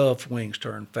 Now, the Dove wings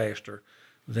turn faster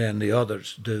than the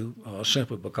others do,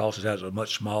 simply because it has a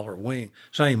much smaller wing.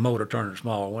 Same motor turning a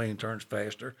smaller wing, turns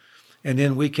faster. And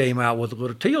then we came out with a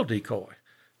little teal decoy,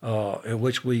 in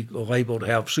which we labeled to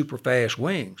have super fast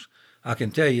wings. I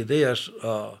can tell you this,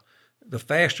 the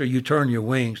faster you turn your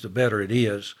wings, the better it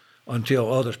is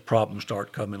until other problems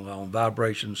start coming along,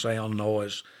 vibration, sound,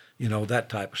 noise, that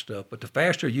type of stuff. But the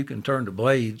faster you can turn the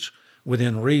blades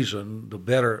within reason, the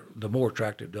better, the more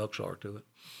attractive ducks are to it.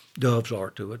 Doves are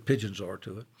to it, pigeons are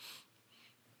to it.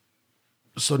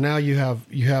 So now you have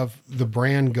the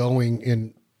brand going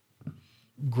and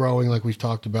growing, like we've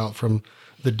talked about, from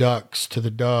the ducks to the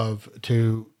dove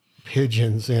to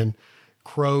pigeons and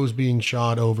crows being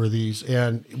shot over these.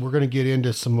 And we're going to get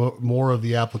into some more of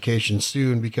the applications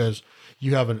soon because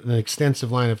you have an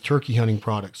extensive line of turkey hunting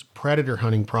products, predator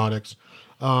hunting products.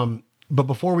 But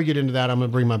before we get into that, I'm going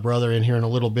to bring my brother in here in a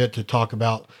little bit to talk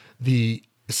about the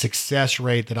success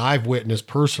rate that I've witnessed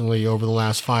personally over the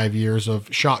last 5 years of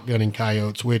shotgunning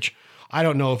coyotes, which I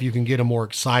don't know if you can get a more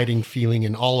exciting feeling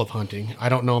in all of hunting. I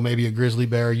don't know, maybe a grizzly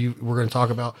bear, we're going to talk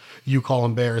about, you call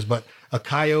them bears, but a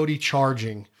coyote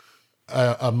charging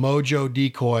a Mojo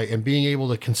decoy and being able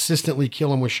to consistently kill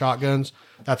them with shotguns,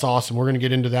 that's awesome. We're going to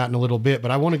get into that in a little bit,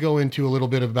 but I want to go into a little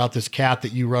bit about this cat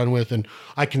that you run with. And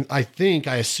I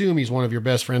assume he's one of your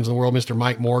best friends in the world, Mr.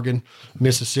 Mike Morgan,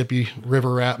 Mississippi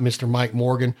River Rat, Mr. Mike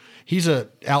Morgan. He's a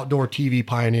outdoor TV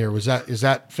pioneer. Is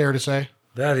that fair to say?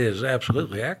 That is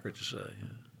absolutely accurate to say.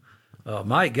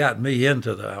 Mike got me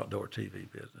into the outdoor TV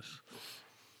business.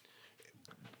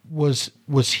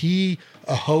 Was he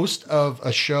a host of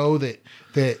a show that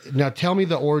now tell me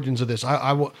the origins of this.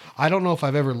 I don't know if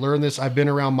I've ever learned this. I've been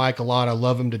around Mike a lot. I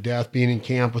love him to death, being in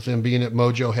camp with him, being at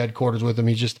Mojo headquarters with him.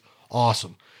 He's just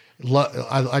awesome. He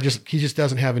just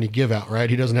doesn't have any give out, right?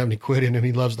 He doesn't have any quit in him.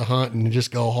 He loves to hunt and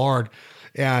just go hard.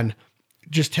 And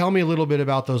just tell me a little bit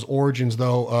about those origins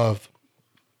though of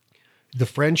the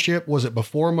friendship. Was it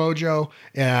before Mojo?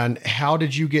 And how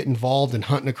did you get involved in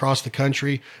hunting across the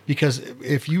country? Because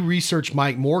if you research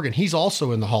Mike Morgan, he's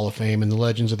also in the Hall of Fame in the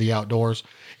Legends of the Outdoors.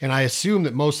 And I assume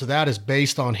that most of that is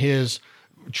based on his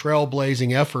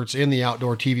trailblazing efforts in the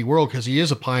outdoor TV world, because he is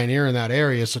a pioneer in that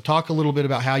area. So talk a little bit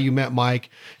about how you met Mike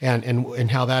and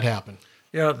how that happened.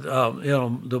 Yeah,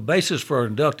 the basis for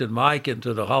inducting Mike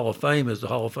into the Hall of Fame, as the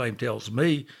Hall of Fame tells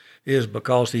me, is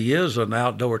because he is an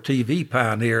outdoor TV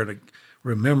pioneer. And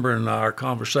remembering our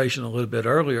conversation a little bit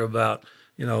earlier about,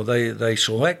 they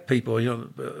select people,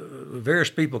 various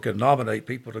people can nominate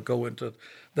people to go into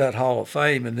that Hall of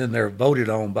Fame, and then they're voted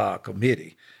on by a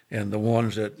committee. And the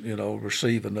ones that,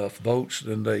 receive enough votes,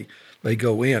 then they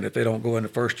go in. If they don't go in the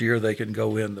first year, they can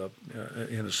go in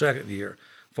the second year.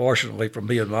 Fortunately for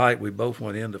me and Mike, we both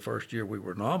went in the first year we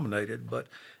were nominated, but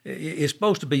it's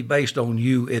supposed to be based on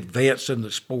you advancing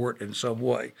the sport in some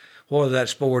way. Whether that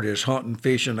sport is hunting,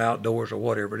 fishing, outdoors, or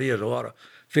whatever it is, a lot of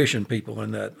fishing people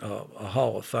in that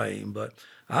Hall of Fame. But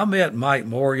I met Mike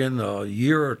Morgan a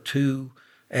year or two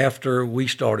after we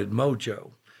started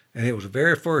Mojo. And it was the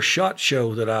very first SHOT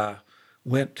Show that I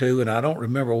went to, and I don't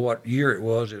remember what year it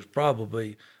was. It was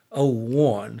probably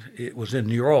 2001. It was in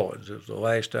New Orleans. It was the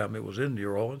last time it was in New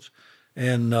Orleans.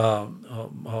 And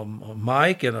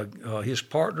Mike and his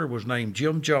partner was named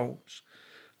Jim Jones.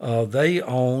 They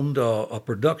owned a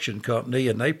production company,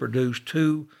 and they produced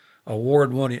two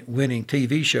award-winning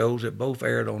TV shows that both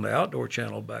aired on the Outdoor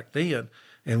Channel back then.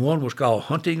 And one was called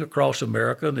Hunting Across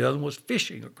America, and the other was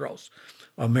Fishing Across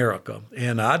America.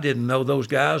 And I didn't know those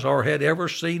guys or had ever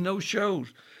seen those shows,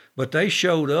 but they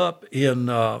showed up in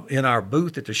our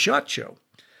booth at the SHOT Show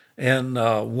and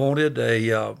wanted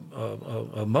a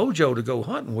mojo to go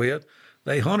hunting with.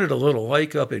 They hunted a little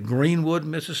lake up in Greenwood,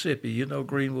 Mississippi. You know,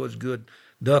 Greenwood's good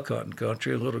duck hunting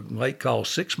country, a little lake called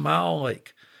 6 Mile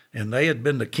Lake. And they had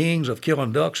been the kings of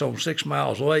killing ducks on 6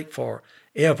 Miles Lake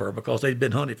forever because they'd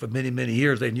been hunting for many, many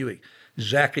years. They knew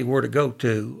exactly where to go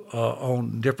to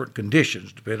on different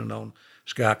conditions, depending on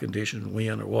sky conditions,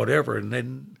 wind, or whatever. And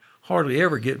they'd hardly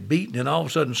ever get beaten. And all of a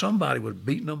sudden, somebody was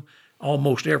beating them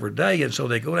almost every day. And so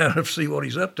they go down and see what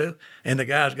he's up to, and the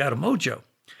guy's got a mojo.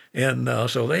 And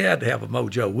so they had to have a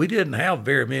mojo. We didn't have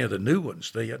very many of the new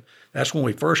ones then. That's when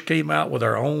we first came out with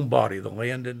our own body, the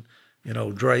Landon,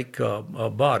 Drake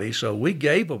body. So we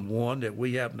gave them one that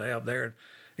we happened to have there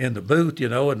in the booth,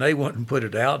 and they went and put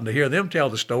it out. And to hear them tell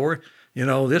the story,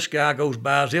 this guy goes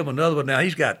buys him another one. Now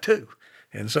he's got two.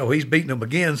 And so he's beating them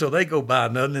again. So they go buy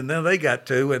another, and then they got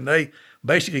two. And they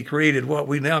basically created what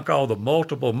we now call the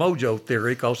multiple mojo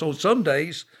theory. Because on some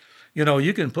days,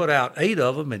 you can put out 8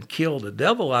 of them and kill the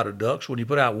devil out of ducks. When you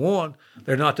put out one,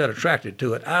 they're not that attracted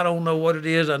to it. I don't know what it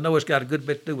is. I know it's got a good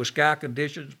bit to do with sky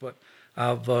conditions, but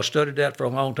I've studied that for a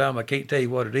long time. I can't tell you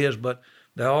what it is, but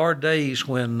there are days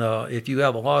when if you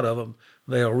have a lot of them,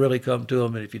 they'll really come to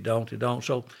them, and if you don't, they don't.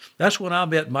 So that's when I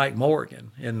met Mike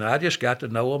Morgan, and I just got to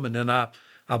know him, and then I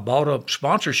bought a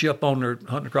sponsorship on their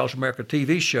Hunting Across America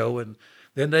TV show, and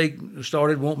then they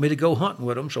started wanting me to go hunting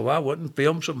with them, so I went and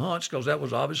filmed some hunts because that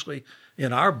was obviously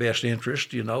in our best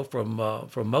interest, from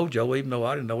Mojo, even though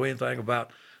I didn't know anything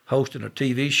about hosting a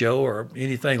TV show or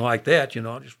anything like that.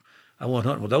 I went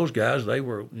hunting with those guys. They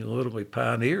were literally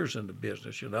pioneers in the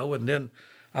business, and then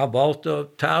I bought the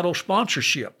title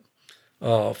sponsorship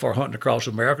for Hunting Across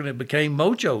America, and it became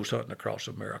Mojo's Hunting Across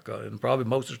America. And probably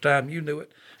most of the time you knew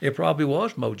it, it probably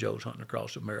was Mojo's Hunting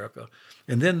Across America.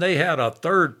 And then they had a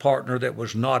third partner that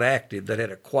was not active, that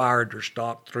had acquired their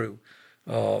stock through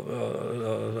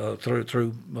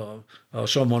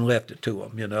someone left it to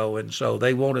them, and so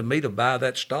they wanted me to buy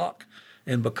that stock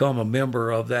and become a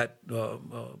member of that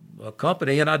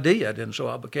company, and I did. And so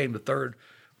I became the third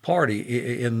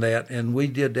party in that, and we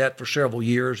did that for several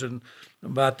years. And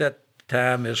about that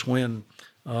time is when,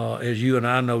 as you and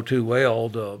I know too well,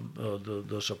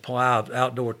 the supply of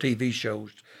outdoor TV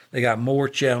shows, they got more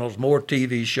channels, more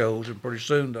TV shows, and pretty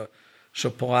soon the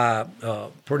supply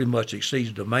pretty much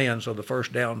exceeds demand. So the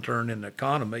first downturn in the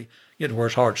economy, getting where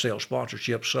it's hard to sell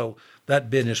sponsorships. So that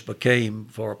business became,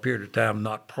 for a period of time,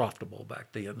 not profitable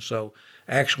back then. So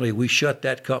actually, we shut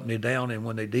that company down, and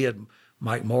when they did,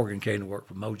 Mike Morgan came to work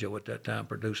for Mojo at that time,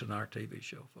 producing our TV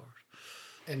show for us.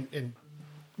 And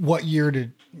what year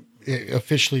did it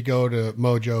officially go to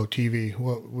Mojo TV?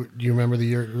 What do you remember the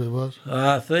year it was?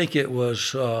 I think it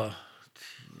was 07.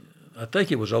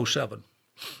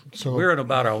 So we're in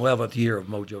about our 11th year of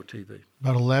Mojo TV.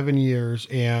 About 11 years,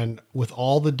 and with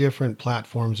all the different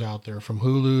platforms out there, from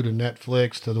Hulu to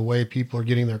Netflix to the way people are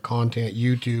getting their content,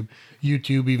 YouTube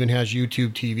even has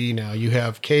YouTube TV now. You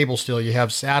have cable still, you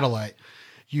have satellite,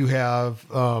 you have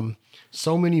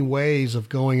so many ways of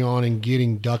going on and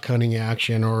getting duck hunting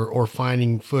action or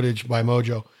finding footage by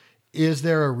Mojo. Is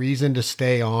there a reason to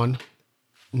stay on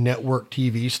network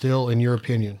TV still, in your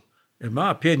opinion? In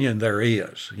my opinion, there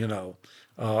is.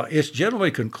 It's generally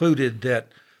concluded that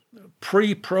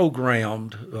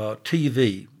pre-programmed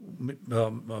TV,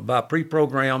 by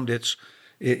pre-programmed,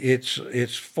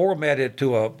 it's formatted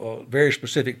to a very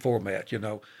specific format.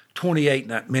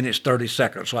 28 minutes 30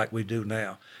 seconds like we do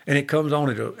now, and it comes on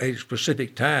at a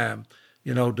specific time.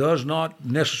 Does not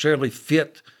necessarily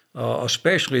fit,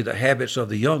 especially the habits of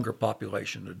the younger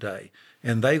population today,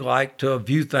 and they like to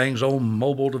view things on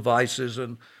mobile devices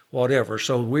and whatever.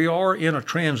 So we are in a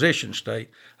transition state.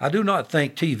 I do not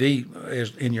think TV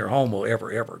is in your home will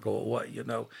ever go away.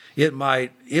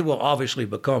 It will obviously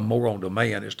become more on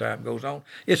demand as time goes on.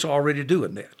 It's already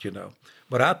doing that,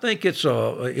 But I think it's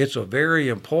a very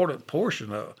important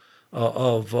portion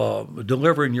of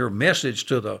delivering your message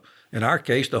to in our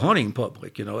case, the hunting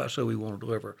public. That's who we want to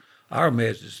deliver our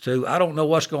message to. I don't know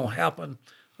what's going to happen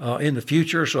in the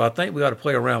future, so I think we got to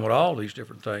play around with all these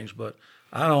different things. But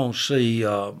I don't see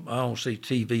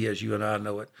TV as you and I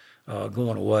know it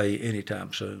going away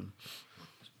anytime soon.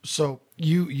 So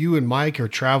you and Mike are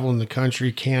traveling the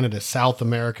country, Canada, South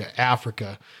America,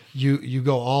 Africa. You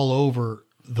go all over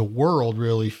the world,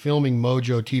 really, filming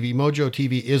Mojo TV. Mojo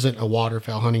TV isn't a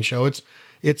waterfowl hunting show.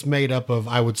 It's made up of,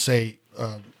 I would say,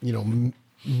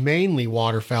 mainly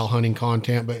waterfowl hunting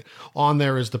content, but on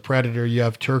there is the predator. You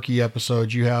have turkey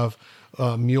episodes, you have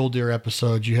mule deer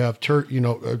episodes, you have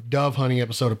a dove hunting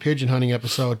episode, a pigeon hunting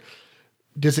episode.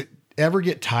 Does it ever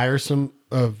get tiresome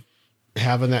of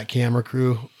having that camera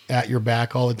crew at your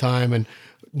back all the time? And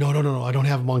no, I don't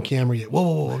have them on camera yet.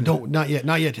 Whoa, don't, not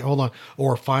yet. Hold on.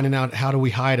 Or finding out, how do we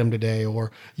hide them today?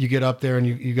 Or you get up there and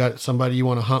you got somebody you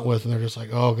want to hunt with and they're just like,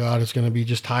 oh God, it's going to be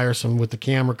just tiresome with the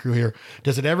camera crew here.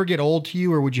 Does it ever get old to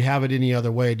you, or would you have it any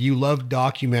other way? Do you love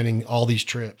documenting all these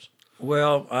trips?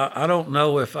 Well, I don't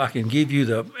know if I can give you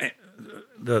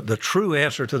the true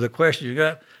answer to the question you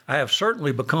got. I have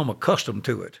certainly become accustomed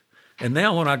to it. And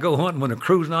now when I go hunting, when the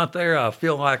crew's not there, I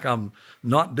feel like I'm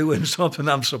not doing something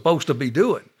I'm supposed to be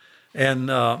doing. And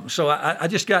so I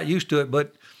just got used to it.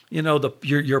 But,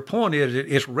 your point is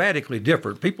it's radically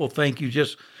different. People think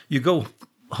you go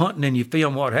hunting and you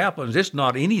film what happens. It's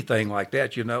not anything like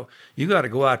that, You got to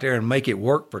go out there and make it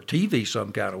work for TV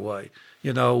some kind of way.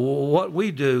 What we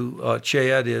do,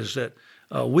 Chad, is that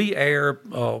we air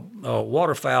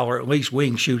waterfowl, or at least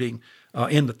wing shooting,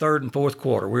 in the third and fourth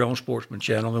quarter. We're on Sportsman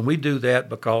Channel, and we do that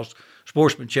because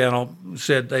Sportsman Channel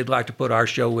said they'd like to put our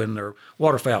show in their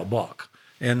waterfowl block.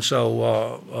 And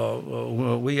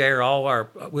so we air all our,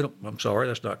 I'm sorry,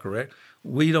 that's not correct.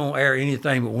 We don't air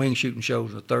anything but wing shooting shows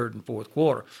in the third and fourth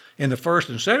quarter. In the first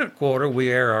and second quarter,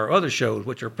 we air our other shows,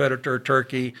 which are predator,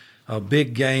 turkey,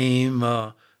 big game.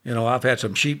 I've had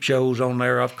some sheep shows on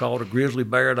there. I've called a grizzly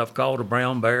bear. I've called a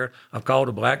brown bear. I've called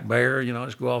a black bear.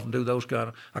 Just go off and do those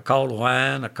I called a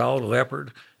lion. I called a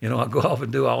leopard. I go off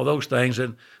and do all those things.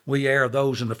 And we air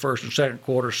those in the first and second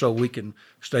quarter so we can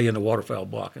stay in the waterfowl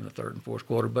block in the third and fourth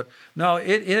quarter. But no,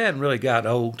 it hadn't really got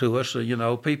old to us.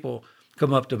 People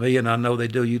come up to me, and I know they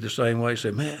do you the same way, say,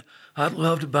 man, I'd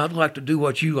like to do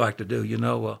what you like to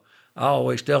do. I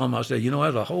always tell them, I say,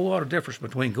 there's a whole lot of difference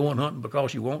between going hunting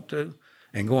because you want to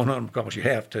and going hunting because you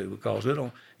have to, because it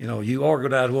don't, you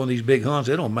organize one of these big hunts,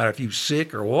 it don't matter if you're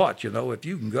sick or what, if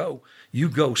you can go, you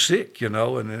go sick, and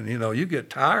then, you get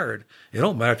tired. It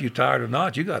don't matter if you're tired or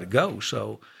not, you got to go.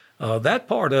 So that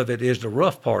part of it is the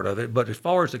rough part of it. But as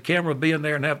far as the camera being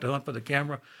there and have to hunt for the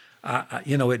camera,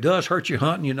 it does hurt you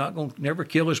hunting. You're not going to never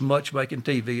kill as much making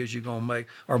TV as you're going to make,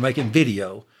 or making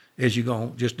video as you're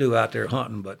going to just do out there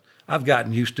hunting. But I've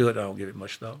gotten used to it. I don't give it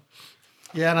much thought.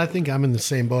 Yeah, and I think I'm in the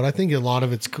same boat. I think a lot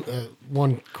of it's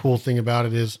one cool thing about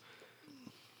it is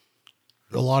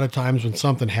a lot of times when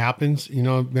something happens,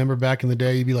 remember back in the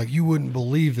day, you'd be like, you wouldn't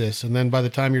believe this. And then by the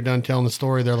time you're done telling the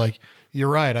story, they're like, you're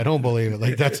right, I don't believe it.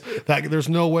 Like there's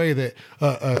no way that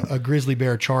a grizzly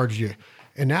bear charged you.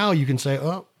 And now you can say,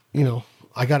 oh,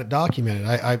 I got it documented.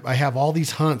 I have all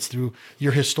these hunts through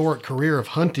your historic career of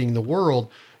hunting the world.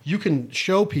 You can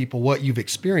show people what you've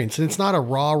experienced. And it's not a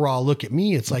raw look at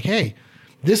me. It's like, hey,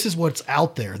 this is what's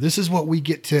out there. This is what we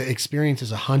get to experience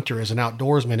as a hunter, as an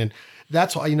outdoorsman. And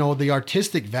that's why, the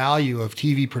artistic value of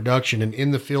TV production and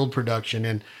in the field production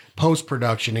and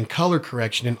post-production and color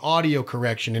correction and audio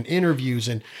correction and interviews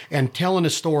and telling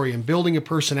a story and building a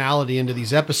personality into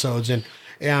these episodes.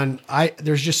 And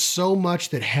there's just so much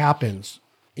that happens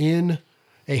in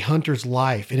a hunter's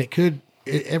life. And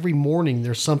every morning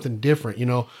there's something different,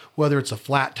 whether it's a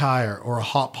flat tire or a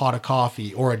hot pot of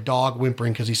coffee or a dog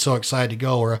whimpering because he's so excited to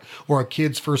go, or a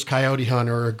kid's first coyote hunt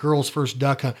or a girl's first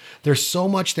duck hunt. There's so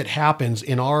much that happens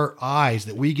in our eyes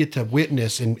that we get to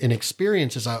witness and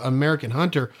experience as an American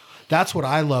hunter. That's what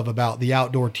I love about the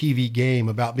outdoor TV game,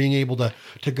 about being able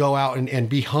to go out and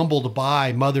be humbled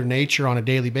by Mother Nature on a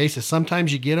daily basis.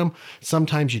 Sometimes you get them,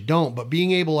 sometimes you don't, but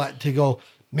being able to go,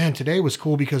 man, today was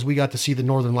cool because we got to see the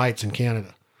Northern Lights in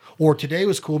Canada. Or today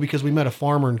was cool because we met a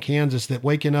farmer in Kansas that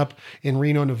waking up in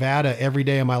Reno, Nevada every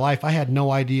day of my life, I had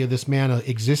no idea this man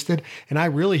existed. And I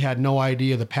really had no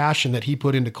idea the passion that he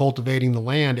put into cultivating the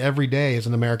land every day as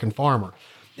an American farmer.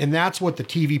 And that's what the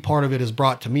TV part of it has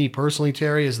brought to me personally,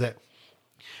 Terry, is that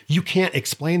you can't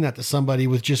explain that to somebody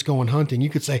with just going hunting. You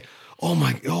could say, oh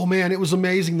man, it was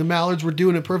amazing. The mallards were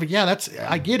doing it perfect. Yeah,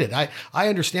 I get it. I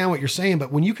understand what you're saying,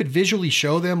 but when you could visually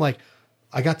show them, like,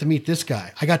 I got to meet this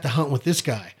guy. I got to hunt with this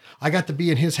guy. I got to be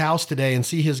in his house today and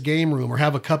see his game room or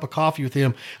have a cup of coffee with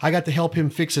him. I got to help him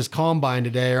fix his combine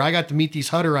today, or I got to meet these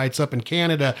Hutterites up in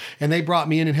Canada and they brought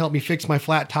me in and helped me fix my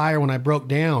flat tire when I broke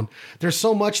down. There's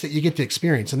so much that you get to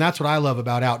experience. And that's what I love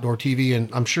about outdoor TV. And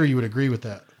I'm sure you would agree with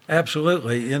that.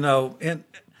 Absolutely. And I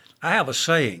have a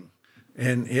saying,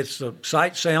 and it's the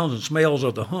sight, sounds, and smells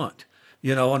of the hunt.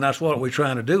 And that's what we're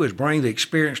trying to do, is bring the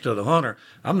experience to the hunter.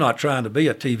 I'm not trying to be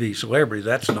a TV celebrity.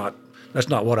 That's not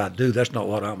what I do. That's not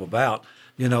what I'm about.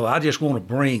 I just want to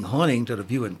bring hunting to the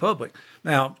viewing public.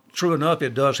 Now, true enough,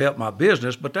 it does help my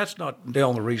business, but that's not the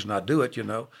only reason I do it.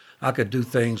 I could do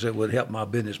things that would help my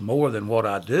business more than what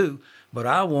I do, but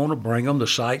I want to bring them the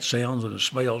sights, sounds, and the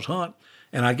smells hunt.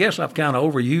 And I guess I've kind of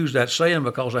overused that saying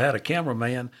because I had a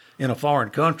cameraman in a foreign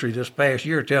country this past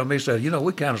year tell me, said,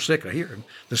 we're kind of sick of hearing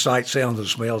the sights, sounds, and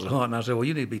smells of hunting. I said, well,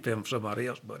 you need to be filming somebody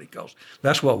else, buddy, because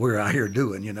that's what we're out here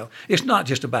doing, It's not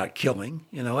just about killing,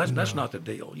 that's not the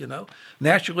deal,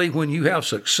 Naturally, when you have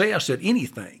success at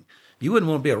anything, you wouldn't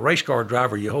want to be a race car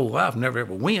driver your whole life, never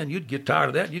ever win. You'd get tired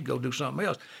of that. You'd go do something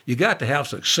else. You got to have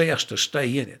success to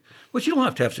stay in it. But you don't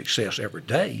have to have success every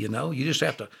day, You just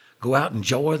have to go out and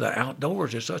enjoy the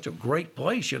outdoors. It's such a great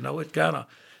place,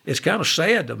 It's kind of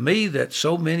sad to me that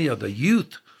so many of the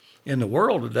youth in the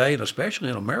world today, and especially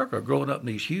in America, are growing up in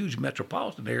these huge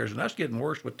metropolitan areas, and that's getting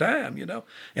worse with time,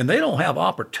 And they don't have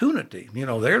opportunity.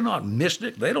 They're not missing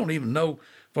it. They don't even know,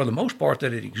 for the most part,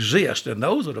 that it exists. And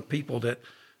those are the people that,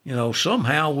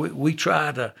 somehow we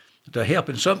try to help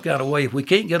in some kind of way. If we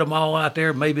can't get them all out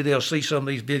there, maybe they'll see some of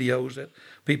these videos that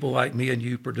people like me and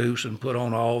you produce and put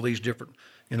on all these different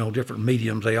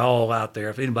mediums. They all out there.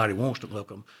 If anybody wants to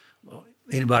look at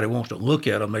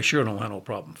them, they sure don't have no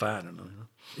problem finding them.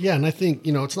 Yeah, and I think,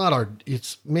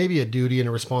 it's maybe a duty and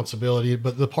a responsibility,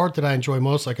 but the part that I enjoy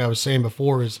most, like I was saying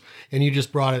before, is, and you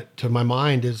just brought it to my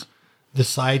mind, is the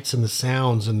sights and the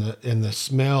sounds and the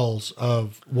smells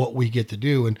of what we get to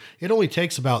do. And it only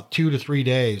takes about 2 to 3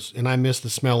 days, and I miss the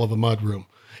smell of a mud room.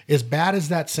 As bad as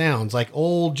that sounds, like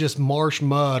old just marsh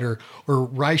mud or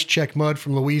rice check mud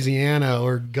from Louisiana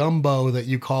or gumbo that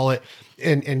you call it,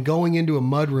 and going into a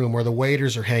mud room where the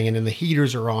waders are hanging and the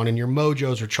heaters are on and your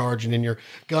mojos are charging and your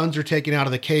guns are taken out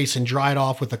of the case and dried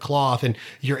off with a cloth and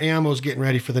your ammo's getting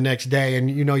ready for the next day, and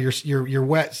you're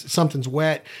wet, something's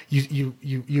wet, you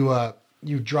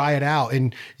dry it out,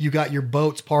 and you got your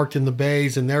boats parked in the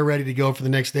bays and they're ready to go for the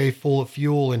next day full of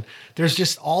fuel. And there's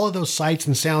just all of those sights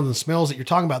and sounds and smells that you're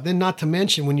talking about. Then not to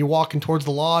mention when you're walking towards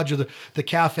the lodge or the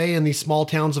cafe in these small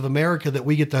towns of America that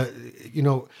we get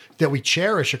that we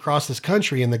cherish across this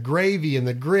country, and the gravy and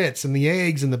the grits and the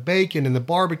eggs and the bacon and the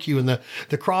barbecue and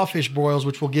the crawfish broils,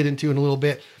 which we'll get into in a little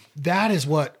bit. That is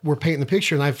what we're painting the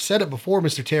picture. And I've said it before,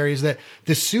 Mr. Terry, is that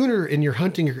the sooner in your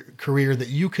hunting career that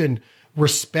you can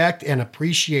respect and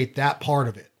appreciate that part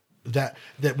of it, that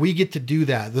we get to do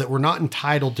that we're not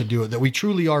entitled to do it, that we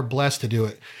truly are blessed to do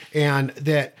it, and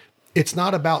that it's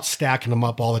not about stacking them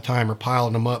up all the time or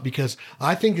piling them up. Because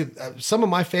I think some of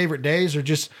my favorite days are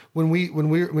just when we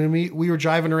were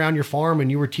driving around your farm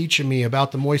and you were teaching me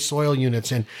about the moist soil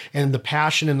units and the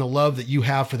passion and the love that you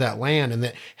have for that land, and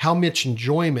that how much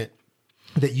enjoyment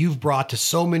that you've brought to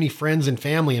so many friends and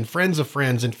family and friends of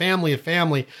friends and family of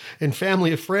family and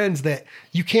family of friends, that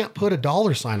you can't put a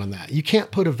dollar sign on that. You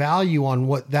can't put a value on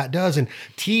what that does. And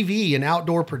TV and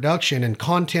outdoor production and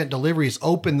content deliveries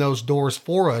open those doors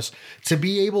for us to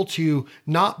be able to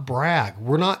not brag.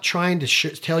 We're not trying to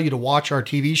tell you to watch our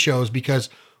TV shows because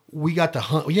we got to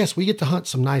hunt. Yes, we get to hunt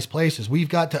some nice places. We've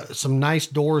got some nice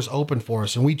doors open for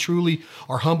us, and we truly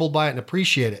are humbled by it and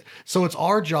appreciate it. So it's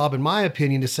our job, in my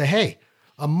opinion, to say, hey,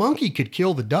 a monkey could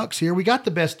kill the ducks here. We got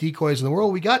the best decoys in the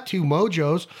world. We got 2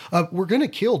 mojos. We're going to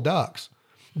kill ducks.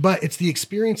 But it's the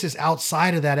experiences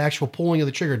outside of that actual pulling of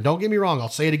the trigger. Don't get me wrong. I'll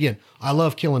say it again. I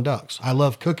love killing ducks. I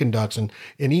love cooking ducks and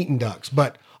eating ducks.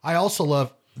 But I also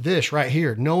love this right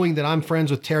here, knowing that I'm friends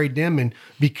with Terry Denman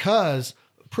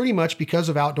pretty much because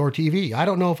of outdoor TV. I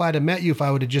don't know if I'd have met you if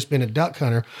I would have just been a duck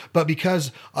hunter, but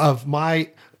because of my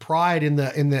pride in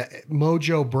the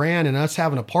Mojo brand and us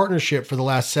having a partnership for the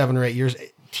last 7 or 8 years,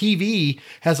 TV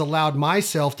has allowed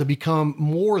myself to become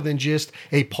more than just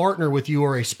a partner with you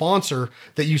or a sponsor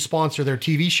that you sponsor their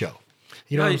TV show.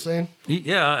 You know what I'm saying?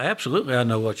 Yeah, absolutely. I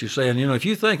know what you're saying. If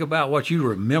you think about what you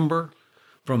remember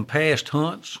from past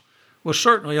hunts, well,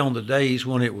 certainly on the days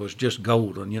when it was just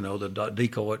golden, the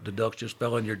decoy, the ducks just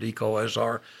fell in your decoys,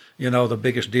 or, the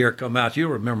biggest deer come out, you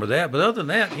remember that. But other than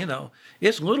that,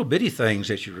 it's little bitty things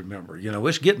that you remember.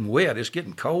 It's getting wet, it's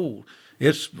getting cold,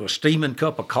 it's a steaming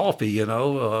cup of coffee.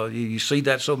 You see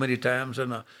that so many times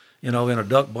in a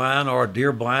duck blind or a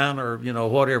deer blind or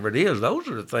whatever it is. Those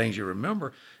are the things you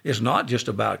remember. It's not just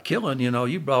about killing.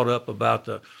 You brought up about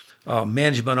the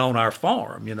management on our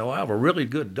farm. I have a really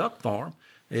good duck farm.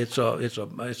 It's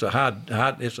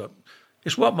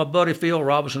what my buddy Phil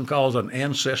Robinson calls an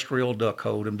ancestral duck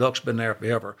hole. Them ducks been there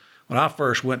forever. When I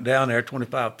first went down there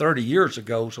 25, 30 years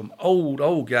ago, some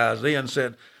old guys then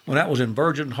said, when that was in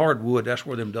virgin hardwood, that's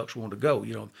where them ducks wanted to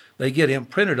go. They get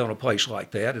imprinted on a place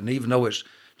like that. And even though it's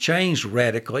changed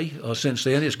radically since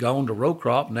then, it's gone to row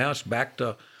crop. Now it's back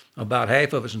to About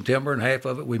half of it's in timber and half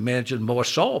of it we manage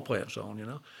moist soil plants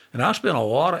on, And I spent a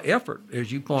lot of effort,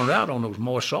 as you pointed out, on those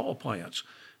moist soil plants.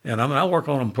 And I work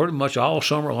on them pretty much all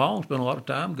summer long, spend a lot of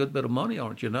time, good bit of money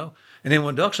on it, And then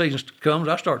when duck season comes,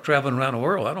 I start traveling around the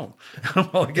world. I don't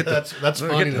really get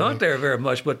to hunt there very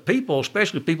much. But people,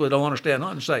 especially people that don't understand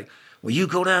hunting, say, well, you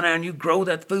go down there and you grow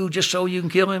that food just so you can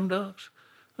kill them ducks?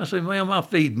 I say, ma'am, I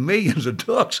feed millions of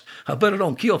ducks. I bet I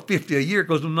don't kill 50 a year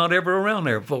because I'm not ever around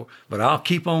there before. But I'll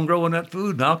keep on growing that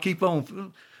food, and I'll keep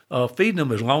on feeding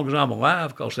them as long as I'm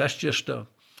alive, because that's just,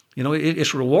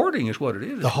 it's rewarding is what it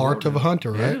is. The heart of a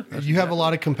hunter, right? Yeah, you have a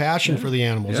lot of compassion for the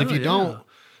animals. If you don't,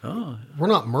 we're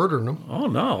not murdering them. Oh,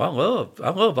 no, I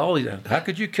love all these. How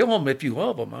could you kill them if you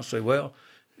love them? I say, well,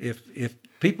 if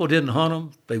people didn't hunt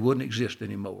them, they wouldn't exist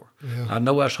anymore. Yeah. I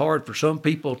know that's hard for some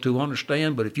people to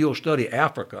understand, but if you'll study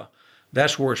Africa,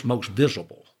 that's where it's most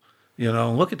visible.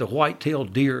 Look at the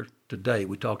white-tailed deer today.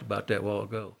 We talked about that a while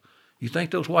ago. You think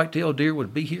those white-tailed deer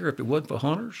would be here if it wasn't for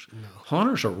hunters? No.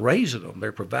 Hunters are raising them.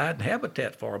 They're providing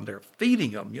habitat for them. They're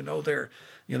feeding them.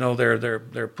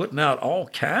 They're putting out all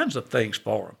kinds of things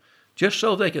for them just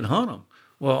so they can hunt them.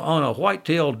 Well, on a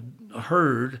white-tailed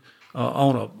herd,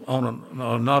 on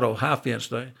a not a high fence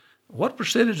thing, what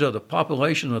percentage of the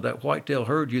population of that white-tailed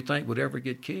herd do you think would ever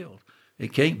get killed?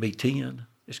 It can't be 10.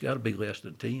 It's got to be less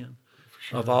than 10.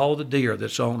 Sure. Of all the deer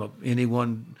that's on any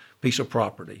one piece of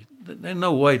property, there's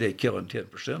no way they're killing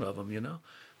 10% of them,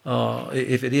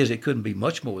 If it is, it couldn't be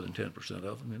much more than 10%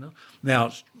 of them,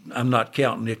 Now, I'm not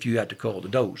counting if you had to cull the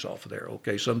does off of there,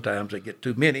 okay? Sometimes they get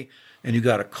too many, and you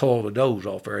got to cull the does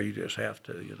off there. You just have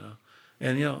to,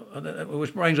 And,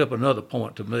 which brings up another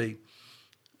point to me.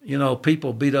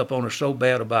 People beat up on us so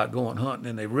bad about going hunting,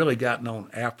 and they've really gotten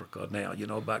on Africa now,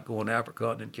 about going Africa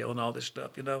hunting and killing all this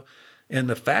stuff, And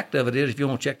the fact of it is, if you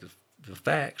want to check the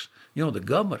facts, the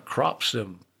government crops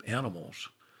them animals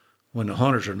when the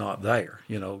hunters are not there.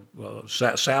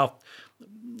 South,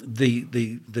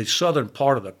 the southern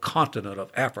part of the continent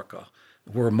of Africa,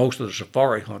 where most of the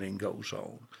safari hunting goes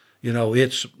on.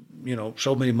 It's,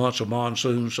 so many months of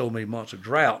monsoon, so many months of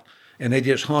drought, and they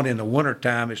just hunt in the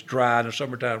wintertime. It's dry, and the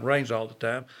summertime it rains all the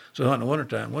time, so hunt in the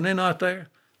wintertime. When they're not there,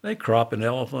 they cropping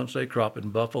elephants, they cropping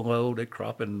buffalo, they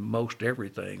cropping most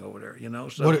everything over there,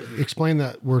 So explain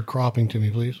that word cropping to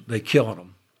me, please. They killing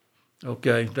them,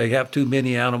 okay? They have too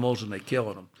many animals, and they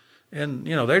killing them. And,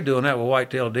 they're doing that with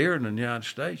white-tailed deer in the United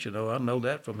States, I know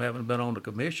that from having been on the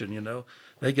commission,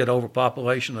 They get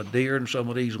overpopulation of deer in some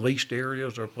of these leased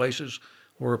areas or places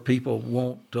where people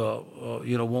won't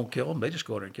kill them. They just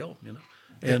go there and kill them,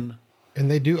 And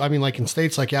they do. I mean, like in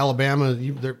states like Alabama,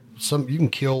 you can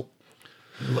kill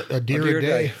a deer a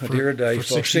day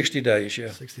for 60 days.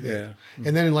 Yeah, 60 days. Yeah.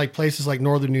 And then in like places like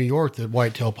northern New York, the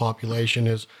whitetail population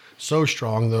is so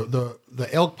strong. The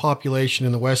elk population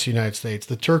in the western United States,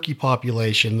 the turkey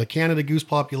population, the Canada goose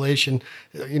population,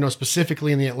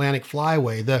 specifically in the Atlantic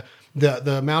Flyway,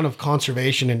 the amount of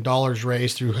conservation and dollars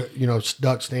raised through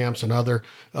duck stamps and other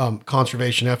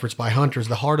conservation efforts by hunters.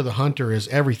 The heart of the hunter is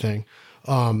everything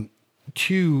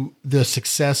to the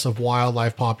success of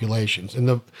wildlife populations, and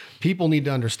the people need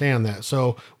to understand that.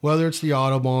 So whether it's the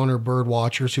Audubon or bird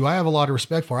watchers, who I have a lot of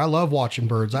respect for, I love watching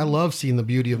birds, I love seeing the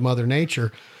beauty of Mother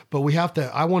Nature. But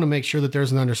I want to make sure that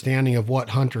there's an understanding of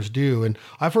what hunters do. And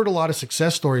I've heard a lot of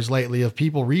success stories lately of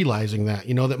people realizing that,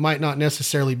 that might not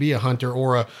necessarily be a hunter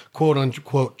or a quote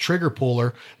unquote trigger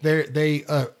puller. They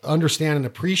understand and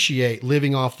appreciate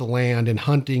living off the land and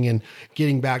hunting and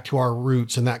getting back to our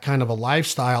roots and that kind of a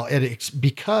lifestyle. And it's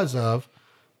because of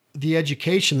the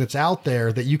education that's out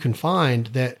there that you can find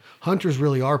that hunters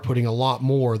really are putting a lot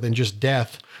more than just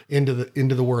death into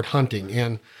the word hunting.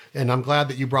 And I'm glad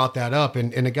that you brought that up.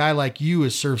 And a guy like you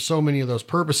has served so many of those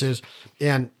purposes.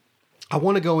 And I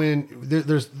want to go in.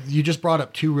 You just brought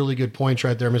up two really good points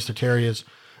right there, Mr. Terry.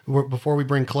 Before we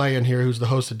bring Clay in here, who's the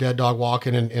host of Dead Dog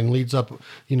Walking and leads up,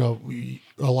 a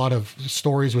lot of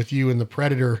stories with you in the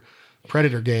predator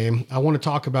game. I want to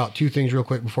talk about two things real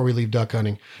quick before we leave duck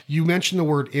hunting. You mentioned the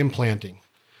word implanting.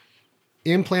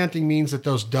 Implanting means that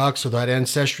those ducks or that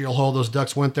ancestral hole, those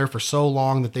ducks went there for so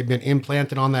long that they've been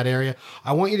implanted on that area.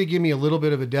 I want you to give me a little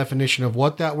bit of a definition of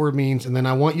what that word means, and then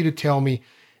I want you to tell me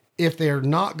if they're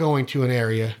not going to an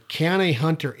area, can a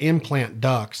hunter implant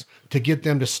ducks to get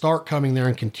them to start coming there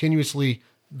and continuously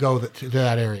go to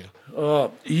that area?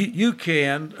 You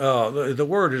can. The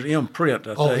word is imprint,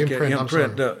 I think.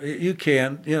 Imprint. You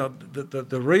can.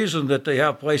 The reason that they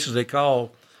have places they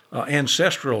call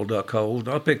ancestral duck holes.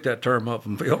 I picked that term up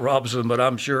from Phil Robinson, but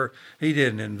I'm sure he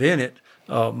didn't invent it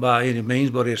by any means,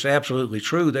 but it's absolutely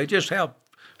true. They just have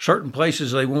certain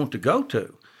places they want to go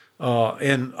to.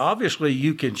 And obviously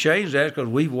you can change that because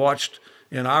we've watched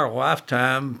in our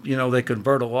lifetime, they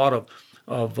convert a lot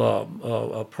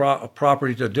of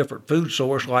property to a different food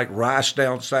source, like rice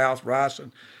down south, rice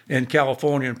in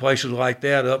California and places like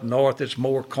that. Up north, it's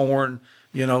more corn.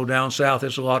 Down south,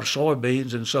 it's a lot of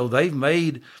soybeans. And so they've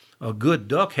made a good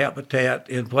duck habitat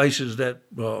in places that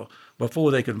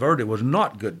before they converted was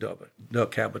not good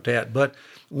duck habitat. But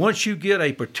once you get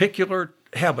a particular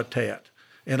habitat,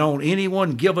 and on any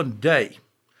one given day,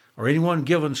 or any one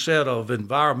given set of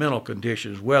environmental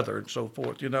conditions, weather and so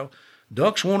forth,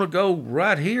 ducks want to go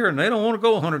right here and they don't want to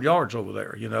go 100 yards over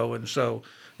there, And so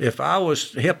if I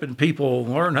was helping people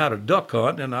learn how to duck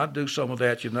hunt, and I'd do some of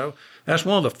that, that's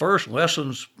one of the first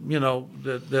lessons,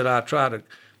 that I try to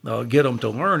get them to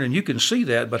learn. And you can see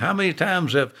that, but how many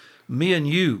times have me and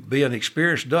you, being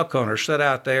experienced duck hunters, sat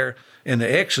out there and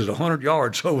the X is 100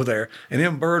 yards over there, and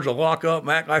them birds will lock up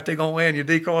and act like they're going to land your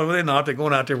decoy. Well, they're not. They're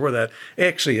going out there where that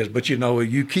X is. But,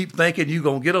 you keep thinking you're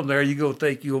going to get them there. You're going to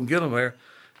think you're going to get them there.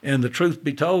 And the truth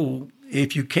be told,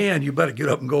 if you can, you better get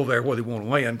up and go there where they want to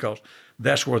land, because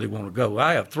that's where they want to go.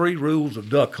 I have 3 rules of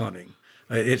duck hunting.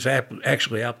 It's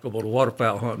actually applicable to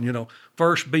waterfowl hunting.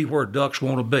 First, be where ducks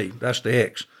want to be. That's the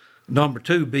X. Number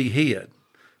 2, be hid.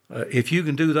 If you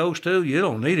can do those 2, you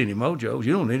don't need any mojos.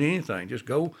 You don't need anything. Just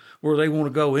go where they want to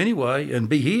go anyway and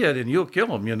be hid, and you'll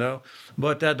kill them,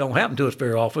 But that don't happen to us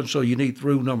very often, so you need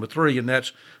rule number 3, and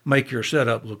that's make your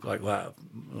setup look like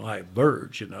live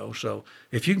birds, So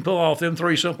if you can pull off them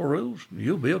 3 simple rules,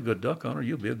 you'll be a good duck hunter.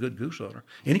 You'll be a good goose hunter.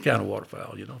 Any kind of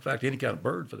waterfowl, In fact, any kind of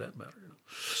bird for that matter.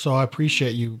 So I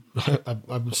appreciate you.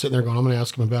 I'm sitting there going, I'm going to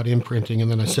ask him about imprinting,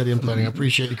 and then I said implanting. I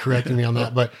appreciate you correcting me on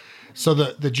that, but. So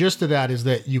the gist of that is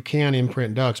that you can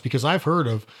imprint ducks, because I've heard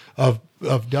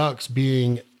of ducks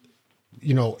being,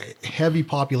 heavy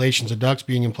populations of ducks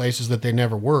being in places that they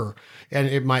never were. And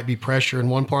it might be pressure in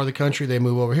one part of the country, they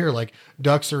move over here. Like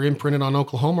ducks are imprinted on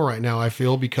Oklahoma right now, I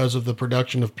feel, because of the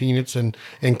production of peanuts and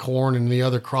corn and the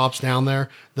other crops down there.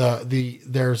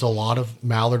 There's a lot of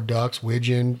mallard ducks,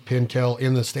 widgeon, pintail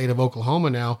in the state of Oklahoma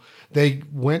now. They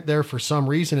went there for some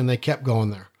reason and they kept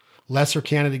going there. Lesser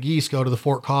Canada geese go to the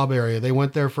Fort Cobb area. They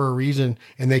went there for a reason,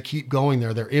 and they keep going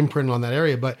there. They're imprinted on that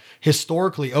area. But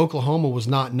historically, Oklahoma was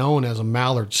not known as a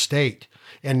mallard state.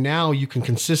 And now you can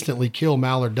consistently kill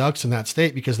mallard ducks in that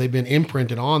state because they've been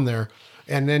imprinted on there.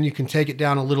 And then you can take it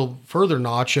down a little further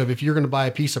notch of, if you're going to buy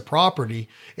a piece of property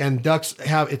and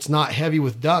it's not heavy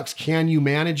with ducks, can you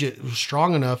manage it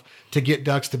strong enough to get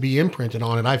ducks to be imprinted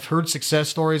on it? I've heard success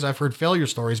stories. I've heard failure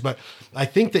stories, but I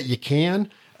think that you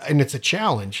can. And it's a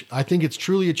challenge. I think it's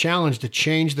truly a challenge to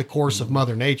change the course of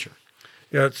Mother Nature.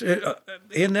 Yeah,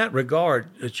 in that regard,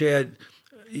 Chad,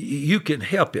 you can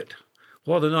help it.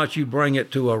 Whether or not you bring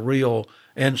it to a real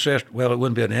well, it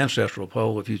wouldn't be an ancestral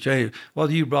poll if you change it.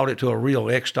 Whether you brought it to a real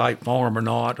X-type farm or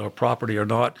not, or property or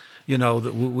not, we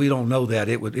don't know that.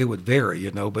 It would vary,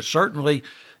 But certainly,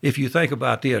 if you think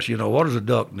about this, what does a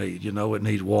duck need? It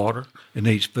needs water, it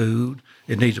needs food,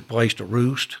 it needs a place to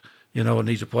roost. It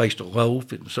needs a place to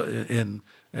loaf, and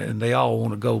they all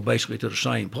want to go basically to the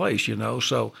same place,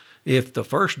 So if the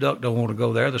first duck don't want to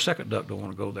go there, the second duck don't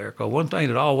want to go there. Because one thing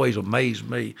that always amazed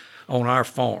me on our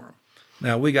farm,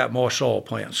 now we got moist soil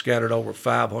plants scattered over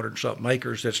 500-something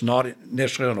acres. That's not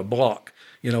necessarily on a block.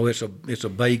 It's a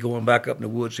bay going back up in the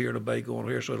woods here and a bay going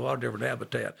here, so it's a lot of different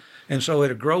habitat. And so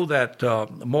it'll grow that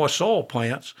moist soil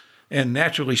plants, and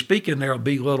naturally speaking, there'll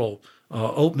be little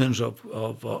openings of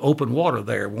open water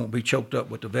there. It won't be choked up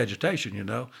with the vegetation,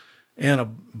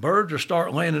 And birds will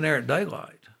start landing there at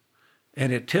daylight.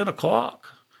 And at 10 o'clock,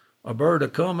 a bird will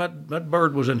come. That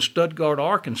bird was in Stuttgart,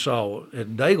 Arkansas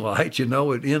at daylight,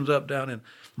 It ends up down in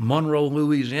Monroe,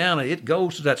 Louisiana. It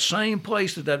goes to that same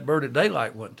place that bird at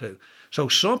daylight went to. So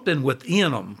something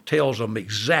within them tells them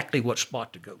exactly what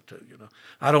spot to go to,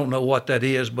 I don't know what that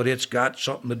is, but it's got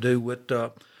something to do with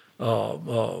the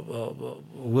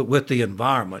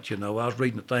environment, I was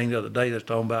reading a thing the other day that's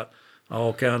talking about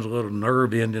all kinds of little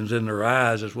nerve endings in their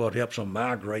eyes is what helps them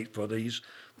migrate for these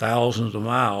thousands of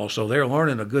miles. So they're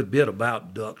learning a good bit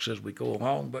about ducks as we go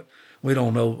along, but we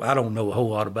don't know. I don't know a whole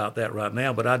lot about that right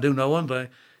now, but I do know one thing.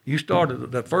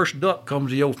 The first duck comes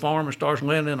to your farm and starts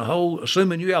landing in a hole,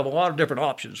 assuming you have a lot of different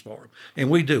options for him. And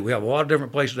we do. We have a lot of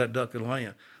different places that duck can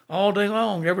land. All day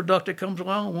long, every duck that comes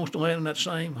along wants to land in that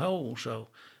same hole. So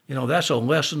that's a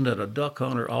lesson that a duck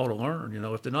hunter ought to learn.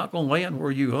 If they're not going to land where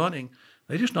you're hunting,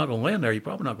 they're just not going to land there. You're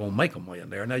probably not going to make them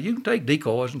land there. Now, you can take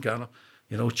decoys and kind of,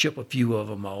 chip a few of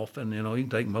them off. And, you can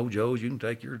take mojos. You can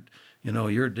take your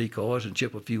decoys and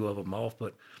chip a few of them off.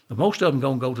 But most of them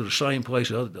going to go to the same place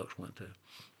the other ducks went to.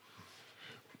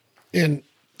 And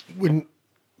when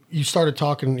you started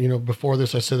talking, before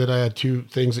this, I said that I had two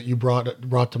things that you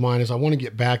brought to mind. Is I want to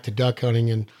get back to duck hunting,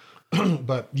 and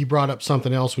but you brought up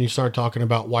something else when you started talking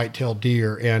about whitetail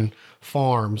deer and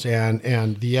farms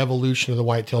and the evolution of the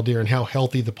whitetail deer and how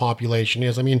healthy the population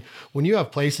is. I mean, when you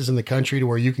have places in the country to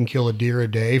where you can kill a deer a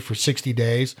day for 60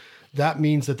 days, that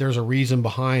means that there's a reason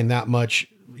behind that much,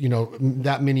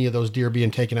 that many of those deer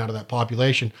being taken out of that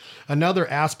population. Another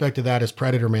aspect of that is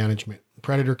predator management,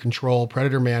 predator control,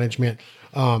 predator management.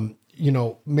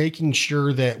 Making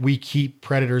sure that we keep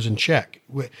predators in check.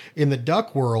 In the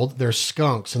duck world, there's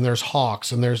skunks and there's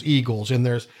hawks and there's eagles and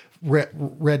there's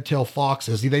red-tailed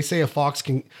foxes. They say a fox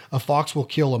will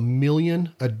kill 1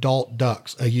 million adult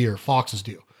ducks a year. Foxes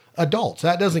do. Adults.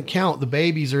 That doesn't count the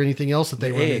babies or anything else that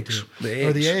they run into.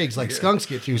 Or the eggs, like skunks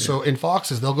get to. So in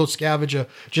foxes, they'll go scavenge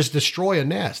just destroy a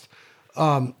nest.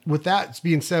 With that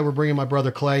being said, we're bringing my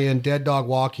brother Clay in, Dead Dog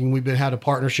Walking. We've had a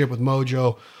partnership with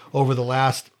Mojo over the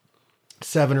last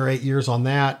 7 or 8 years on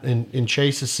that. And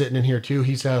Chase is sitting in here too.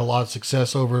 He's had a lot of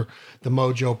success over the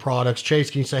Mojo products. Chase,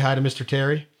 can you say hi to Mr.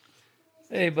 Terry?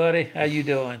 Hey, buddy. How you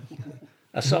doing?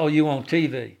 I saw you on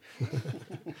TV.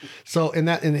 So, and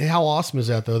how awesome is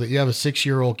that though, that you have a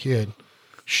 6-year-old kid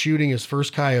shooting his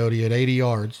first coyote at 80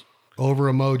 yards over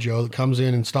a Mojo that comes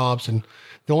in and stops. And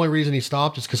the only reason he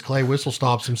stopped is because Clay Whistle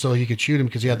stops him so he could shoot him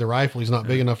because he had the rifle. He's not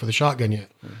big enough for the shotgun yet.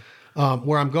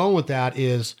 Where I'm going with that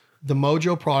is the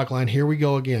Mojo product line. Here we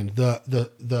go again.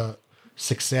 The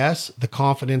success, the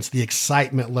confidence, the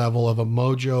excitement level of a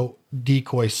Mojo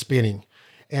decoy spinning.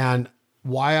 And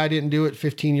why I didn't do it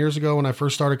 15 years ago when I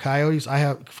first started coyotes, I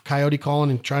have coyote calling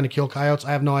and trying to kill coyotes.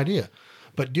 I have no idea.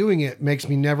 But doing it makes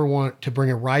me never want to bring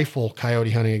a rifle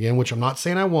coyote hunting again, which I'm not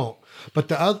saying I won't. But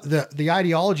the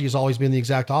ideology has always been the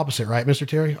exact opposite, right, Mr.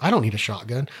 Terry? I don't need a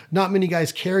shotgun. Not many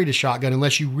guys carried a shotgun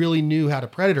unless you really knew how to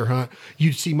predator hunt.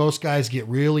 You'd see most guys get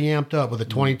really amped up with a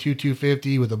 22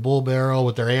 250, with a bull barrel,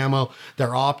 with their ammo,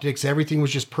 their optics. Everything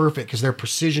was just perfect because their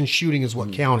precision shooting is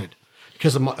what counted.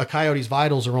 Because a coyote's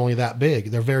vitals are only that big.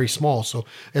 They're very small. So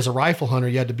as a rifle hunter,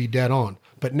 you had to be dead on.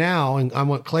 But now, and I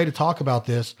want Clay to talk about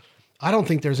this, I don't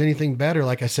think there's anything better,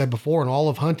 like I said before, in all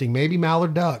of hunting, maybe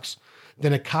mallard ducks,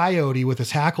 than a coyote with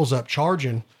his hackles up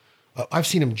charging. I've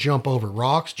seen him jump over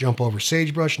rocks, jump over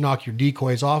sagebrush, knock your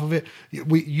decoys off of it.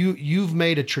 You've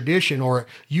made a tradition, or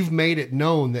you've made it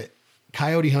known that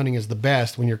coyote hunting is the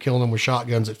best when you're killing them with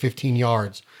shotguns at 15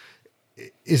 yards.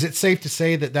 Is it safe to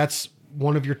say that that's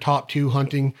one of your top 2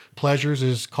 hunting pleasures,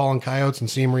 is calling coyotes and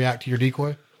seeing them react to your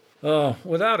decoy?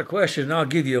 Without a question, I'll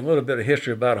give you a little bit of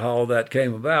history about how all that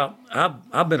came about.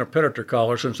 I've been a predator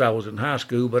caller since I was in high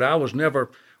school, but I was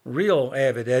never real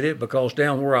avid at it because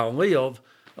down where I live,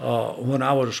 when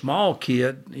I was a small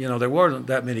kid, there wasn't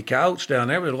that many coyotes down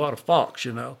there. There was a lot of fox,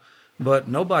 but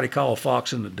nobody called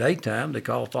fox in the daytime. They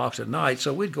called fox at night.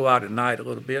 So we'd go out at night a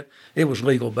little bit. It was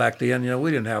legal back then.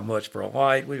 We didn't have much for a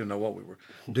light. We didn't know what we were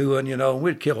doing,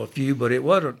 We'd kill a few, but it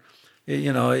wasn't,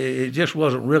 it just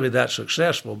wasn't really that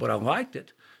successful, but I liked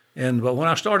it. But when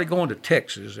I started going to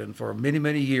Texas, and for many,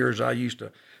 many years, I used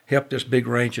to help this big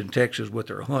ranch in Texas with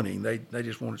their hunting. They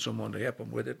just wanted someone to help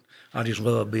them with it. I just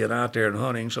loved being out there and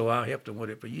hunting, so I helped them with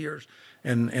it for years.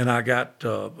 And I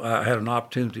had an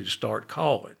opportunity to start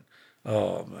calling.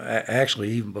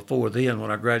 Actually, even before then,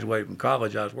 when I graduated from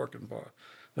college, I was working for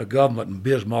the government in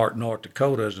Bismarck, North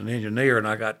Dakota as an engineer, and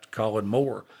I got calling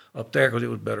more up there because it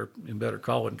was better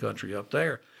calling country up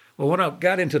there. Well, when I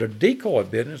got into the decoy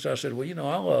business, I said, well,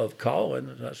 I love calling.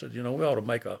 And I said, we ought to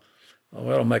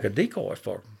make a decoy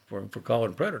for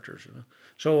calling predators.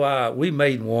 So we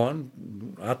made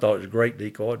one. I thought it was a great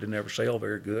decoy. It didn't ever sell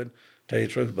very good. Tell you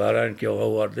the truth about it, I didn't kill a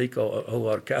whole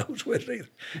lot of cows with it,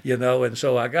 And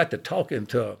so I got to talking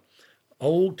to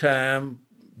old-time,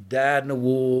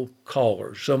 dyed-in-the-wool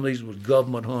callers. Some of these was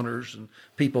government hunters and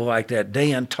people like that.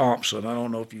 Dan Thompson, I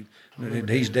don't know if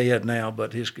he's dead now,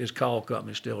 but his call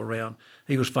company's still around.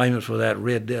 He was famous for that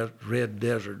Red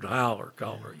Desert Howler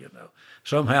caller,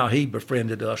 Somehow he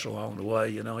befriended us along the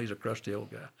way, He's a crusty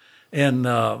old guy. And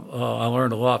I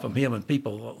learned a lot from him and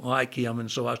people like him. And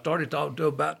so I started talking to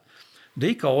him about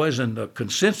decoys, and the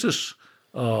consensus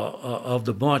of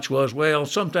the bunch was, well,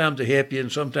 sometimes they help you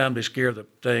and sometimes they scare the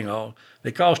thing off.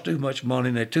 They cost too much money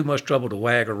and they're too much trouble to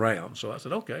wag around. So I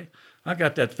said, okay, I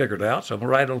got that figured out. So I'm going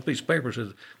to write on a piece of paper.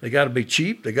 Says they got to be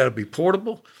cheap, they got to be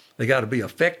portable, they got to be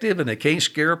effective, and they can't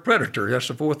scare a predator. That's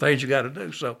the 4 things you got to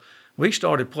do. So we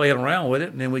started playing around with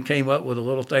it, and then we came up with a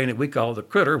little thing that we call the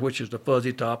critter, which is the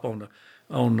fuzzy top on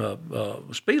the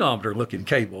speedometer looking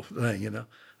cable thing,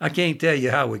 I can't tell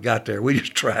you how we got there. We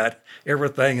just tried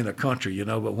everything in the country,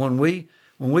 But when we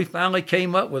finally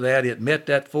came up with that, it met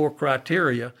that 4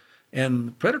 criteria,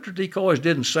 And predator decoys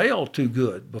didn't sell too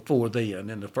good before then.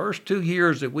 In the first 2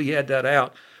 years that we had that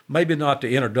out, maybe not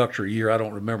the introductory year, I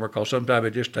don't remember, because sometimes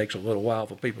it just takes a little while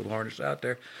for people to learn this out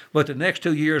there. But the next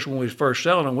 2 years when we was first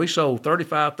selling them, we sold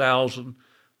 35,000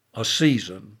 a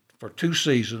season for 2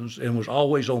 seasons, and was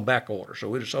always on back order. So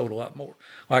we'd have sold a lot more.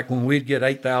 Like when we'd get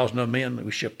 8,000 of them in,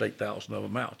 we shipped 8,000 of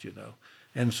them out,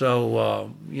 And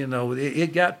so,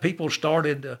 it got people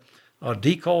started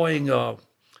decoying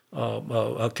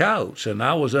coyotes. And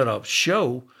I was at a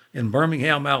show in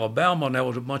Birmingham, Alabama, and there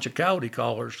was a bunch of coyote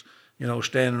callers,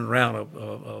 standing around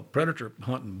a predator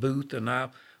hunting booth. And I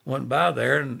went by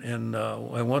there, and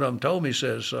one of them told me,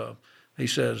 he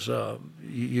says,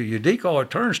 your decoy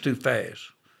turns too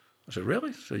fast. I said,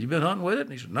 really? So you've been hunting with it?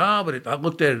 And he said, no, but I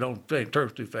looked at it, it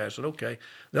turns too fast. I said, okay.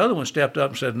 The other one stepped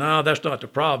up and said, no, that's not the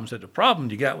problem. He said, the problem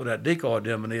you got with that decoy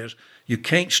demon is you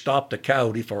can't stop the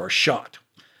coyote for a shot,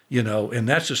 and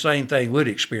that's the same thing we'd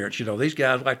experience. These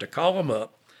guys like to call them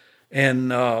up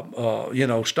and,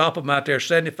 stop them out there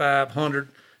 75, 100,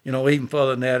 even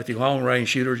further than that. If you're long-range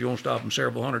shooters, you want to stop them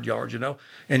several hundred yards,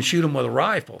 and shoot them with a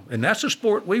rifle. And that's the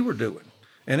sport we were doing.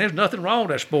 And there's nothing wrong with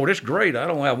that sport. It's great. I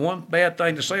don't have one bad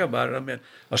thing to say about it. I mean,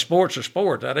 a sport's a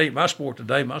sport. That ain't my sport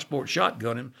today. My sport's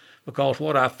shotgunning, because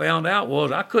what I found out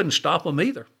was I couldn't stop them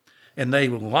either. And they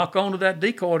would lock onto that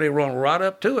decoy, they run right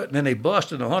up to it, and then they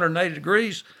bust in 180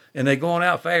 degrees, and they going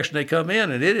out fast, and they come in,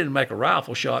 and it didn't make a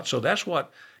rifle shot. So that's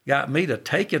what got me to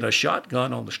taking a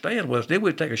shotgun on the stand was then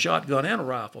we'd take a shotgun and a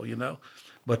rifle,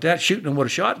 But that shooting them with a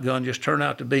shotgun just turned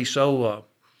out to be so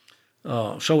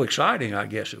exciting, I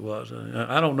guess it was.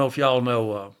 I don't know if y'all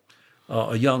know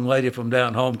a young lady from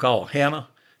down home called Hannah.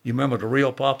 You remember the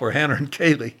real popular Hannah and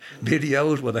Kaylee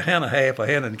videos with a Hannah half, a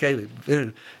Hannah and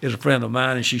Kaylee is a friend of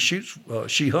mine, and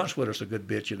she hunts with us a good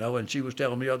bit, and she was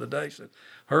telling me the other day, said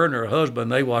her and her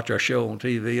husband, they watch our show on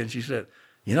TV, and she said,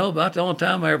 about the only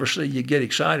time I ever see you get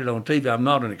excited on TV, I'm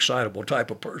not an excitable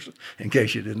type of person, in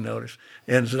case you didn't notice.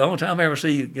 And so the only time I ever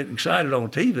see you get excited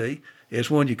on TV is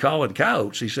when you call in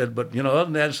coyotes. He said, but, other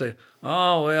than that, he said,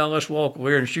 oh, well, let's walk over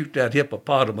here and shoot that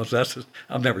hippopotamus.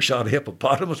 I've never shot a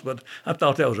hippopotamus, but I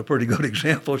thought that was a pretty good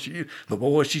example. But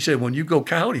boy, she said, when you go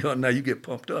coyote hunting now, you get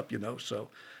pumped up, So,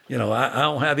 I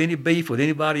don't have any beef with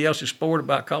anybody else's sport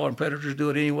about calling predators.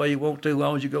 Do it any way you want to, as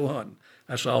long as you go hunting.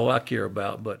 That's all I care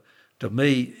about. But to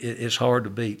me, it's hard to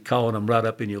beat calling them right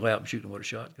up in your lap and shooting them with a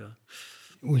shotgun.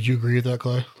 Would you agree with that,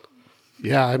 Clay?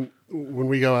 Yeah, when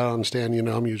we go out on the stand,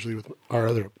 I'm usually with our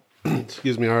other,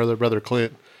 our other brother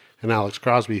Clint and Alex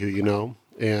Crosby, who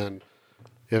and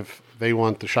if they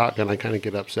want the shotgun, I kind of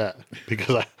get upset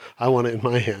because I want it in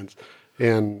my hands.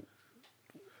 And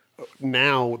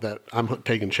now that I'm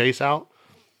taking Chase out,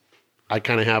 I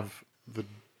kind of have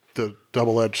the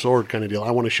double-edged sword kind of deal.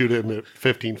 I want to shoot him at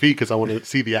 15 feet because I want to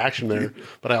see the action there,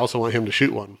 but I also want him to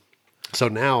shoot one. So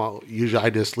now usually I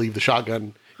just leave the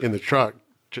shotgun in the truck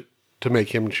to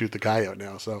make him shoot the coyote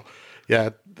now. So,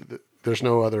 yeah, there's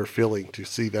no other feeling to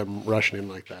see them rushing him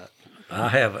like that. I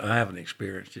haven't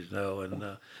experienced it,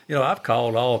 and I've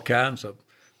called all kinds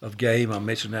of game. I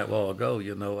mentioned that a while ago.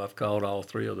 I've called all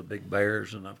 3 of the big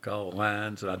bears, and I've called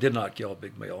lions, and I did not kill a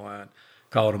big male lion.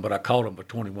 Caught them, but I caught them for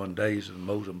 21 days in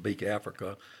Mozambique,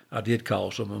 Africa. I did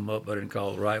call some of them up, but I didn't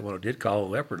call the right one. I did call a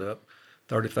leopard up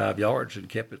 35 yards and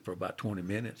kept it for about 20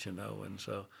 minutes, and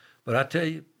so. But I tell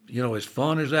you, as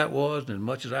fun as that was, and as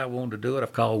much as I wanted to do it,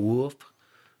 I've called wolf.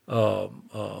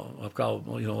 I've called,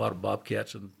 a lot of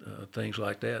bobcats and things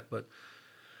like that. But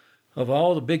of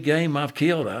all the big game I've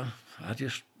killed, I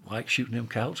just like shooting them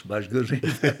coyotes about as good as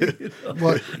anything.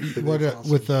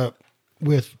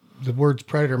 With the words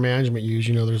predator management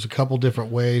used, there's a couple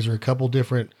different ways or a couple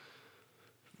different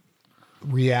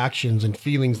reactions and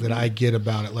feelings that I get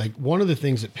about it. Like, one of the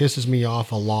things that pisses me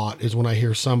off a lot is when I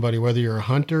hear somebody, whether you're a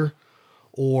hunter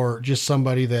or just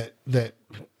somebody that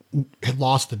had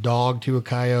lost a dog to a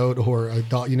coyote or a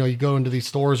dog, you go into these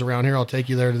stores around here, I'll take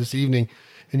you there this evening,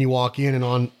 and you walk in and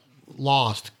on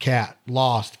lost cat.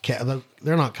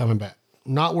 They're not coming back.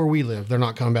 Not where we live. They're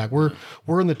not coming back.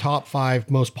 We're in the top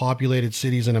 5 most populated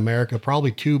cities in America,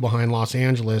 probably 2 behind Los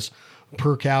Angeles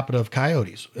per capita of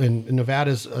coyotes. And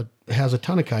Nevada has a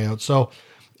ton of coyotes. So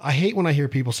I hate when I hear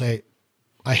people say,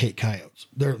 I hate coyotes.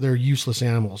 They're useless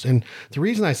animals. And the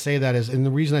reason I say that is, and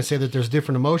the reason I say that there's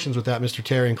different emotions with that, Mr.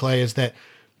 Terry and Clay, is that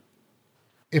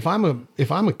if I'm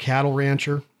a cattle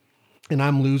rancher and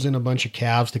I'm losing a bunch of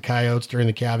calves to coyotes during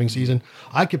the calving season,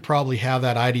 I could probably have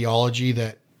that ideology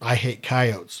that I hate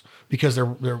coyotes because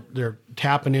they're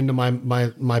tapping into my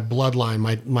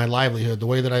bloodline, my livelihood, the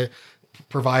way that I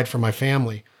provide for my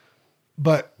family.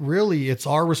 But really, it's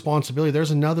our responsibility.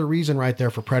 There's another reason right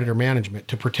there for predator management,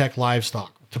 to protect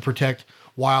livestock, to protect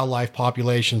wildlife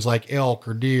populations like elk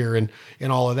or deer and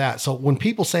all of that. So when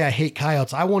people say I hate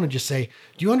coyotes, I want to just say,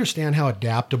 do you understand how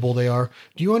adaptable they are?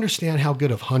 Do you understand how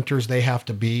good of hunters they have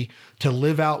to be to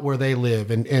live out where they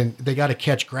live? And they got to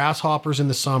catch grasshoppers in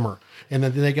the summer, and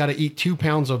then they got to eat 2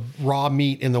 pounds of raw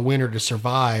meat in the winter to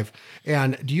survive.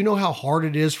 And do you know how hard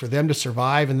it is for them to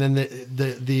survive? And then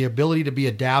the ability to be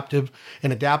adaptive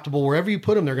and adaptable, wherever you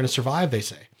put them, they're going to survive, they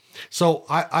say. So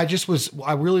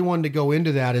I really wanted to go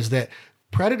into that, is that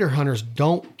predator hunters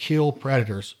don't kill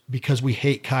predators because we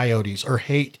hate coyotes or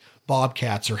hate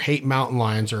bobcats or hate mountain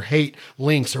lions or hate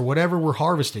lynx or whatever we're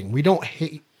harvesting. We don't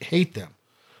hate them.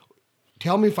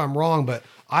 Tell me if I'm wrong, but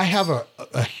I have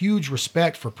a huge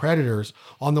respect for predators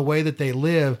on the way that they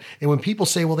live. And when people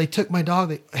say, well, they took my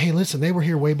dog, hey, listen, they were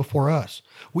here way before us.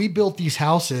 We built these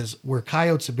houses where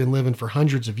coyotes have been living for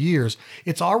hundreds of years.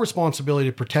 It's our responsibility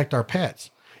to protect our pets.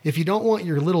 If you don't want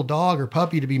your little dog or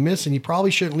puppy to be missing, you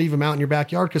probably shouldn't leave him out in your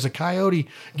backyard, because a coyote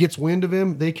gets wind of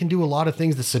him. They can do a lot of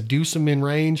things to seduce him in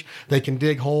range. They can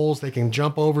dig holes. They can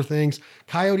jump over things.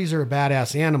 Coyotes are a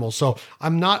badass animal. So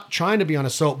I'm not trying to be on a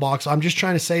soapbox. I'm just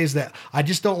trying to say is that I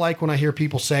just don't like when I hear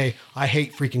people say, I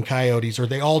hate freaking coyotes, or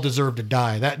they all deserve to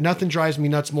die. That nothing drives me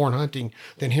nuts more in hunting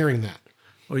than hearing that.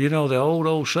 Well, you know, the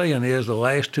old saying is the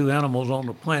last two animals on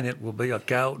the planet will be a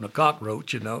coyote and a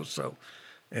cockroach, you know, so...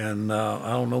 And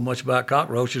I don't know much about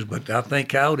cockroaches, but I think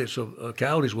coyotes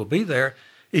will be there.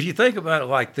 If you think about it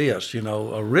like this, you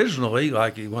know, originally,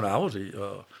 like when I was,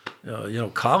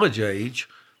 college age,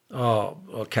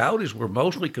 coyotes were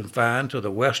mostly confined to the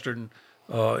western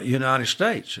United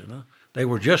States. You know, they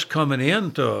were just coming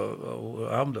into.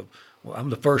 I'm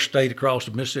the first state across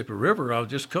the Mississippi River. I was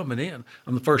just coming in.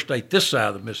 I'm the first state this side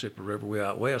of the Mississippi River. We're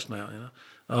out west now. You know.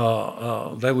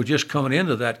 They were just coming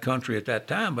into that country at that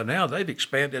time, but now they've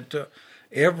expanded to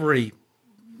every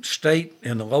state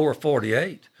in the lower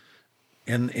 48.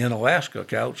 In Alaska,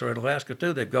 coyotes are in Alaska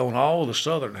too. They've gone all the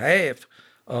southern half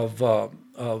of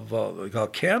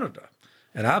Canada.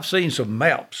 And I've seen some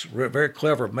maps, very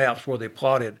clever maps, where they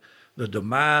plotted the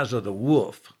demise of the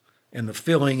wolf and the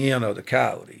filling in of the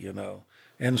coyote, you know.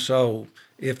 And so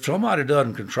if somebody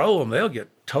doesn't control them, they'll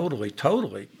get totally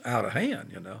out of hand,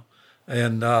 you know.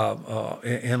 And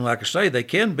like I say, they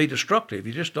can be destructive.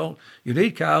 You just don't. You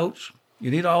need coyotes.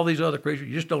 You need all these other creatures.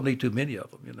 You just don't need too many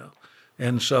of them, you know.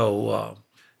 And so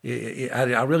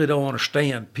I really don't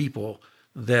understand people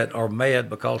that are mad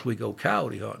because we go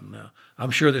coyote hunting. Now,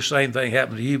 I'm sure the same thing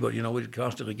happened to you, but you know, we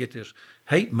constantly get this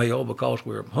hate mail because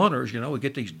we're hunters. You know, we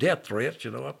get these death threats.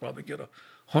 You know, I probably get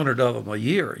 100 of them a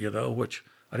year. You know, which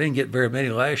I didn't get very many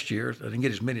last year. I didn't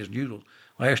get as many as usual.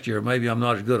 Last year, maybe I'm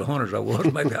not as good a hunter as I was.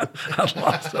 Maybe I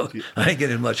lost. So I ain't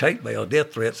getting as much hate mail,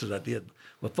 death threats as I did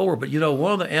before. But, you know,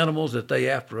 one of the animals that they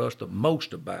after us the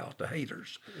most about, the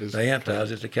haters, the antis,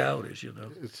 is the coyotes, you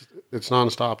know. It's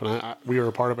nonstop. And we were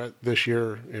a part of it this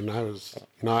year. And I was,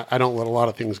 you know, I don't let a lot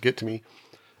of things get to me.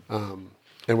 And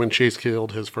when Chase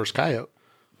killed his first coyote,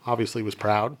 obviously was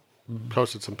proud,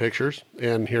 posted some pictures.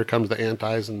 And here comes the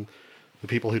antis and the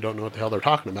people who don't know what the hell they're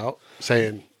talking about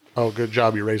saying, oh, good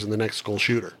job, you're raising the next school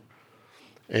shooter.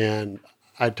 And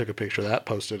I took a picture of that,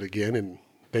 posted it again, and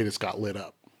they just got lit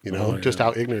up, you know, just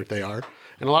how ignorant they are.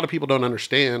 And a lot of people don't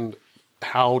understand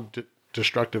how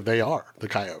destructive they are, the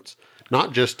coyotes.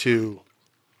 Not just to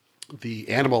the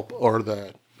animal or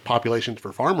the populations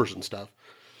for farmers and stuff,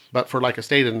 but for like a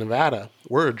state of Nevada,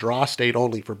 we're a draw state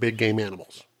only for big game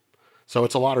animals. So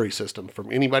it's a lottery system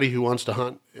from anybody who wants to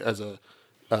hunt as a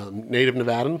native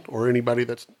Nevadan or anybody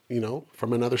that's, you know,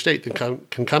 from another state that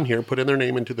can come here and put in their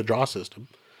name into the draw system.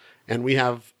 And we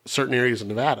have certain areas in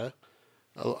Nevada.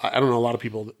 I don't know, a lot of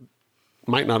people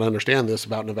might not understand this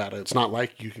about Nevada. It's not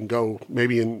like you can go,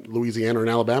 maybe in Louisiana or in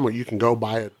Alabama, you can go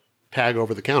buy a tag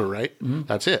over the counter, right? Mm-hmm.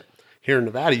 That's it. Here in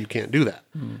Nevada, you can't do that.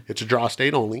 Mm-hmm. It's a draw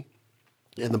state only.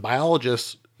 And the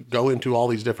biologists go into all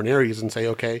these different areas and say,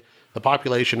 okay, the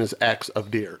population is X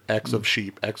of deer, X of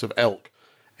sheep, X of elk.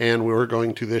 And we were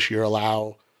going to this year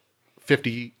allow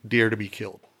 50 deer to be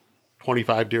killed,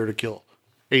 25 deer to kill,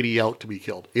 80 elk to be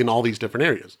killed in all these different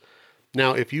areas.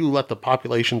 Now, if you let the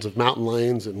populations of mountain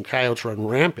lions and coyotes run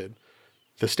rampant,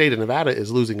 the state of Nevada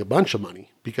is losing a bunch of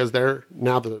money because they're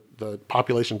now the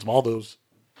populations of all those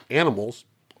animals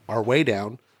are way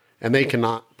down and they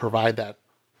cannot provide that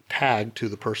tag to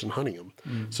the person hunting them.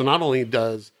 Mm. So not only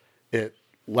does it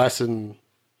lessen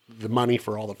the money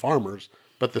for all the farmers,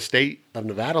 but the state of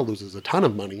Nevada loses a ton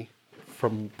of money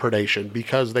from predation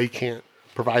because they can't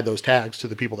provide those tags to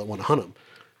the people that want to hunt them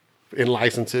in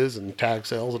licenses and tag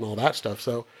sales and all that stuff.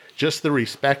 So just the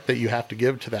respect that you have to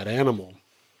give to that animal,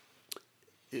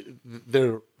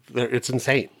 they're it's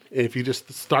insane. If you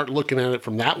just start looking at it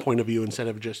from that point of view instead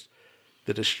of just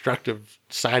the destructive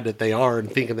side that they are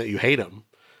and thinking that you hate them,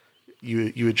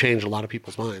 you would change a lot of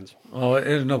people's minds. Oh,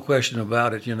 there's no question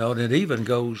about it, and it even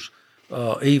goes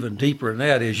even deeper than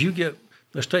that. As you get,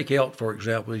 let's take elk, for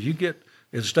example. As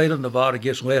the state of Nevada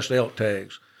gets less elk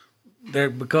tags, there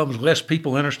becomes less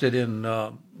people interested in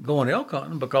going elk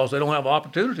hunting because they don't have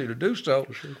opportunity to do so.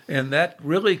 Sure. And that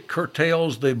really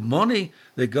curtails the money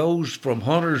that goes from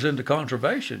hunters into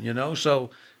conservation, So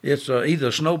it's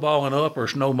either snowballing up or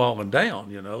snowballing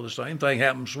down, The same thing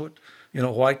happens with,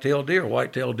 white-tailed deer.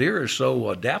 White-tailed deer is so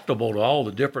adaptable to all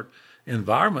the different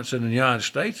environments in the United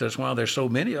States. That's why there's so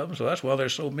many of them. So that's why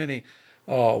there's so many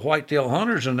white-tailed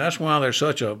hunters, and that's why there's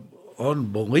such a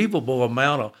unbelievable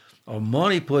amount of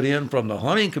money put in from the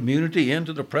hunting community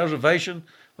into the preservation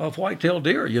of white-tailed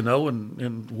deer,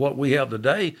 and what we have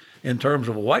today in terms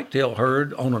of a white-tail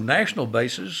herd on a national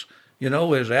basis,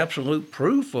 is absolute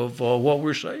proof of what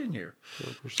we're saying here.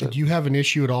 100%. Do you have an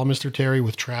issue at all, Mr. Terry,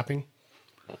 with trapping?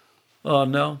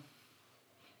 No,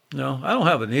 I don't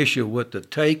have an issue with the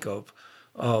take of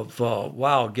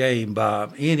wild game by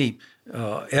any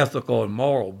ethical and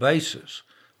moral basis.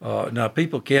 Now,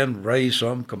 people can raise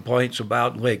some complaints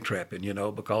about leg trapping,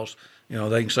 because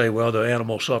they can say, well, the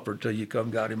animal suffered till you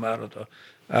got him out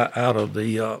of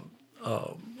the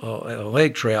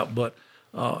leg trap. But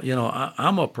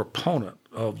I'm a proponent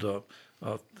of the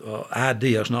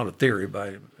idea. It's not a theory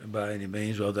by any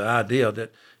means, of the idea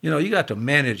that you got to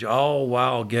manage all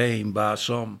wild game by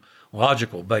some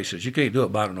logical basis. You can't do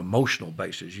it by an emotional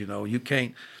basis. You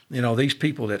can't. These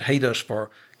people that hate us for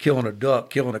killing a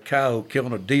duck, killing a coyote,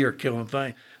 killing a deer, killing a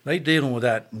thing, they dealing with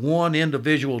that one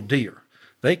individual deer.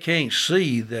 They can't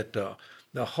see that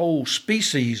the whole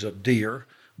species of deer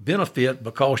benefit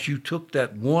because you took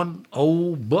that one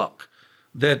old buck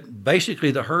that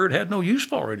basically the herd had no use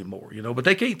for anymore, But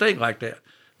they can't think like that.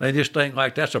 They just think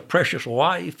like that's a precious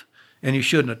life and you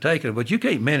shouldn't have taken it. But you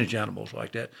can't manage animals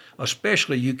like that,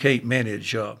 especially you can't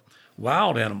manage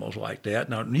wild animals like that.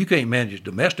 Now, you can't manage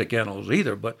domestic animals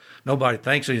either, but nobody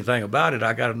thinks anything about it.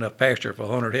 I got enough pasture for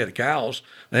 100 head of cows,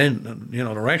 and,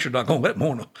 the rancher's not going to let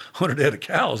more than 100 head of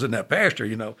cows in that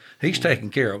pasture, He's taking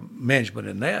care of management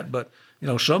in that, but,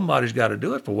 somebody's got to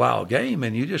do it for wild game,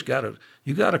 and you just got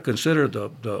to consider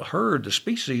the herd, the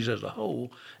species as a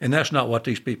whole, and that's not what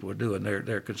these people are doing.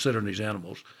 They're considering these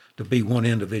animals to be one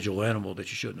individual animal that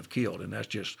you shouldn't have killed, and that's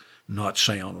just not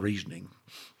sound reasoning.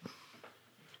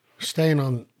 Staying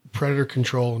on predator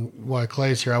control and why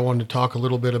Clay's here, I wanted to talk a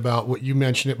little bit about what you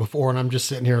mentioned it before, and I'm just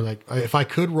sitting here like, if I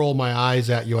could roll my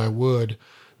eyes at you, I would,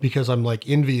 because I'm like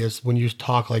envious when you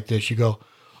talk like this. You go,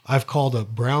 I've called a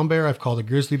brown bear, I've called a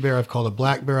grizzly bear, I've called a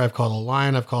black bear, I've called a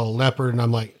lion, I've called a leopard, and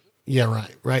I'm like, yeah,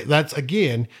 right. That's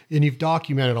again, and you've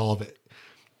documented all of it.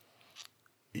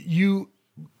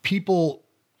 People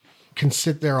can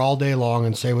sit there all day long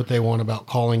and say what they want about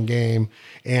calling game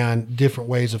and different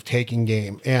ways of taking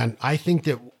game. And I think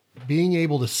that being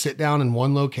able to sit down in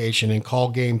one location and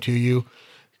call game to you,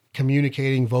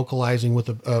 communicating, vocalizing with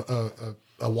a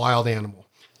wild animal,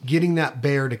 getting that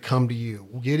bear to come to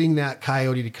you, getting that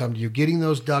coyote to come to you, getting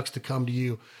those ducks to come to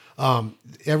you,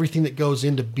 everything that goes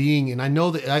into being. And I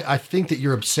know that I think that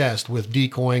you're obsessed with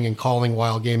decoying and calling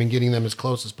wild game and getting them as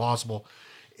close as possible.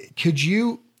 Could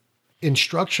you,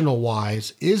 instructional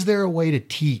wise, is there a way to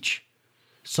teach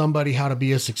somebody how to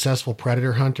be a successful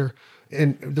predator hunter?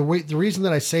 And the reason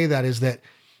that I say that is that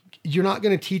you're not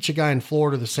going to teach a guy in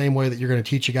Florida the same way that you're going to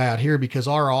teach a guy out here, because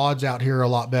our odds out here are a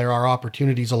lot better. Our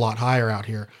opportunities a lot higher out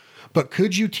here. But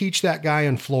could you teach that guy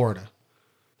in Florida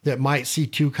that might see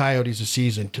 2 coyotes a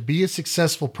season to be a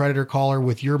successful predator caller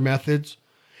with your methods?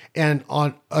 And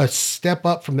on a step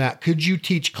up from that, could you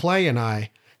teach Clay and I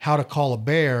how to call a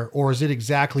bear, or is it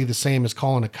exactly the same as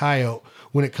calling a coyote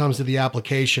when it comes to the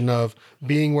application of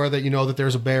being where that that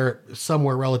there's a bear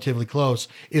somewhere relatively close?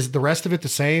 Is the rest of it the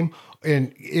same?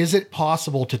 And is it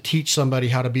possible to teach somebody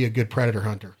how to be a good predator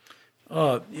hunter?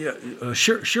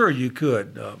 Sure you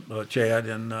could, Chad,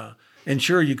 and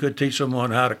sure you could teach someone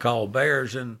how to call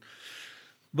bears,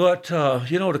 but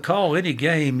to call any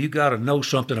game, you got to know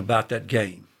something about that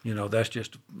game. That's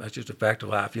just a fact of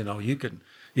life.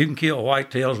 You can kill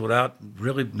whitetails without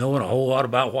really knowing a whole lot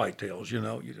about whitetails.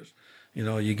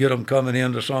 You get them coming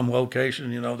into some location.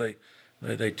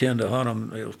 They tend to hunt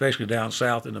them, especially down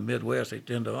south in the Midwest. They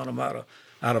tend to hunt them out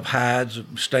of hides,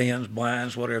 stands,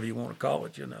 blinds, whatever you want to call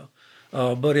it.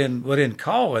 But in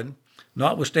calling,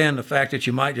 notwithstanding the fact that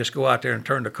you might just go out there and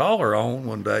turn the caller on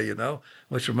one day,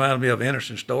 which reminded me of an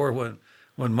interesting story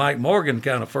when Mike Morgan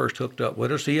kind of first hooked up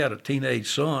with us. He had a teenage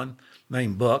son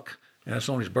named Buck. And that's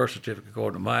on his birth certificate,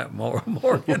 according to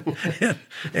Morgan.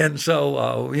 and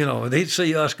so, he'd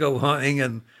see us go hunting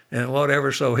and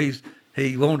whatever. So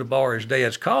he wanted to borrow his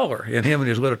dad's collar, and him and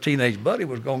his little teenage buddy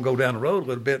was going to go down the road a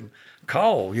little bit and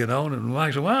call, and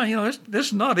Mike said, well, this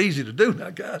is not easy to do now,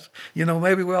 guys.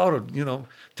 Maybe we ought to,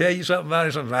 tell you something about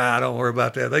it. Something, don't worry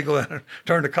about that. They go out and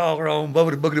turn the collar on,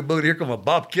 boogity, boogity, boogity. Here come a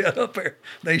bobcat up there.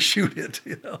 They shoot it,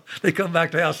 They come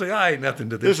back to the house and say, I ain't nothing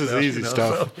to this This stuff, is easy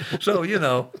stuff. So,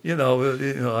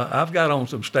 I've got on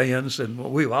some stands, and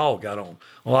we've all got on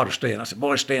a lot of stands. I said,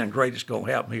 boy, stand great, it's going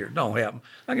to happen here. Don't happen.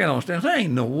 I got on stands. There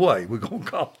ain't no way we're going to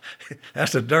call.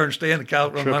 That's a darn stand. The cow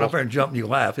run right up there and jump and you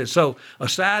laugh. And so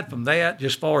aside from that,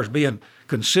 just as far as being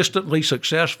consistently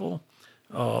successful,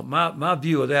 my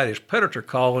view of that is predator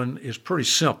calling is pretty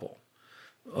simple.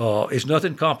 It's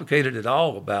nothing complicated at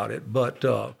all about it, but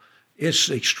it's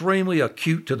extremely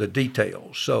acute to the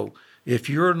details. So if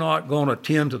you're not going to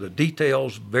attend to the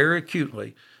details very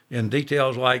acutely, in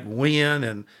details like when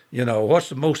and, what's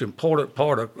the most important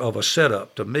part of a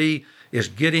setup, to me, is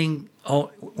getting on.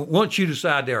 Once you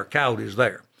decide there are coyotes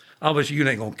there, obviously you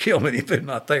ain't going to kill them if they're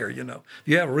not there, If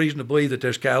you have a reason to believe that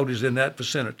there's coyotes in that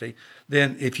vicinity,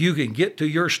 then if you can get to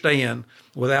your stand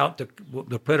without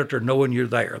the predator knowing you're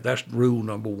there, that's rule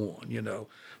number one,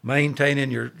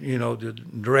 Maintaining your, the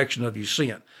direction of your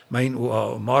scent,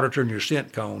 monitoring your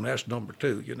scent cone, that's number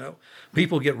two,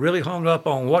 People get really hung up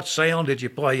on what sound did you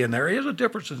play in there. There is a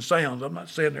difference in sounds. I'm not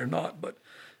saying they're not, but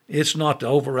it's not the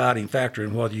overriding factor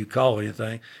in whether you call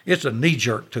anything. It's a knee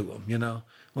jerk to them,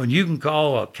 When you can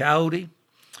call a coyote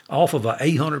off of a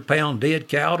 800-pound dead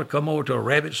cow to come over to a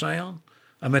rabbit sound,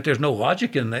 there's no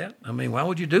logic in that. Why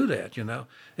would you do that,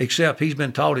 Except he's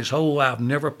been taught his whole life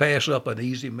never pass up an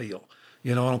easy meal. I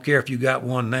don't care if you got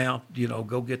one now,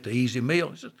 go get the easy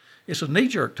meal. It's a knee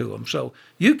jerk to them. So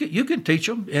you can teach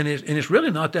them, and it's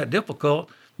really not that difficult.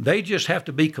 They just have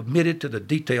to be committed to the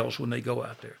details when they go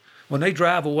out there. When they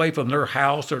drive away from their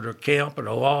house or their camp or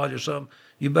their lodge or something,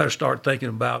 you better start thinking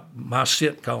about my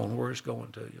scent cone, where it's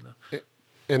going to,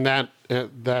 And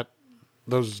that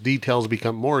those details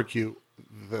become more acute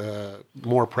the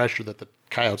more pressure that the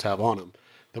coyotes have on them.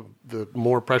 The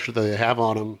more pressure that they have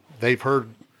on them, they've heard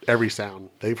every sound.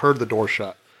 They've heard the door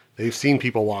shut. They've seen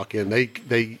people walk in.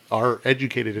 They are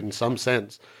educated in some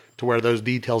sense to where those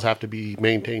details have to be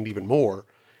maintained even more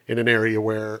in an area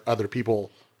where other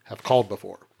people have called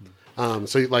before.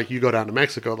 So like you go down to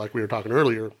Mexico, like we were talking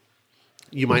earlier,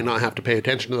 you might not have to pay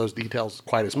attention to those details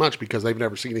quite as much because they've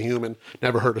never seen a human,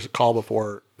 never heard a call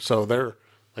before. So they're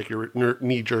like your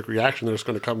knee-jerk reaction. They're just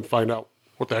going to come find out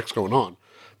what the heck's going on.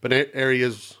 But in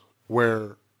areas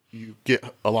where you get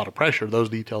a lot of pressure, those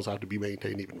details have to be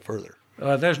maintained even further.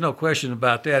 There's no question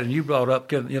about that. And you brought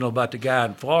up, about the guy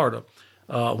in Florida.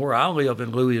 Where I live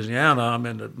in Louisiana, I'm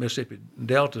in the Mississippi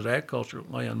Delta's agricultural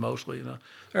land mostly.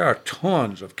 There are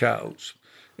tons of coyotes.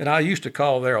 And I used to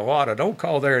call there a lot. I don't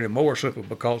call there anymore simply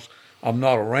because I'm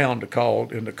not around to call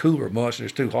in the cooler months.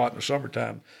 It's too hot in the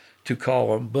summertime to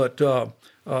call them. But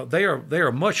they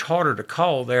are much harder to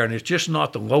call there, and it's just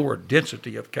not the lower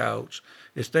density of coyotes.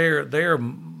 It's they're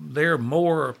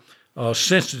more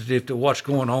sensitive to what's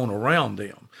going on around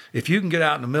them. If you can get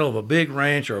out in the middle of a big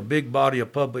ranch or a big body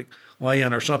of public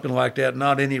land or something like that,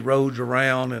 not any roads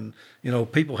around, and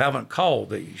people haven't called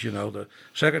these. The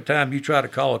second time you try to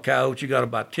call a coyote, you got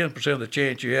about 10% of the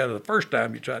chance you had of the first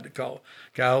time you tried to call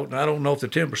a coyote. And I don't know if the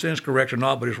 10% is correct or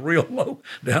not, but it's real low,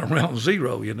 down around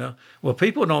zero. Well,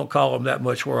 people don't call them that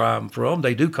much where I'm from.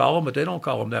 They do call them, but they don't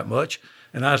call them that much.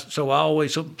 And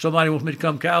somebody wants me to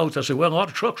come coyotes. I say, well, a lot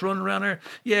of trucks running around there.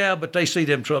 Yeah, but they see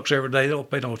them trucks every day. They don't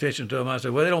pay no attention to them. I say,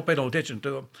 well, they don't pay no attention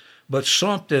to them. But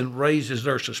something raises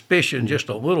their suspicion just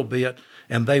a little bit,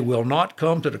 and they will not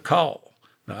come to the call.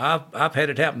 Now, I've had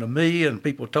it happen to me, and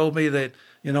people told me that,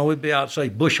 we'd be out, say,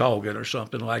 bush hogging or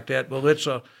something like that. Well, it's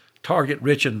a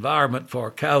target-rich environment for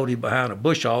a coyote behind a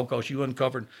bush hog because you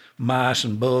uncovered mice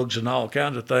and bugs and all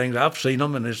kinds of things. I've seen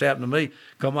them, and it's happened to me.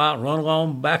 Come out and run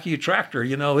along the back of your tractor,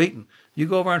 eating. You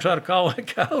go over and try to call that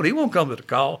coyote, he won't come to the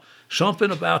call.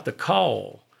 Something about the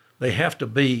call, they have to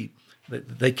be,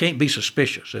 they can't be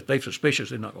suspicious. If they're suspicious,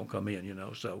 they're not going to come in,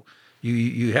 So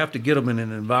you have to get them in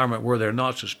an environment where they're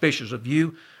not suspicious of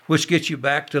you, which gets you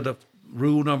back to the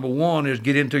rule number one is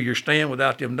get into your stand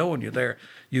without them knowing you're there.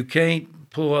 You can't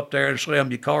pull up there and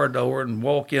slam your car door and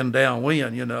walk in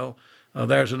downwind,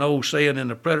 There's an old saying in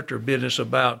the predator business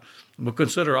about, well,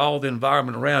 consider all the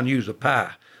environment around you as a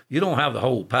pie. You don't have the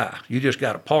whole pie. You just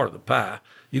got a part of the pie.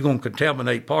 You're going to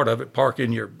contaminate part of it, park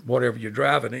in your whatever you're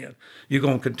driving in. You're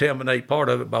going to contaminate part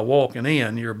of it by walking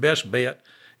in. Your best bet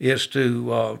is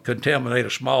to contaminate a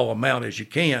small amount as you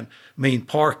can,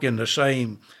 park in the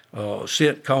same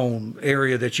scent cone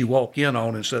area that you walk in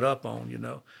on and set up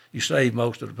on. You save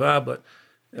most of the time, but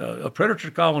a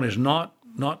predator calling is not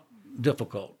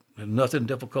difficult. There's nothing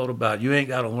difficult about it. You ain't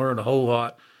got to learn a whole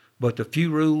lot, but the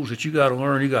few rules that you got to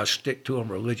learn, you got to stick to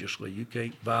them religiously. You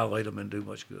can't violate them and do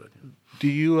much good. Do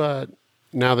you,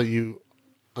 now that you've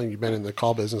been in the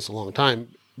call business a long time,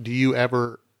 do you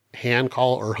ever hand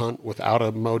call or hunt without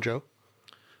a mojo?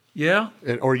 Yeah.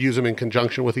 Or use them in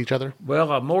conjunction with each other?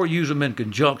 Well, I more use them in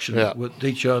conjunction with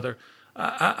each other.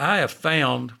 I have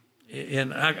found,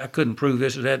 and I couldn't prove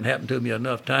this, it hadn't happened to me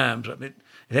enough times. I mean,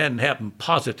 it hadn't happened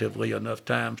positively enough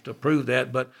times to prove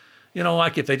that. But,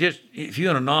 like if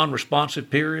you're in a non-responsive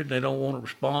period, they don't want to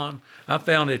respond. I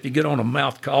found that if you get on a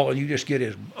mouth call and you just get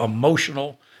as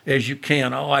emotional as you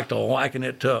can, I like to liken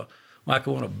it to like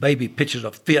when a baby pitches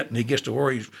a fit and he gets to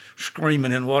where he's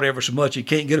screaming and whatever so much he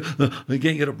can't get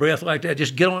a breath like that.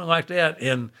 Just get on it like that,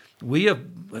 and we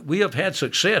have had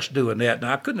success doing that.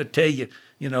 Now I couldn't tell you,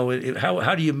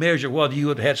 how do you measure whether you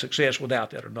would have had success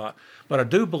without that or not? But I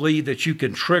do believe that you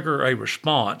can trigger a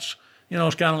response.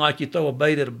 It's kind of like you throw a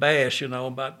bait at a bass,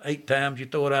 about 8 times you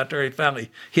throw it out there, he finally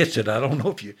hits it. I don't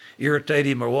know if you irritate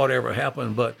him or whatever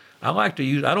happened, but I like to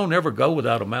use, I don't ever go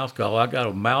without a mouth call. I got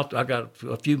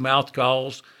a few mouth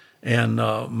calls and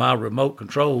my remote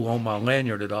control on my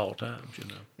lanyard at all times,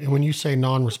 And when you say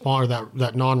non-response, or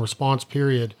that non-response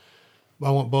period, I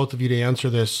want both of you to answer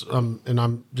this, and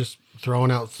I'm just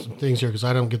throwing out some things here because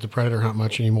I don't get the predator hunt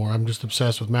much anymore. I'm just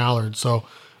obsessed with mallards. So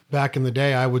back in the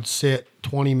day, I would sit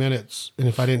 20 minutes, and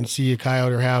if I didn't see a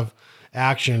coyote or have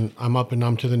action, I'm up and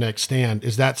I'm to the next stand.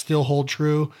 Is that still hold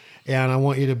true? And I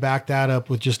want you to back that up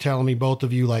with just telling me, both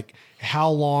of you, like, how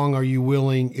long are you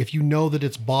willing, if you know that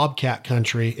it's bobcat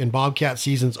country and bobcat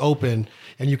season's open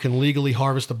and you can legally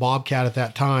harvest a bobcat at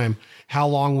that time, how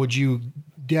long would you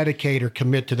dedicate or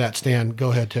commit to that stand?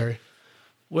 Go ahead, Terry.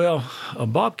 Well,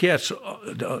 bobcats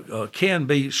can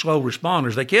be slow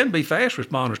responders. They can be fast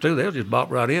responders, too. They'll just bop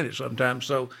right in it sometimes.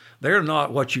 So they're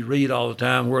not what you read all the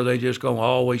time where they just going to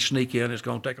always sneak in. It's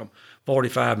going to take them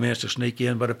 45 minutes to sneak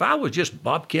in. But if I was just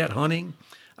bobcat hunting,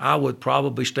 I would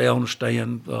probably stay on the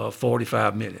stand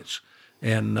 45 minutes.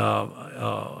 And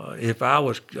if I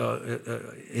was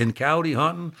in coyote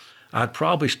hunting, I'd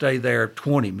probably stay there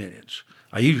 20 minutes.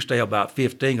 I usually stay about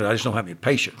 15 because I just don't have any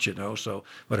patience, So,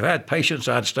 but if I had patience,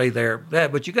 I'd stay there.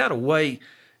 But you got to weigh.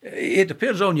 It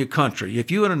depends on your country.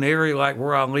 If you're in an area like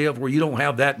where I live, where you don't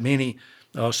have that many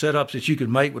setups that you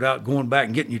can make without going back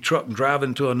and getting your truck and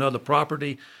driving to another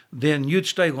property, then you'd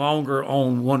stay longer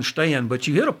on one stand. But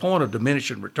you hit a point of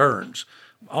diminishing returns.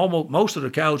 Almost most of the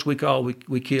coyotes we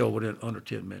kill within under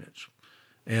 10 minutes,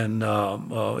 and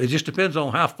it just depends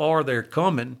on how far they're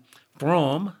coming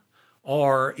from,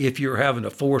 or if you're having to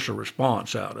force a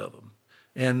response out of them.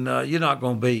 And you're not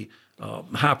going to be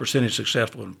high percentage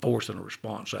successful in forcing a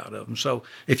response out of them. So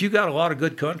if you got a lot of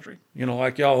good country,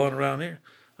 like y'all hunt around here,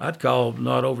 I'd call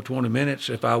not over 20 minutes.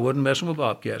 If I wasn't messing with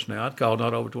bobcats now, I'd call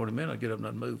not over 20 minutes. I'd get up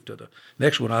and move to the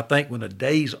next one. I think when the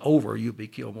day's over, you'll be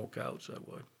killing more coyotes that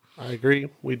way. I agree.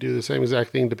 We do the same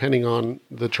exact thing depending on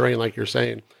the terrain, like you're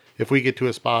saying. If we get to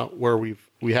a spot where we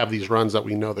have these runs that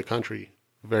we know the country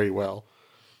very well,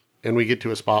 and we get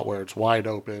to a spot where it's wide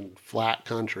open, flat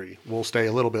country, we'll stay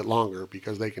a little bit longer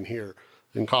because they can hear.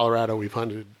 In Colorado, we've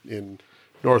hunted in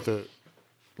north of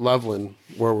Loveland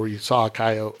where we saw a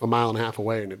coyote a mile and a half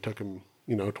away, and it took him,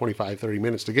 25, 30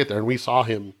 minutes to get there. And we saw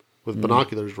him with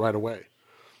binoculars right away.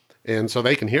 And so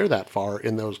they can hear that far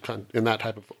in that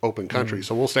type of open country.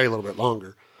 So we'll stay a little bit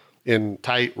longer. In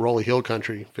tight, rolly hill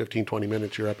country, 15, 20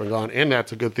 minutes, you're up and gone. And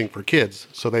that's a good thing for kids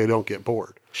so they don't get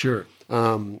bored. Sure.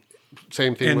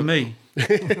 Same thing and with me.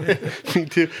 Me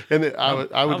too. And I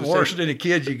would I'm worse than the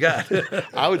kids you got.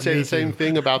 I would say the same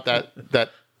thing about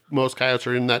that most coyotes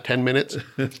are in that 10 minutes.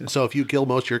 So if you kill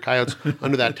most of your coyotes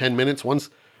under that 10 minutes, once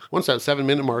that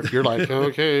 7-minute mark, you're like,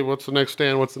 okay, what's the next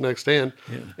stand? What's the next stand?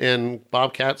 Yeah. And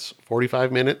bobcats,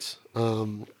 45 minutes,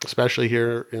 especially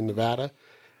here in Nevada.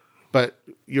 But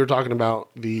you're talking about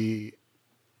the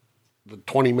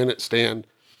 20-minute stand.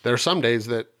 There are some days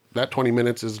that 20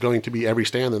 minutes is going to be every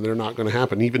stand, and they're not going to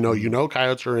happen, even though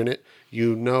coyotes are in it.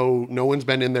 No one's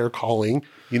been in there calling.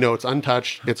 It's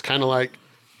untouched. It's kind of like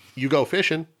you go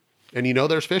fishing, and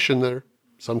there's fish in there.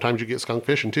 Sometimes you get skunk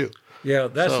fishing too. Yeah,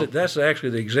 that's actually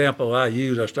the example I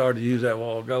use. I started to use that a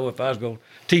while ago. If I was going to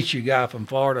teach you a guy from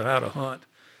Florida how to hunt,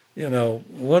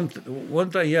 one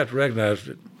thing you have to recognize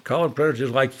that calling predators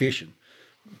is like fishing.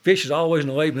 Fish is always in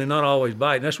the lake, but they're not always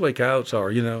biting. That's the way coyotes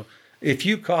are, If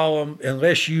you call them,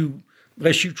 unless you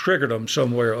triggered them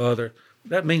somewhere or other,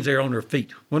 that means they're on their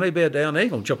feet. When they bed down, they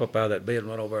ain't gonna jump up out of that bed and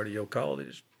run over to your call.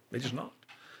 They just not.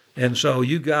 And so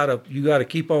you gotta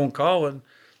keep on calling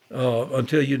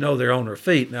until you know they're on their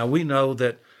feet. Now we know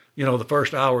that the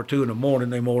first hour or two in the morning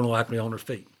they're more than likely on their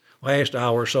feet. Last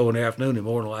hour or so in the afternoon they're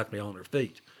more than likely on their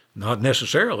feet. Not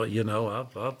necessarily,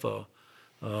 I've one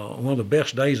of the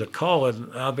best days of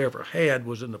calling I've ever had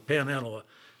was in the Panhandle of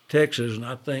Texas, and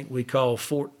I think we called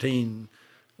 14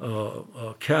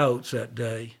 coyotes that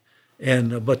day.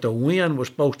 And but the wind was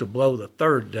supposed to blow the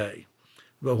third day.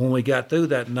 But when we got through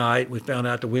that night, we found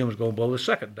out the wind was going to blow the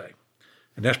second day.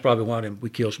 And that's probably why we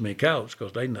killed so many coyotes,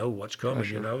 because they know what's coming,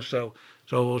 So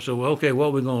okay, what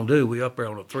are we going to do? We up there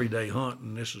on a 3-day hunt,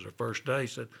 and this is our first day.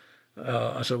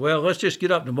 I said, well, let's just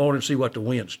get up in the morning and see what the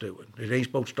wind's doing. It ain't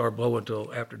supposed to start blowing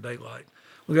until after daylight.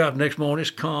 We got up the next morning,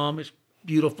 it's calm, it's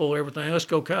beautiful, everything. Let's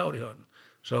go coyote hunting.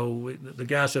 So the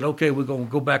guy said, okay, we're going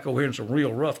to go back over here in some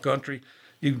real rough country.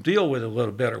 You can deal with it a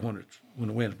little better when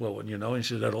the wind's blowing, And he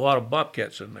said, there's a lot of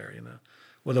bobcats in there,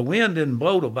 Well, the wind didn't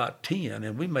blow to about 10,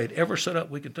 and we made every setup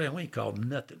we could tell. We ain't called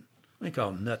nothing.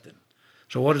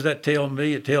 So what does that tell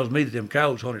me? It tells me that them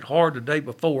coyotes hunted hard the day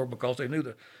before because they knew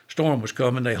the storm was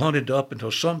coming. They hunted up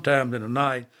until sometime in the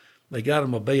night. They got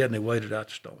them a bed and they waited out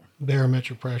the storm.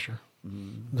 Barometric pressure.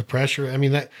 The pressure. I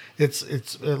mean, that it's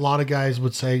a lot of guys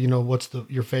would say, what's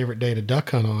your favorite day to duck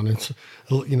hunt on? It's,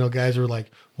 guys are like,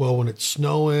 well, when it's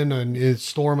snowing and it's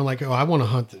storming, like, oh, I want to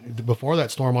hunt before that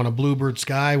storm on a bluebird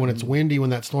sky when it's windy, when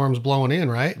that storm's blowing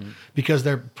in, right? Because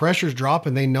their pressure's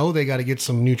dropping. They know they got to get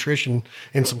some nutrition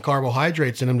and some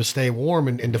carbohydrates in them to stay warm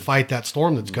and to fight that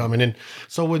storm that's coming. And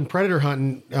so when predator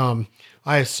hunting,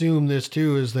 I assume this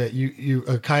too, is that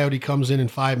a coyote comes in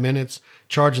 5 minutes,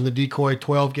 charging the decoy,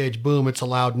 12 gauge, boom, it's a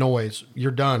loud noise.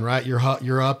 You're done, right?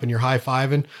 You're up and you're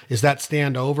high-fiving. Is that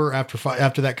stand over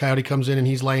after that coyote comes in and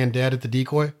he's laying dead at the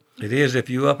decoy? It is if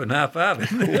you up and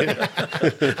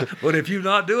high-fiving. But if you're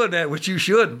not doing that, which you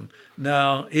shouldn't.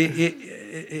 Now,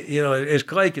 as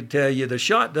Clay can tell you, the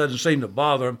shot doesn't seem to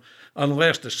bother him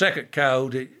unless the second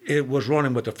coyote it was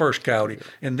running with the first coyote,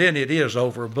 and then it is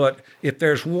over. But if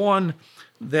there's one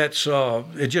that's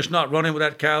just not running with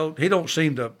that coyote, he don't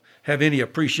seem to have any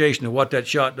appreciation of what that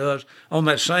shot does. On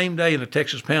that same day in the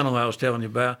Texas Panhandle I was telling you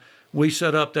about, we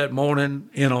set up that morning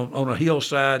on a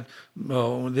hillside.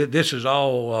 This is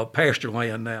all pasture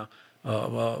land now,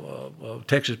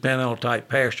 Texas Panhandle type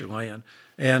pasture land,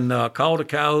 and called a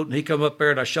coyote, and he come up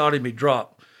there, and I shot him, he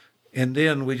dropped. And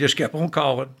then we just kept on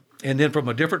calling. And then from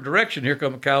a different direction, here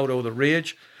come a coyote over the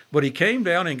ridge. But he came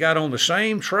down and got on the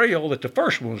same trail that the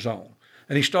first one was on.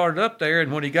 And he started up there,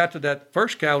 and when he got to that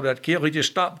first coyote that killed, he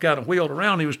just stopped, kind of wheeled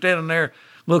around. He was standing there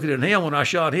looking at him when I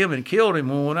shot him and killed him.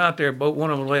 When we went out there, both one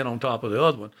of them was laying on top of the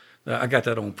other one. I got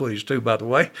that on footage too, by the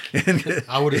way.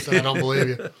 I would have said, I don't believe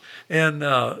you.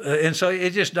 And so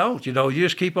it just don't, you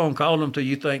just keep on calling them till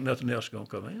you think nothing else is going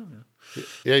to come in.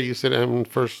 Yeah, you said,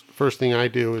 first thing I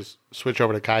do is switch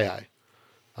over to Kai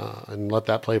and let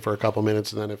that play for a couple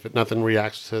minutes, and then if nothing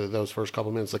reacts to those first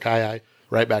couple minutes, the Kai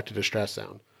right back to distress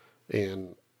sound,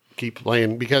 and keep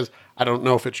playing, because I don't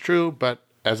know if it's true, but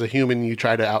as a human, you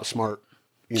try to outsmart,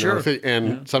 sure.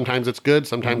 Sometimes it's good,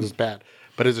 sometimes it's bad.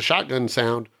 But as a shotgun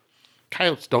sound,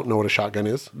 coyotes don't know what a shotgun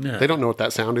is. No. They don't know what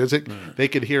that sound is. They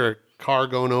could hear a car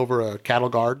going over a cattle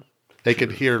guard. They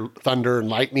could hear thunder and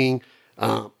lightning.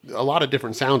 A lot of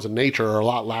different sounds in nature are a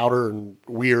lot louder and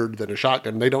weird than a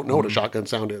shotgun. They don't know what a shotgun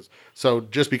sound is. So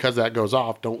just because that goes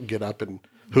off, don't get up and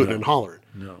hooting and hollering.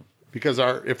 No. Because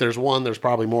if there's one, there's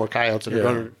probably more coyotes that are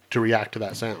going to react to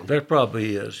that sound. There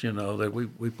probably is, that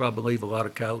we probably leave a lot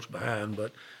of coyotes behind,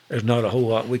 but there's not a whole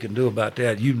lot we can do about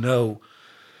that.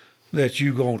 That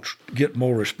you're going to get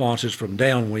more responses from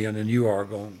downwind than you are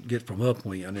going to get from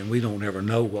upwind, and we don't ever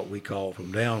know what we call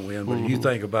from downwind. But if you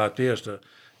think about this,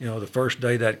 the first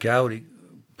day that coyote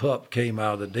pup came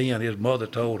out of the den, his mother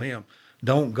told him,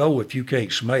 don't go if you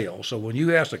can't smell. So when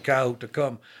you asked a coyote to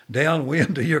come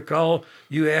downwind to your call,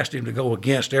 you asked him to go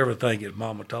against everything his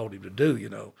mama told him to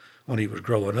do, when he was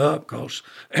growing up,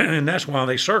 and that's why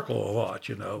they circle a lot,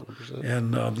 100%.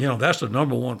 And that's the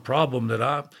number one problem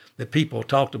that people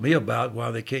talk to me about,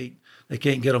 why they can't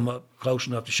get them up close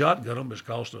enough to shotgun them, is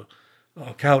because the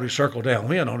coyote circle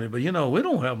downwind on it. But we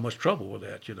don't have much trouble with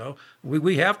that.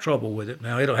 We have trouble with it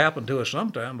now. It'll happen to us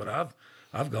sometime, but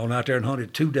I've gone out there and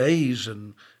hunted 2 days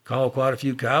and called quite a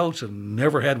few coyotes and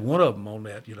never had one of them on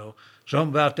that. Something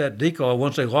about that decoy,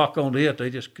 once they lock onto it, they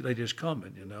just come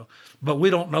in, But we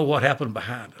don't know what happened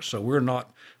behind us, so we're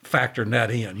not factoring that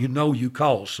in. You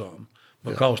call some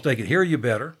because they can hear you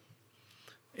better,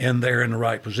 and they're in the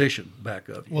right position back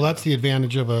of you. Well, that's the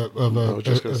advantage of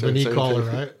an e-caller,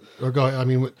 right? Or go. I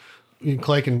mean,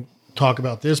 Clay can talk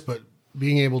about this, but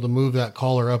being able to move that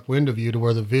collar upwind of you to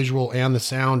where the visual and the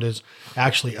sound is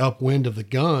actually upwind of the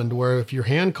gun, to where if you're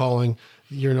hand calling,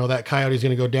 that coyote is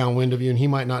going to go downwind of you, and he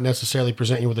might not necessarily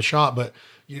present you with a shot, but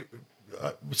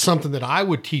something that I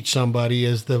would teach somebody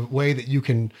is the way that you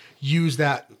can use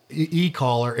that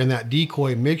e-collar and that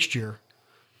decoy mixture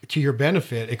to your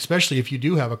benefit, especially if you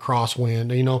do have a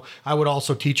crosswind. I would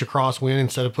also teach a crosswind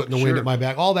instead of putting the wind at my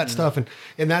back, all that stuff. And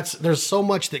there's so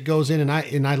much that goes in.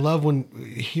 And I love when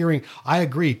hearing, I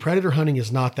agree. Predator hunting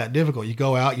is not that difficult. You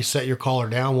go out, you set your collar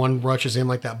down, one rushes in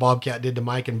like that bobcat did to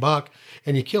Mike and Buck,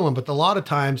 and you kill them. But a lot of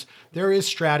times there is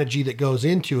strategy that goes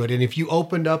into it. And if you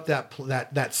opened up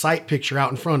that sight picture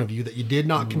out in front of you that you did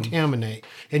not contaminate,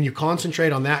 and you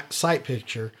concentrate on that sight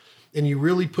picture, and you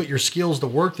really put your skills to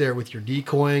work there with your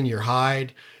decoying, your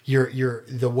hide,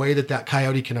 the way that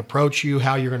coyote can approach you,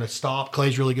 how you're going to stop.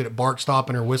 Clay's really good at bark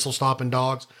stopping or whistle stopping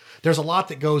dogs. There's a lot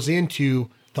that goes into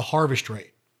the harvest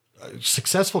rate.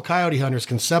 Successful coyote hunters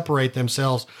can separate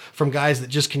themselves from guys that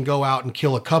just can go out and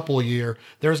kill a couple a year.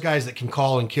 There's guys that can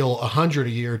call and kill 100 a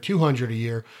year, 200 a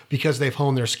year, because they've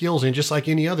honed their skills in, just like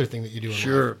any other thing that you do in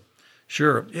life.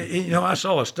 Sure. I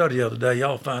saw a study the other day.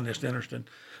 Y'all find this interesting.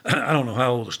 I don't know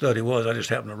how old the study was. I just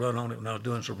happened to run on it when I was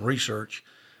doing some research.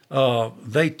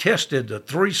 They tested the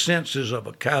 3 senses of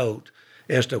a coyote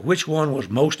as to which one was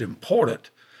most important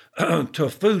to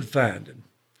food finding,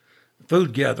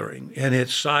 food gathering, and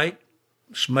it's sight,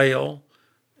 smell,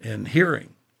 and hearing.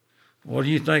 What do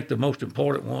you think the most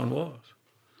important one was?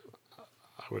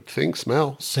 I would think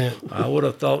smell. Scent. I would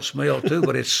have thought smell too,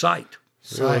 but it's sight.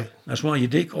 Sight. That's why your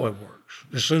decoy works.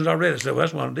 As soon as I read it, I said, well,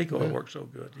 that's why the decoy works so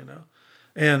good,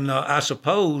 And I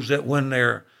suppose that when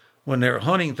they're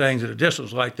hunting things at a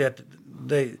distance like that,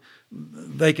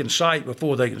 they can sight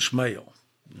before they can smell.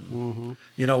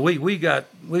 Mm-hmm. We got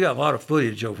a lot of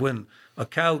footage of when a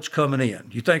coyote's coming in.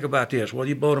 You think about this. Well,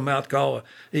 you blow the mouth call,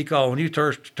 when you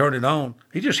turn it on,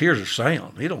 he just hears a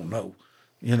sound. He don't know,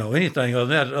 anything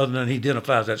other than he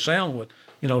identifies that sound with,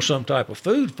 some type of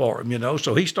food for him,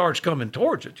 So he starts coming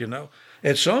towards it,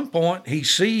 At some point, he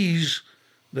sees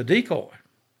the decoy.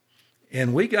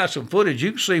 And we got some footage.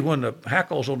 You can see when the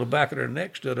hackles on the back of their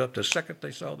neck stood up the second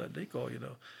they saw that decoy.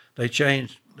 They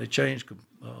changed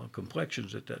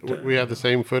complexions at that time. We have the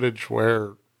same footage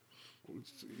where,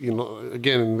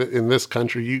 again in this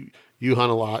country, you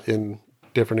hunt a lot in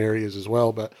different areas as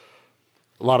well, but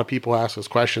a lot of people ask us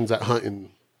questions that hunt in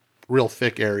real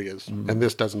thick areas, and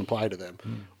this doesn't apply to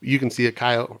them. You can see a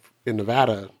coyote in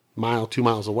Nevada, 2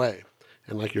 miles away,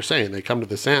 and like you're saying, they come to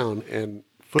the sound and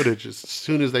footage, as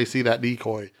soon as they see that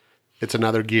decoy, it's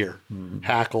another gear,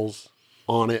 hackles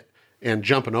on it, and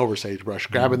jumping over sagebrush,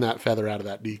 grabbing that feather out of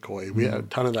that decoy. We have a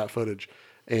ton of that footage,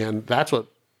 and that's what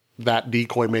that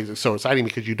decoy makes it so exciting,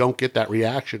 because you don't get that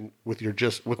reaction with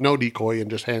no decoy and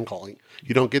just hand calling.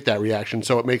 You don't get that reaction,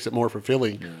 so it makes it more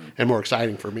fulfilling and more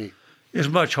exciting for me. It's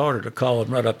much harder to call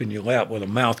them right up in your lap with a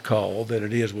mouth call than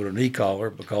it is with an e-collar,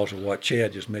 because of what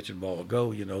Chad just mentioned a while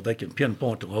ago. They can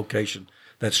pinpoint the location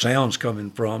that sound's coming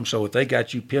from. So if they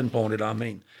got you pinpointed,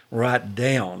 right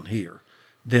down here,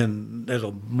 then there's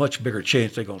a much bigger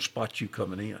chance they're going to spot you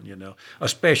coming in,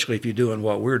 especially if you're doing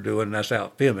what we're doing, and that's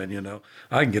out filming,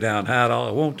 I can get out and hide all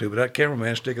I want to, but that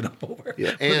cameraman's sticking up over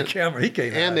there with the camera, he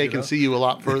can't hide. And they can see you a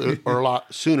lot further or a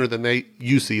lot sooner than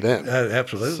you see them.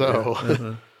 Absolutely.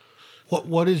 So,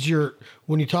 what is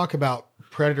when you talk about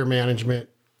predator management,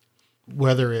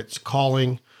 whether it's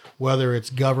calling, whether it's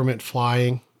government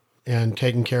flying, and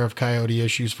taking care of coyote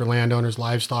issues for landowners,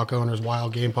 livestock owners,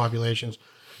 wild game populations,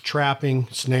 trapping,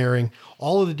 snaring,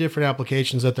 all of the different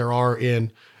applications that there are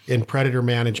in predator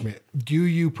management. Do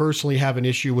you personally have an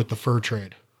issue with the fur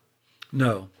trade?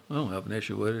 No, I don't have an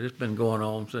issue with it. It's been going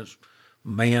on since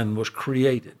man was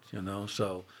created,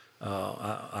 So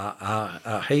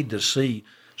I hate to see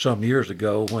some years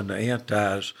ago when the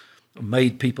antis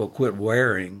made people quit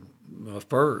wearing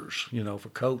furs, for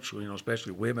coats,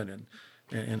 especially women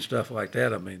and stuff like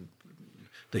that.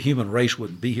 The human race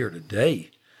wouldn't be here today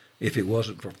if it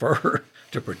wasn't for fur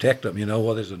to protect them.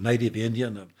 Whether it's a native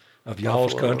Indian of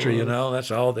y'all's country,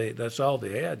 that's all they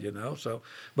had, So,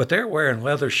 but they're wearing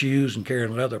leather shoes and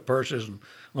carrying leather purses and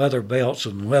leather belts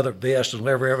and leather vests and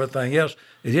leather everything else.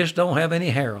 They just don't have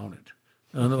any hair on it.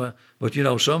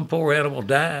 But some poor animal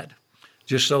died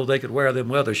just so they could wear them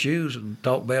leather shoes and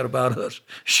talk bad about us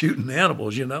shooting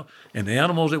animals, And the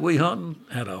animals that we hunting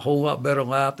had a whole lot better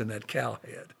life than that cow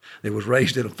had. It was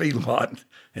raised in a feedlot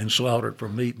and slaughtered for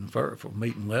meat and fur, for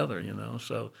meat and leather,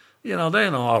 So, there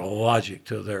ain't a lot of logic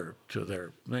to their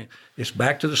thing. It's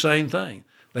back to the same thing.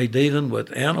 They dealing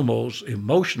with animals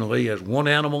emotionally as one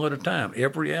animal at a time.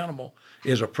 Every animal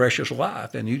is a precious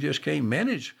life, and you just can't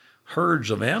manage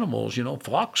herds of animals,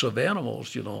 flocks of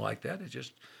animals, like that.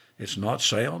 It's not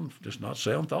sound, just not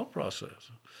sound thought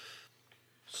process.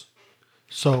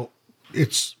 So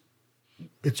it's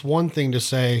one thing to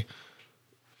say,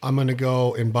 I'm going to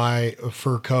go and buy a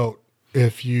fur coat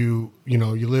if you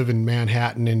live in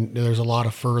Manhattan and there's a lot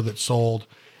of fur that's sold,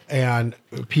 and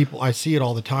I see it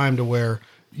all the time to where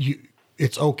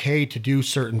it's okay to do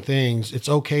certain things. It's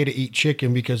okay to eat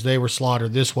chicken because they were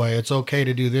slaughtered this way. It's okay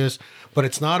to do this, but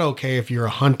it's not okay if you're a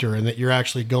hunter and that you're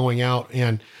actually going out,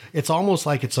 and it's almost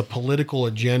like it's a political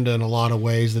agenda in a lot of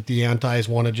ways that the antis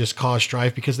want to just cause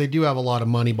strife because they do have a lot of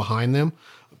money behind them.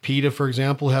 PETA, for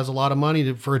example, has a lot of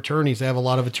money for attorneys. They have a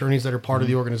lot of attorneys that are part of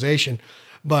the organization.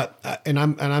 But and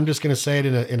I'm just going to say it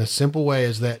in a simple way,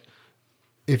 is that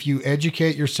if you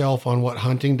educate yourself on what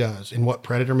hunting does and what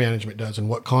predator management does and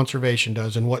what conservation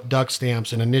does and what duck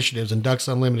stamps and initiatives and Ducks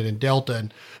Unlimited and Delta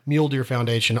and Mule Deer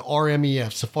Foundation,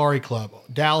 RMEF, Safari Club,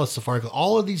 Dallas Safari Club,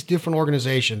 all of these different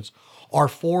organizations are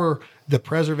for the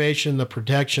preservation, the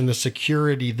protection, the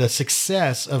security, the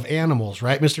success of animals,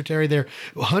 right, Mr. Terry?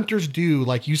 Hunters do,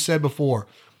 like you said before,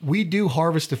 we do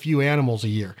harvest a few animals a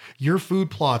year. Your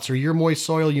food plots or your moist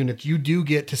soil units, you do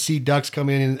get to see ducks come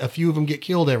in, and a few of them get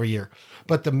killed every year.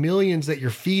 But the millions that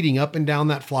you're feeding up and down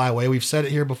that flyway, we've said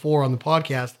it here before on the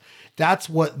podcast, that's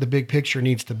what the big picture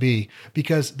needs to be,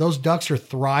 because those ducks are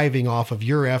thriving off of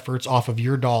your efforts, off of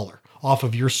your dollar, off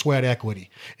of your sweat equity.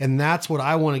 And that's what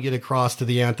I want to get across to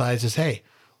the antis is, hey,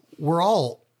 we're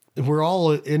all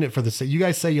in it for the same. You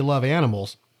guys say you love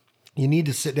animals. You need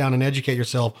to sit down and educate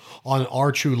yourself on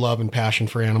our true love and passion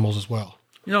for animals as well.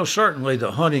 Certainly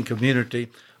the hunting community,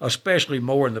 especially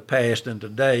more in the past than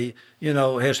today,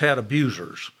 has had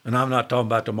abusers. And I'm not talking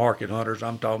about the market hunters.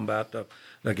 I'm talking about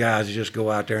the guys that just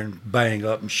go out there and bang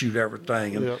up and shoot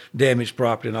everything and damage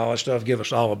property and all that stuff, give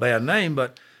us all a bad name.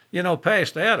 But,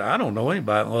 past that, I don't know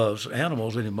anybody that loves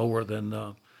animals any more than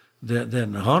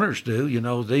the hunters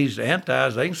do. These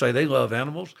antis, they can say they love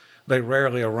animals. They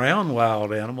rarely around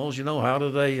wild animals. How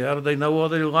do they know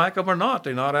whether they like them or not?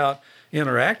 They're not out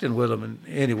interacting with them in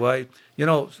any way.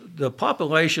 The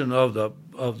population of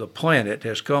the planet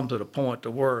has come to the point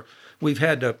to where we've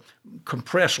had to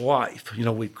compress life.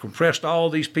 We've compressed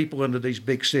all these people into these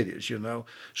big cities.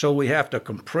 So we have to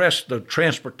compress the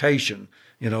transportation.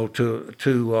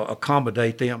 To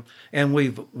accommodate them, and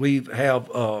we've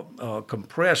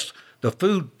compressed the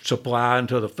food supply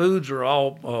until the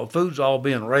food's all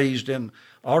being raised in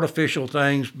artificial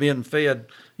things, being fed,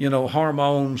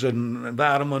 hormones and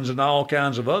vitamins and all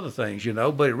kinds of other things,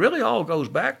 But it really all goes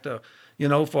back to,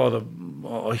 for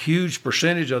a huge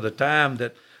percentage of the time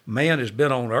that man has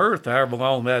been on Earth, however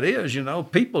long that is,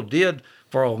 people did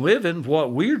for a living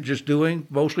what we're just doing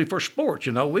mostly for sports.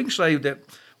 We can say that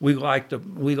we like to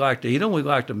eat them, we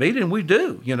like to meat, and we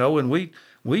do, and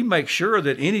we make sure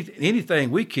that anything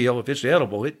we kill, if it's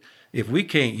edible, if we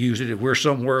can't use it, if we're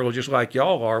somewhere just like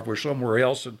y'all are, if we're somewhere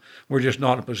else and we're just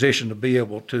not in a position to be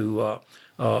able to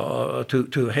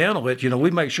handle it, we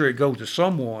make sure it goes to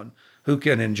someone who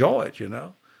can enjoy it,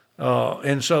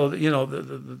 and so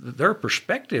their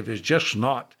perspective is just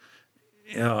not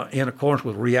in accordance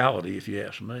with reality, if you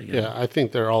ask me. Yeah, I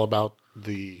think they're all about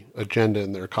the agenda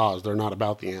and their cause. They're not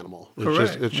about the animal.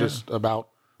 It's just about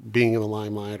being in the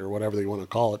limelight or whatever they want to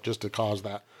call it, just to cause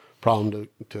that problem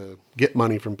to get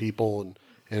money from people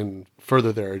and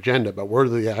further their agenda. But we're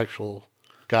the actual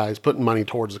guys putting money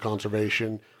towards the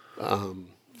conservation,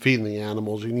 feeding the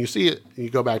animals. And you see it, you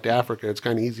go back to Africa, it's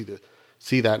kind of easy to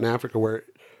see that in Africa where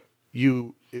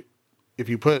if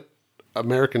you put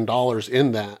American dollars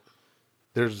in that,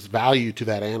 there's value to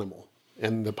that animal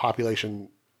and the population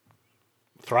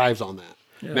thrives on that.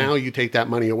 Yeah. Now you take that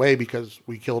money away because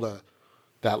we killed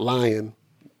that lion.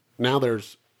 Now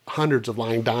there's hundreds of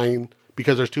lions dying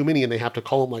because there's too many and they have to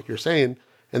cull them, like you're saying,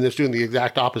 and it's doing the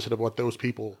exact opposite of what those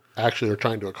people actually are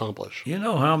trying to accomplish. You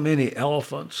know how many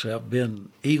elephants have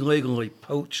been illegally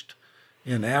poached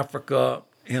in Africa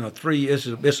in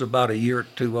it's about a year or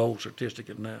two old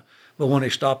statistic now. But when they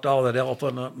stopped all that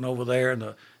elephant hunting over there,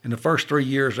 in the first 3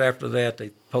 years after that,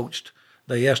 they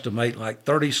estimate like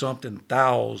 30-something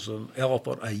thousand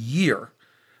elephant a year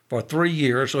for 3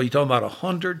 years. So you're talking about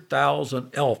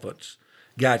 100,000 elephants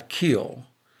got killed,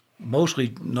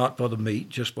 mostly not for the meat,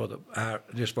 just for the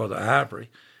ivory.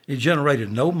 It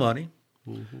generated no money.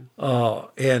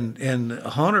 Mm-hmm. And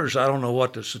hunters, I don't know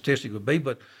what the statistic would be,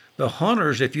 but the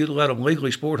hunters, if you'd let them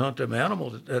legally sport hunt them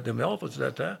animals, them elephants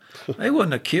at that time, they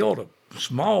wouldn't have killed a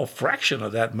small fraction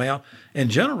of that amount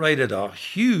and generated a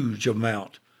huge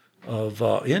amount of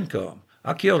income.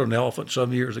 I killed an elephant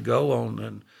some years ago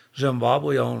in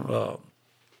Zimbabwe on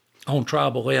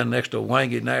tribal land next to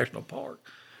Wangi National Park,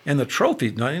 And the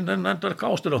trophy, not the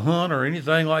cost of the hunt or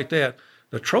anything like that,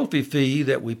 the trophy fee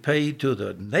that we paid to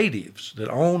the natives that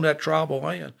owned that tribal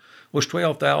land was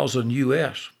 $12,000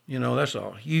 US. That's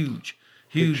a huge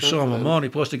sum of money.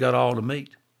 Plus they got all the meat.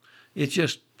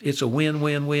 It's a win,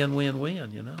 win, win, win,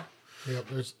 win. Yeah,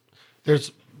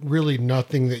 there's really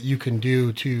nothing that you can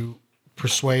do to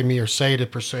persuade me or say to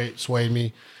persuade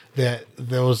me that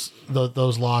those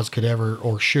laws could ever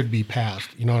or should be passed.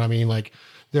 You know what I mean? Like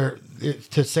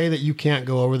to say that you can't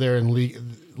go over there and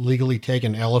legally take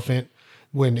an elephant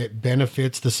when it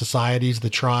benefits the societies, the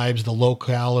tribes, the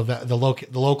locale of that, the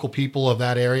local people of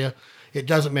that area, it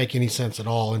doesn't make any sense at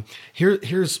all. And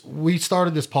we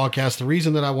started this podcast. The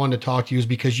reason that I wanted to talk to you is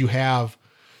because you have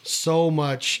so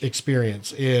much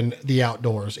experience in the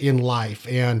outdoors, in life,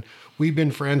 and we've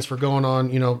been friends for going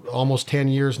on, almost 10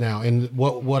 years now. And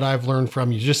what I've learned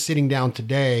from you, just sitting down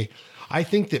today, I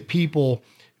think that people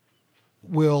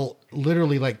will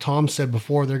literally, like Tom said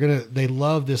before, they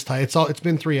love this type. It's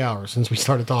been 3 hours since we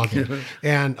started talking,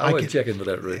 and I wasn't checking for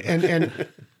that, Rick.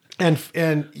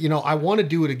 And I want to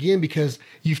do it again because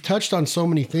you've touched on so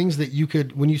many things that you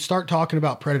could, when you start talking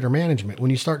about predator management, when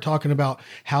you start talking about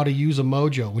how to use a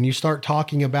mojo, when you start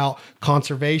talking about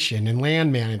conservation and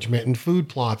land management and food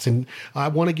plots, and I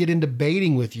want to get into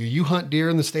baiting with you. You hunt deer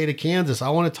in the state of Kansas. I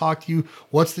want to talk to you.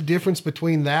 What's the difference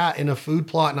between that and a food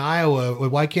plot in Iowa?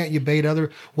 Why can't you bait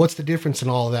what's the difference in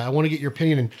all of that? I want to get your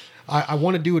opinion. And I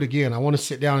want to do it again. I want to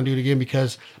sit down and do it again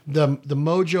because the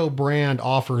Mojo brand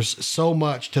offers so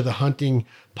much to the hunting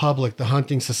public, the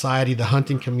hunting society, the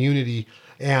hunting community.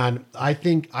 And I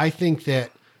think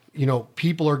that,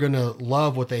 people are going to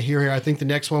love what they hear here. I think the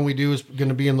next one we do is going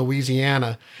to be in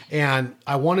Louisiana. And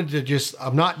I wanted to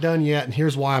I'm not done yet. And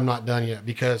here's why I'm not done yet,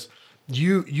 because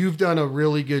you've done a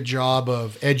really good job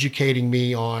of educating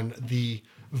me on the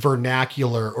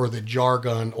vernacular or the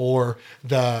jargon or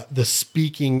the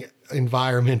speaking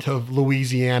environment of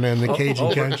Louisiana and the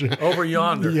Cajun country over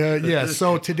yonder. Yeah.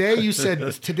 So today you said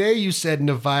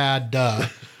Nevada.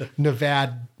 And did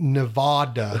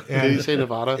he say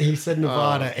Nevada? He said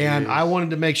Nevada, and I wanted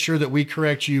to make sure that we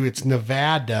correct you. It's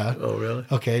Nevada. Oh, really?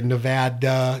 Okay,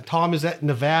 Nevada. Tom, is that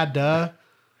Nevada?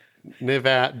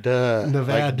 Nevada.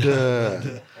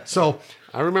 Nevada. So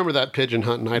I remember that pigeon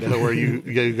hunt in Idaho where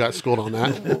you got schooled on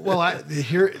that. Well,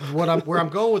 where I'm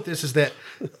going with this is that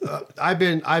I've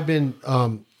been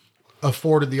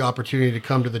afforded the opportunity to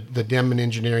come to the Denman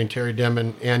Engineering Terry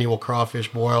Denman annual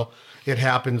crawfish boil. It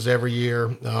happens every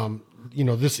year.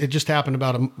 It just happened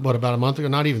about a month ago,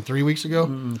 not even 3 weeks ago.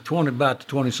 About the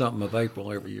 20-something of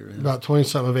April every year. Yeah. About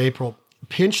 20-something of April.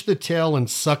 Pinch the tail and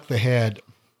suck the head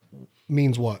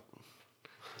means what?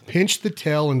 Pinch the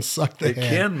tail and suck the head. It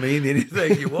can mean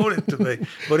anything you want it to be.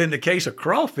 But in the case of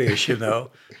crawfish,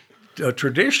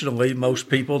 traditionally, most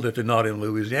people, if they're not in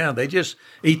Louisiana, they just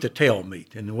eat the tail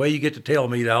meat. And the way you get the tail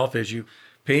meat off is you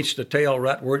pinch the tail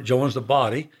right where it joins the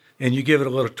body, and you give it a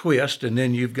little twist, and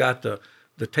then you've got the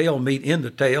tail meat in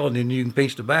the tail, and then you can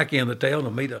pinch the back end of the tail, and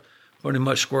the meat will pretty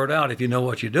much squirt out if you know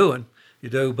what you're doing. You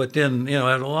do, but then,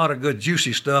 there's a lot of good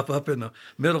juicy stuff up in the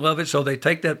middle of it. So they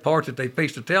take that part that they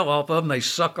pinched the tail off of, and they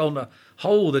suck on the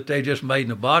hole that they just made in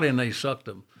the body, and they suck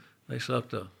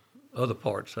the other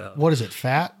parts out. What is it,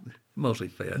 fat? Mostly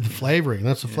fat. The flavoring,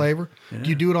 that's the flavor? Yeah. Do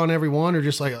you do it on every one or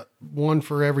just like one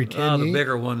for every 10 The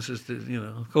bigger ones is,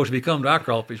 of course, if you come to our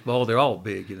crawfish bowl, they're all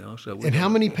big, So and how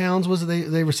many pounds was it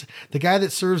they were, the guy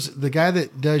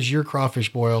that does your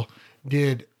crawfish boil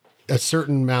did a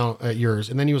certain amount at yours.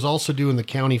 And then he was also doing the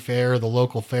county fair, the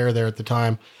local fair there at the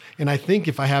time. And I think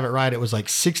if I have it right, it was like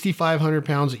 6,500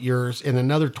 pounds at yours and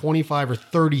another 25 or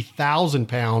 30,000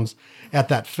 pounds at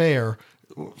that fair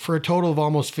for a total of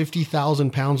almost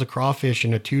 50,000 pounds of crawfish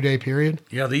in a 2-day period.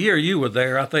 Yeah. The year you were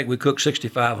there, I think we cooked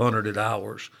 6,500 at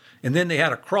ours. And then they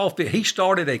had he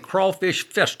started a crawfish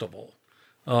festival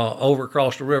over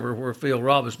across the river where Phil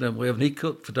Robinson lived. And he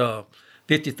cooked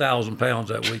 50,000 pounds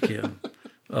that weekend.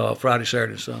 Friday,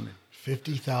 Saturday, and Sunday.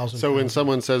 50,000. So when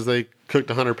someone says they cooked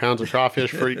 100 pounds of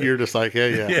crawfish for you're just like,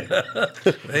 yeah.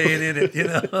 They ain't in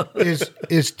it,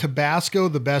 Is Tabasco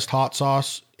the best hot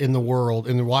sauce in the world?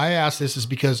 And why I ask this is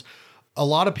because a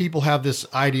lot of people have this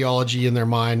ideology in their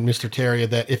mind, Mr. Terry,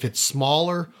 that if it's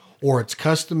smaller or it's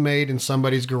custom made in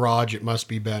somebody's garage, it must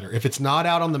be better. If it's not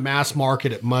out on the mass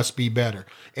market, it must be better.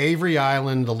 Avery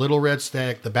Island, the Little Red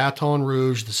Stick, the Baton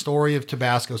Rouge, the story of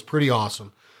Tabasco is pretty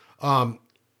awesome.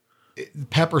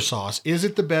 Pepper sauce, is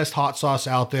it the best hot sauce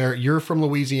out there? You're from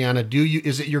Louisiana.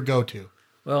 Is it your go-to?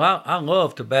 Well, I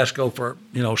love Tabasco for,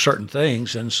 certain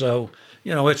things. And so,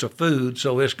 it's a food,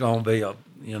 so it's going to be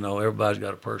everybody's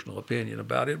got a personal opinion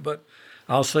about it. But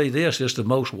I'll say this: it's the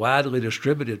most widely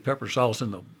distributed pepper sauce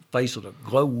in the face of the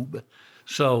globe.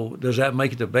 So does that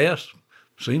make it the best?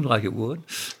 Seems like it would.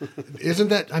 Isn't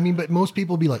that, I mean, but most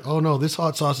people be like, oh no, this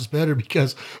hot sauce is better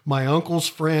because my uncle's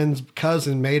friend's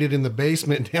cousin made it in the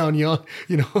basement down yonder.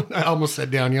 You know, I almost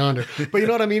said down yonder, but you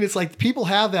know what I mean? It's like people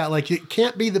have that, like it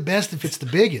can't be the best if it's the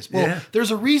biggest. Well, there's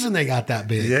a reason they got that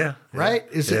big. Yeah. Right?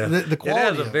 Is it the quality? It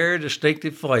has a of it? very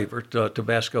distinctive flavor,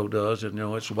 Tabasco does, and, you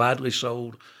know, it's widely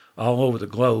sold all over the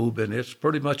globe, and it's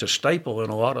pretty much a staple in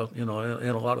a lot of, you know, in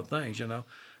a lot of things, you know.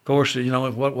 Of course, you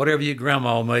know, whatever your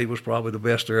grandma made was probably the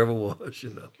best there ever was, you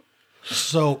know.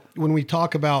 So when we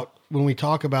talk about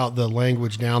the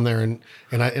language down there, and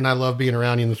I love being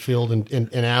around you in the field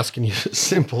and asking you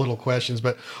simple little questions,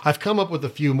 but I've come up with a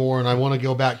few more, and I want to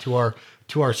go back to our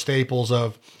staples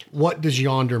of what does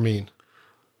yonder mean?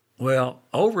 Well,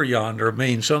 over yonder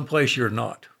means someplace you're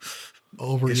not.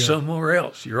 It's somewhere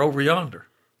else. You're over yonder.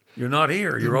 You're not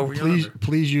here. You're over yonder.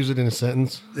 Please use it in a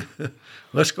sentence.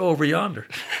 Let's go over yonder.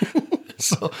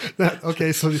 So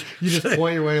you just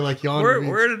point your way like yonder.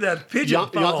 Where did that pigeon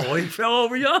fall? He fell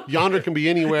over yonder. Yonder can be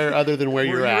anywhere other than where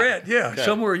you're at. Yeah, okay.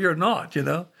 Somewhere you're not, you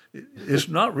know. It's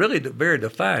not really very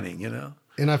defining, you know.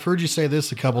 And I've heard you say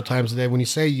this a couple times today. When you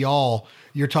say y'all,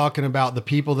 you're talking about the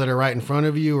people that are right in front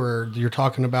of you, or you're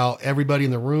talking about everybody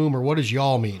in the room, or what does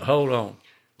y'all mean? Hold on.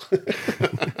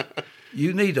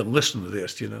 You need to listen to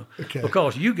this, you know,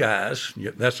 because you guys,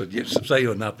 that's what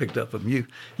saying I picked up from you.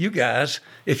 You guys,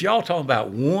 if y'all talking about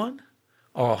 1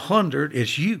 or 100,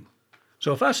 it's you.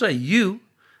 So if I say you,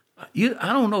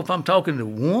 I don't know if I'm talking to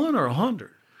 1 or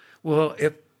 100. Well,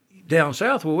 if down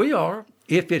south where we are,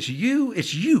 if it's you,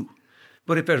 it's you.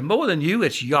 But if there's more than you,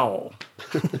 it's y'all.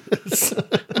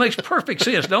 Makes perfect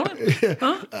sense, don't it?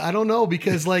 Huh? I don't know,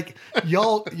 because like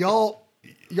y'all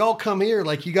come here,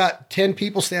 like you got 10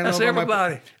 people standing over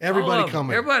everybody. Everybody come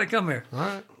here. Everybody come here. All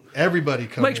right. Everybody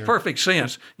come Makes here. perfect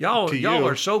sense. Y'all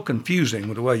are so confusing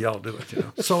with the way y'all do it, you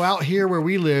know. So out here where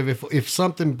we live, if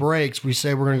something breaks, we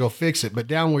say we're going to go fix it. But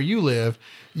down where you live,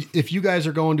 if you guys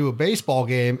are going to a baseball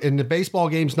game and the baseball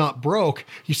game's not broke,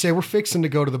 you say we're fixing to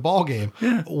go to the ball game.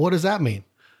 Yeah. What does that mean?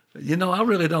 You know, I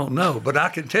really don't know, but I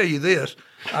can tell you this.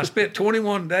 I spent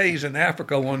 21 days in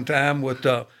Africa one time with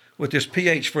this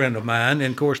PH friend of mine,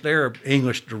 and of course they're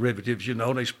English derivatives, you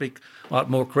know, they speak a lot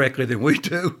more correctly than we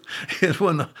do. And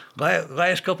when the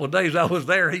last couple of days I was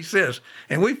there, he says,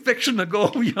 and we fixing to go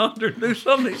over yonder and do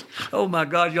some of these. Oh my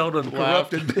God, y'all done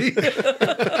corrupted me.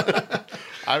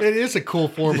 It is a cool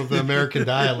form of the American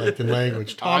dialect and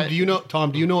language. Tom, do you know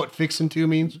what fixing to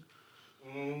means?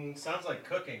 Sounds like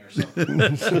cooking or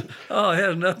something. Oh, it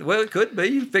has nothing. Well, it could be.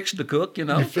 You fixing to cook, you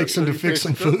know. You're fixing to fix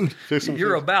some food.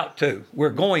 You're about to. We're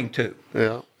going to.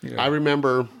 Yeah. I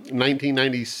remember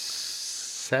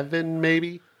 1997,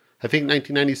 maybe. I think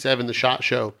 1997, the SHOT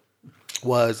Show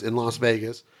was in Las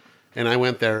Vegas, and I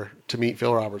went there to meet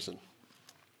Phil Robertson.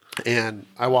 And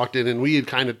I walked in, and we had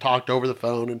kind of talked over the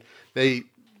phone, and they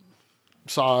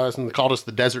saw us and they called us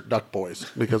the Desert Duck Boys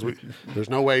because there's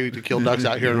no way to kill ducks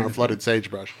out here in our flooded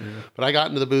sagebrush. Yeah. But I got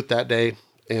into the booth that day,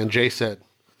 and Jay said,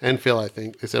 and Phil, I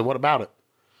think, they said, "What about it?"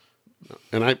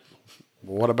 And well,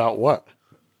 what about what?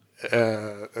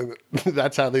 And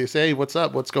that's how they say, "What's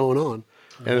up? What's going on?"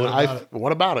 And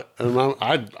what about it? And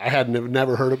I had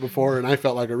never heard it before, and I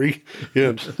felt like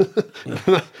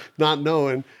not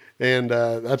knowing. And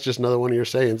that's just another one of your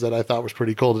sayings that I thought was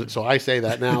pretty cool. So I say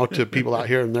that now to people out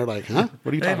here, and they're like, "Huh?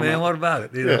 What are you talking about?" Hey, man, what about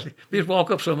it? You know, you just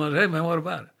walk up to someone and say, "Hey, man, what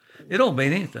about it?" It don't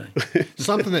mean anything.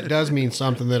 Something that does mean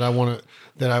something that I want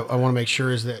to make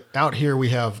sure is that out here we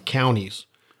have counties.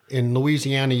 In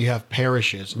Louisiana, you have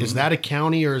parishes. Mm-hmm. Is that a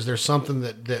county, or is there something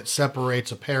that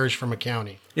separates a parish from a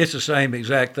county? It's the same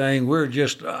exact thing.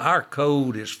 Our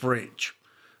code is French.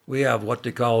 We have what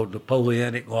they call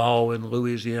Napoleonic law in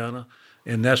Louisiana.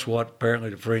 And that's what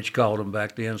apparently the French called them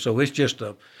back then. So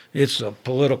it's a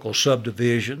political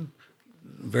subdivision,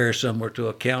 very similar to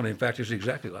a county. In fact, it's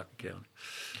exactly like a county.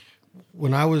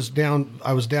 When I was down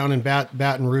in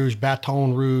Baton Rouge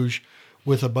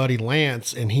with a buddy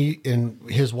Lance, and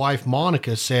his wife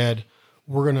Monica said,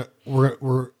 we're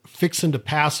fixing to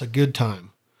pass a good time.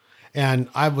 And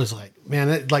I was like, man,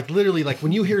 literally,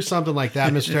 when you hear something like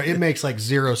that, Mr. it makes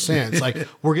zero sense. Like,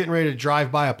 we're getting ready to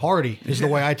drive by a party is the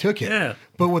way I took it. Yeah.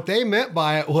 But what they meant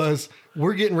by it was,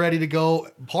 we're getting ready to go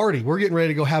party. We're getting ready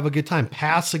to go have a good time.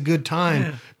 Pass a good time.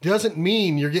 Yeah. Doesn't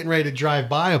mean you're getting ready to drive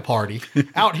by a party.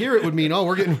 Out here, it would mean,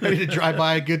 we're getting ready to drive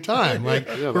by a good time.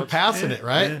 We're passing it,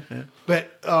 right? Yeah.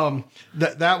 But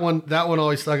that one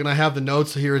always stuck, and I have the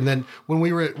notes here. And then when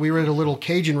we were at a little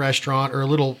Cajun restaurant, or a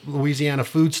little Louisiana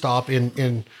food stop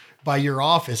in by your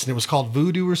office, and it was called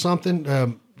Voodoo or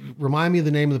something. remind me of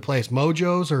the name of the place,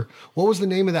 Mojo's, or what was the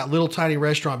name of that little tiny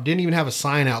restaurant? Didn't even have a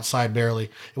sign outside barely.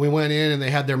 And we went in and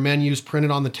they had their menus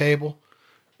printed on the table.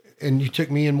 And you took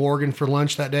me and Morgan for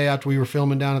lunch that day after we were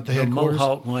filming down at the headquarters.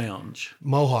 Mohawk Lounge.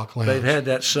 Mohawk Lounge. They've had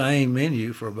that same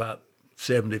menu for about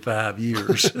 75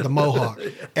 years. The Mohawk.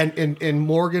 And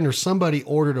Morgan or somebody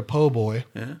ordered a po' boy.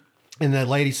 Yeah. And the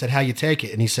lady said, how you take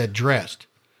it? And he said, dressed.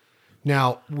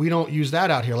 Now, we don't use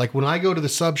that out here. Like when I go to the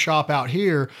sub shop out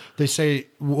here, they say,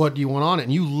 what do you want on it?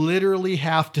 And you literally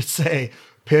have to say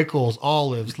pickles,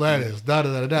 olives, lettuce,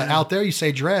 da-da-da-da. Out there, you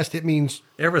say dressed. It means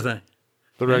Everything.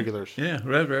 The regulars. Yeah,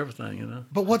 regular everything, you know.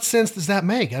 But what sense does that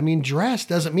make? I mean, dress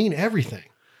doesn't mean everything.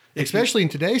 Especially in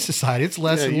today's society, it's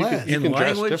less and less. You In can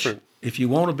dress language, different. if you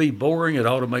want to be boring, it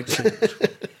ought to make sense.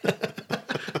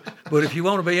 But if you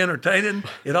want to be entertaining,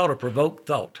 it ought to provoke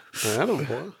thought. I don't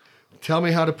know. Tell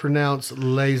me how to pronounce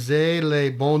laissez les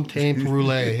bon temps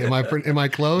rouler. Am I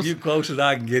close? You close as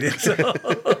I can get it. So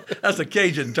that's a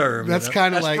Cajun term. That's you know?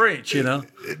 kinda That's like- French, you know.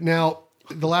 Now,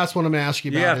 the last one I'm going to ask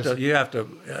you You about have to you have to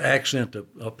accent the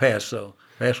pass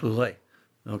roulette.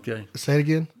 Okay, say it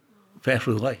again. pass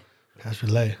roulette. Pass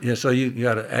relay. Yeah, so you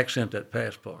got to accent that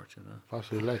pass part. You know,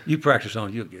 Possibly. you practice on,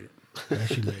 it, you'll get it.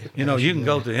 Pass relay. You know, you can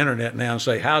go to the internet now and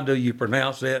say, "How do you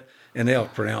pronounce that?" and they'll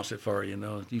pronounce it for you. You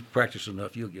know, if you practice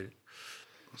enough, you'll get it.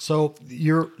 So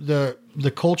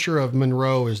the culture of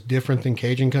Monroe is different than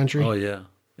Cajun country? Oh yeah,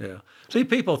 yeah. See,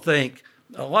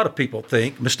 a lot of people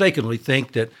mistakenly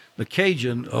think that the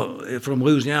Cajun from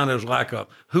Louisiana is like a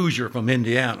Hoosier from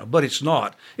Indiana, but it's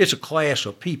not. It's a class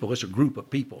of people. It's a group of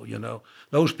people. You know,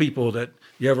 those people that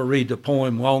you ever read the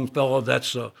poem Longfellow.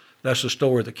 That's the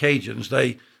story of the Cajuns.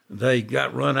 They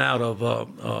got run out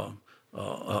of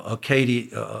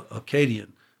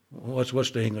Acadian.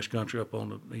 What's the English country up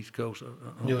on the East Coast?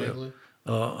 New England.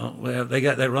 Well,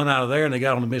 they run out of there and they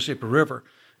got on the Mississippi River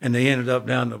and they ended up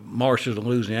down the marshes of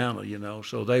Louisiana. You know,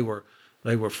 so they were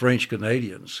French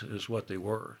Canadians is what they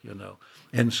were. You know,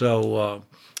 and so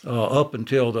up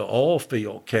until the oil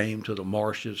field came to the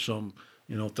marshes some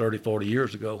 30, 40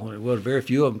 years ago, when it was very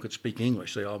few of them could speak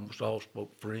English. They almost all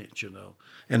spoke French. You know,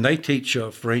 and they teach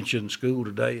French in school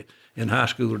today. In high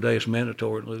school today, it's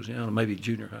mandatory in Louisiana, maybe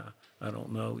junior high. I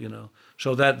don't know,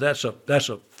 So that's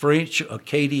a French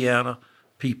Acadiana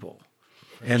people,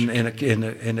 and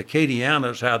Acadiana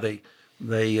is how they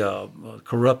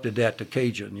corrupted that to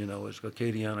Cajun, It's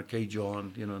Acadiana,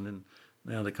 Cajun, and then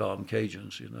now they call them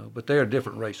Cajuns, But they're a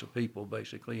different race of people,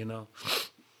 basically,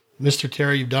 Mr.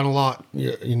 Terry, you've done a lot,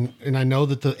 and I know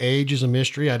that the age is a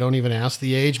mystery. I don't even ask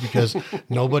the age because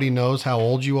nobody knows how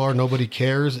old you are. Nobody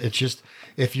cares. It's just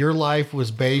if your life was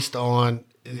based on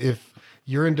if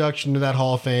your induction to that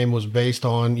Hall of Fame was based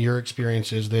on your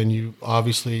experiences, then you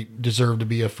obviously deserve to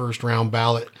be a first round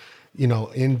ballot,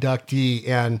 inductee.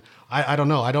 And I don't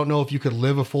know. I don't know if you could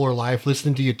live a fuller life,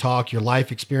 listening to you talk, your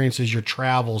life experiences, your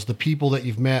travels, the people that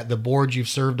you've met, the boards you've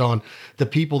served on, the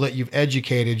people that you've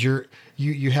educated.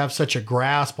 You have such a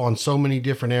grasp on so many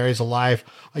different areas of life.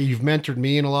 You've mentored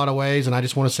me in a lot of ways, and I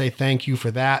just want to say thank you for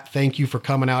that. Thank you for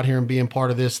coming out here and being part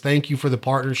of this. Thank you for the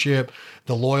partnership,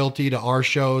 the loyalty to our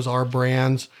shows, our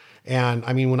brands. And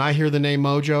I mean, when I hear the name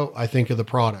Mojo, I think of the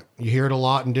product. You hear it a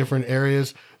lot in different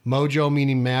areas. Mojo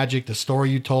meaning magic, the story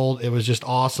you told, it was just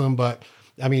awesome. But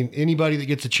I mean, anybody that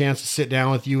gets a chance to sit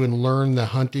down with you and learn the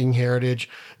hunting heritage,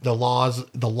 the laws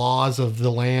of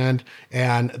the land,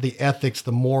 and the ethics,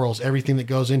 the morals, everything that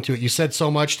goes into it. You said so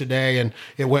much today and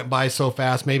it went by so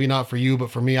fast, maybe not for you,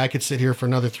 but for me, I could sit here for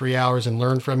another 3 hours and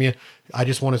learn from you. I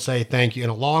just want to say thank you.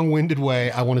 In a long-winded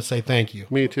way, I want to say thank you.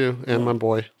 Me too, and my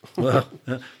boy. Well,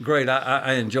 great.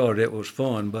 I enjoyed it. It was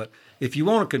fun. But if you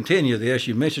want to continue this,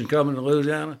 you mentioned coming to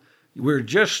Louisiana. We're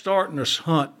just starting to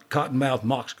hunt cottonmouth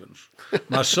moccasins.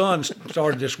 My son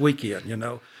started this weekend,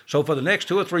 So for the next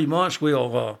 2 or 3 months,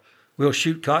 we'll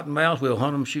shoot cottonmouths. We'll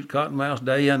hunt them, shoot cottonmouths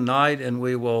day and night, and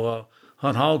we will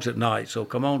hunt hogs at night. So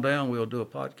come on down. We'll do a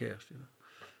podcast.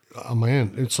 Oh,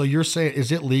 man. And so you're saying, is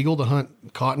it legal to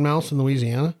hunt cottonmouths in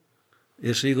Louisiana?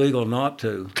 It's illegal not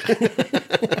to.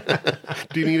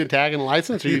 Do you need a tag and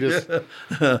license, or you just?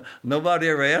 Nobody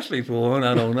ever asked me for one.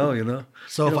 I don't know,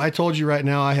 So if I told you right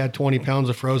now I had 20 pounds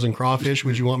of frozen crawfish,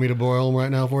 would you want me to boil them right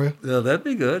now for you? That'd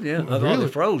be good, yeah. Really? Really?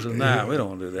 Frozen. Nah, we don't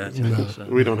want to do that. So,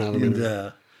 We don't have them. and,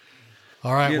 Anymore.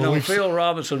 All right. Phil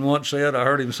Robinson once said, I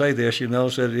heard him say this,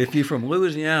 said, if you're from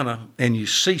Louisiana and you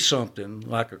see something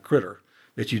like a critter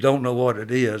that you don't know what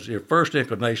it is, your first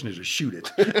inclination is to shoot it.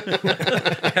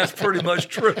 That's pretty much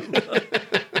true.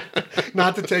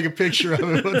 not to take a picture of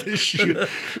it with this shoot.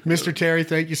 Mr. Terry,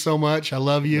 thank you so much. I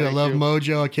love you. I love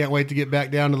Mojo. I can't wait to get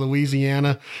back down to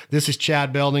Louisiana. This is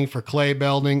Chad Belding for Clay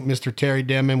Belding, Mr. Terry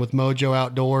Denman with Mojo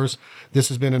Outdoors. This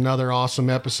has been another awesome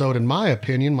episode, in my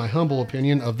opinion, my humble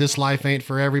opinion, of This Life Ain't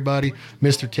For Everybody.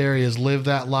 Mr. Terry has lived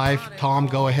that life. Tom,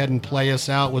 go ahead and play us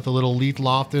out with a little Leith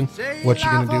Lofton. What you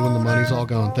going to do when the money's all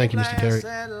gone? Thank you, Mr. Terry.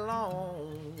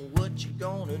 What you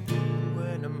gonna do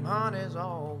when the money's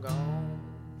all gone?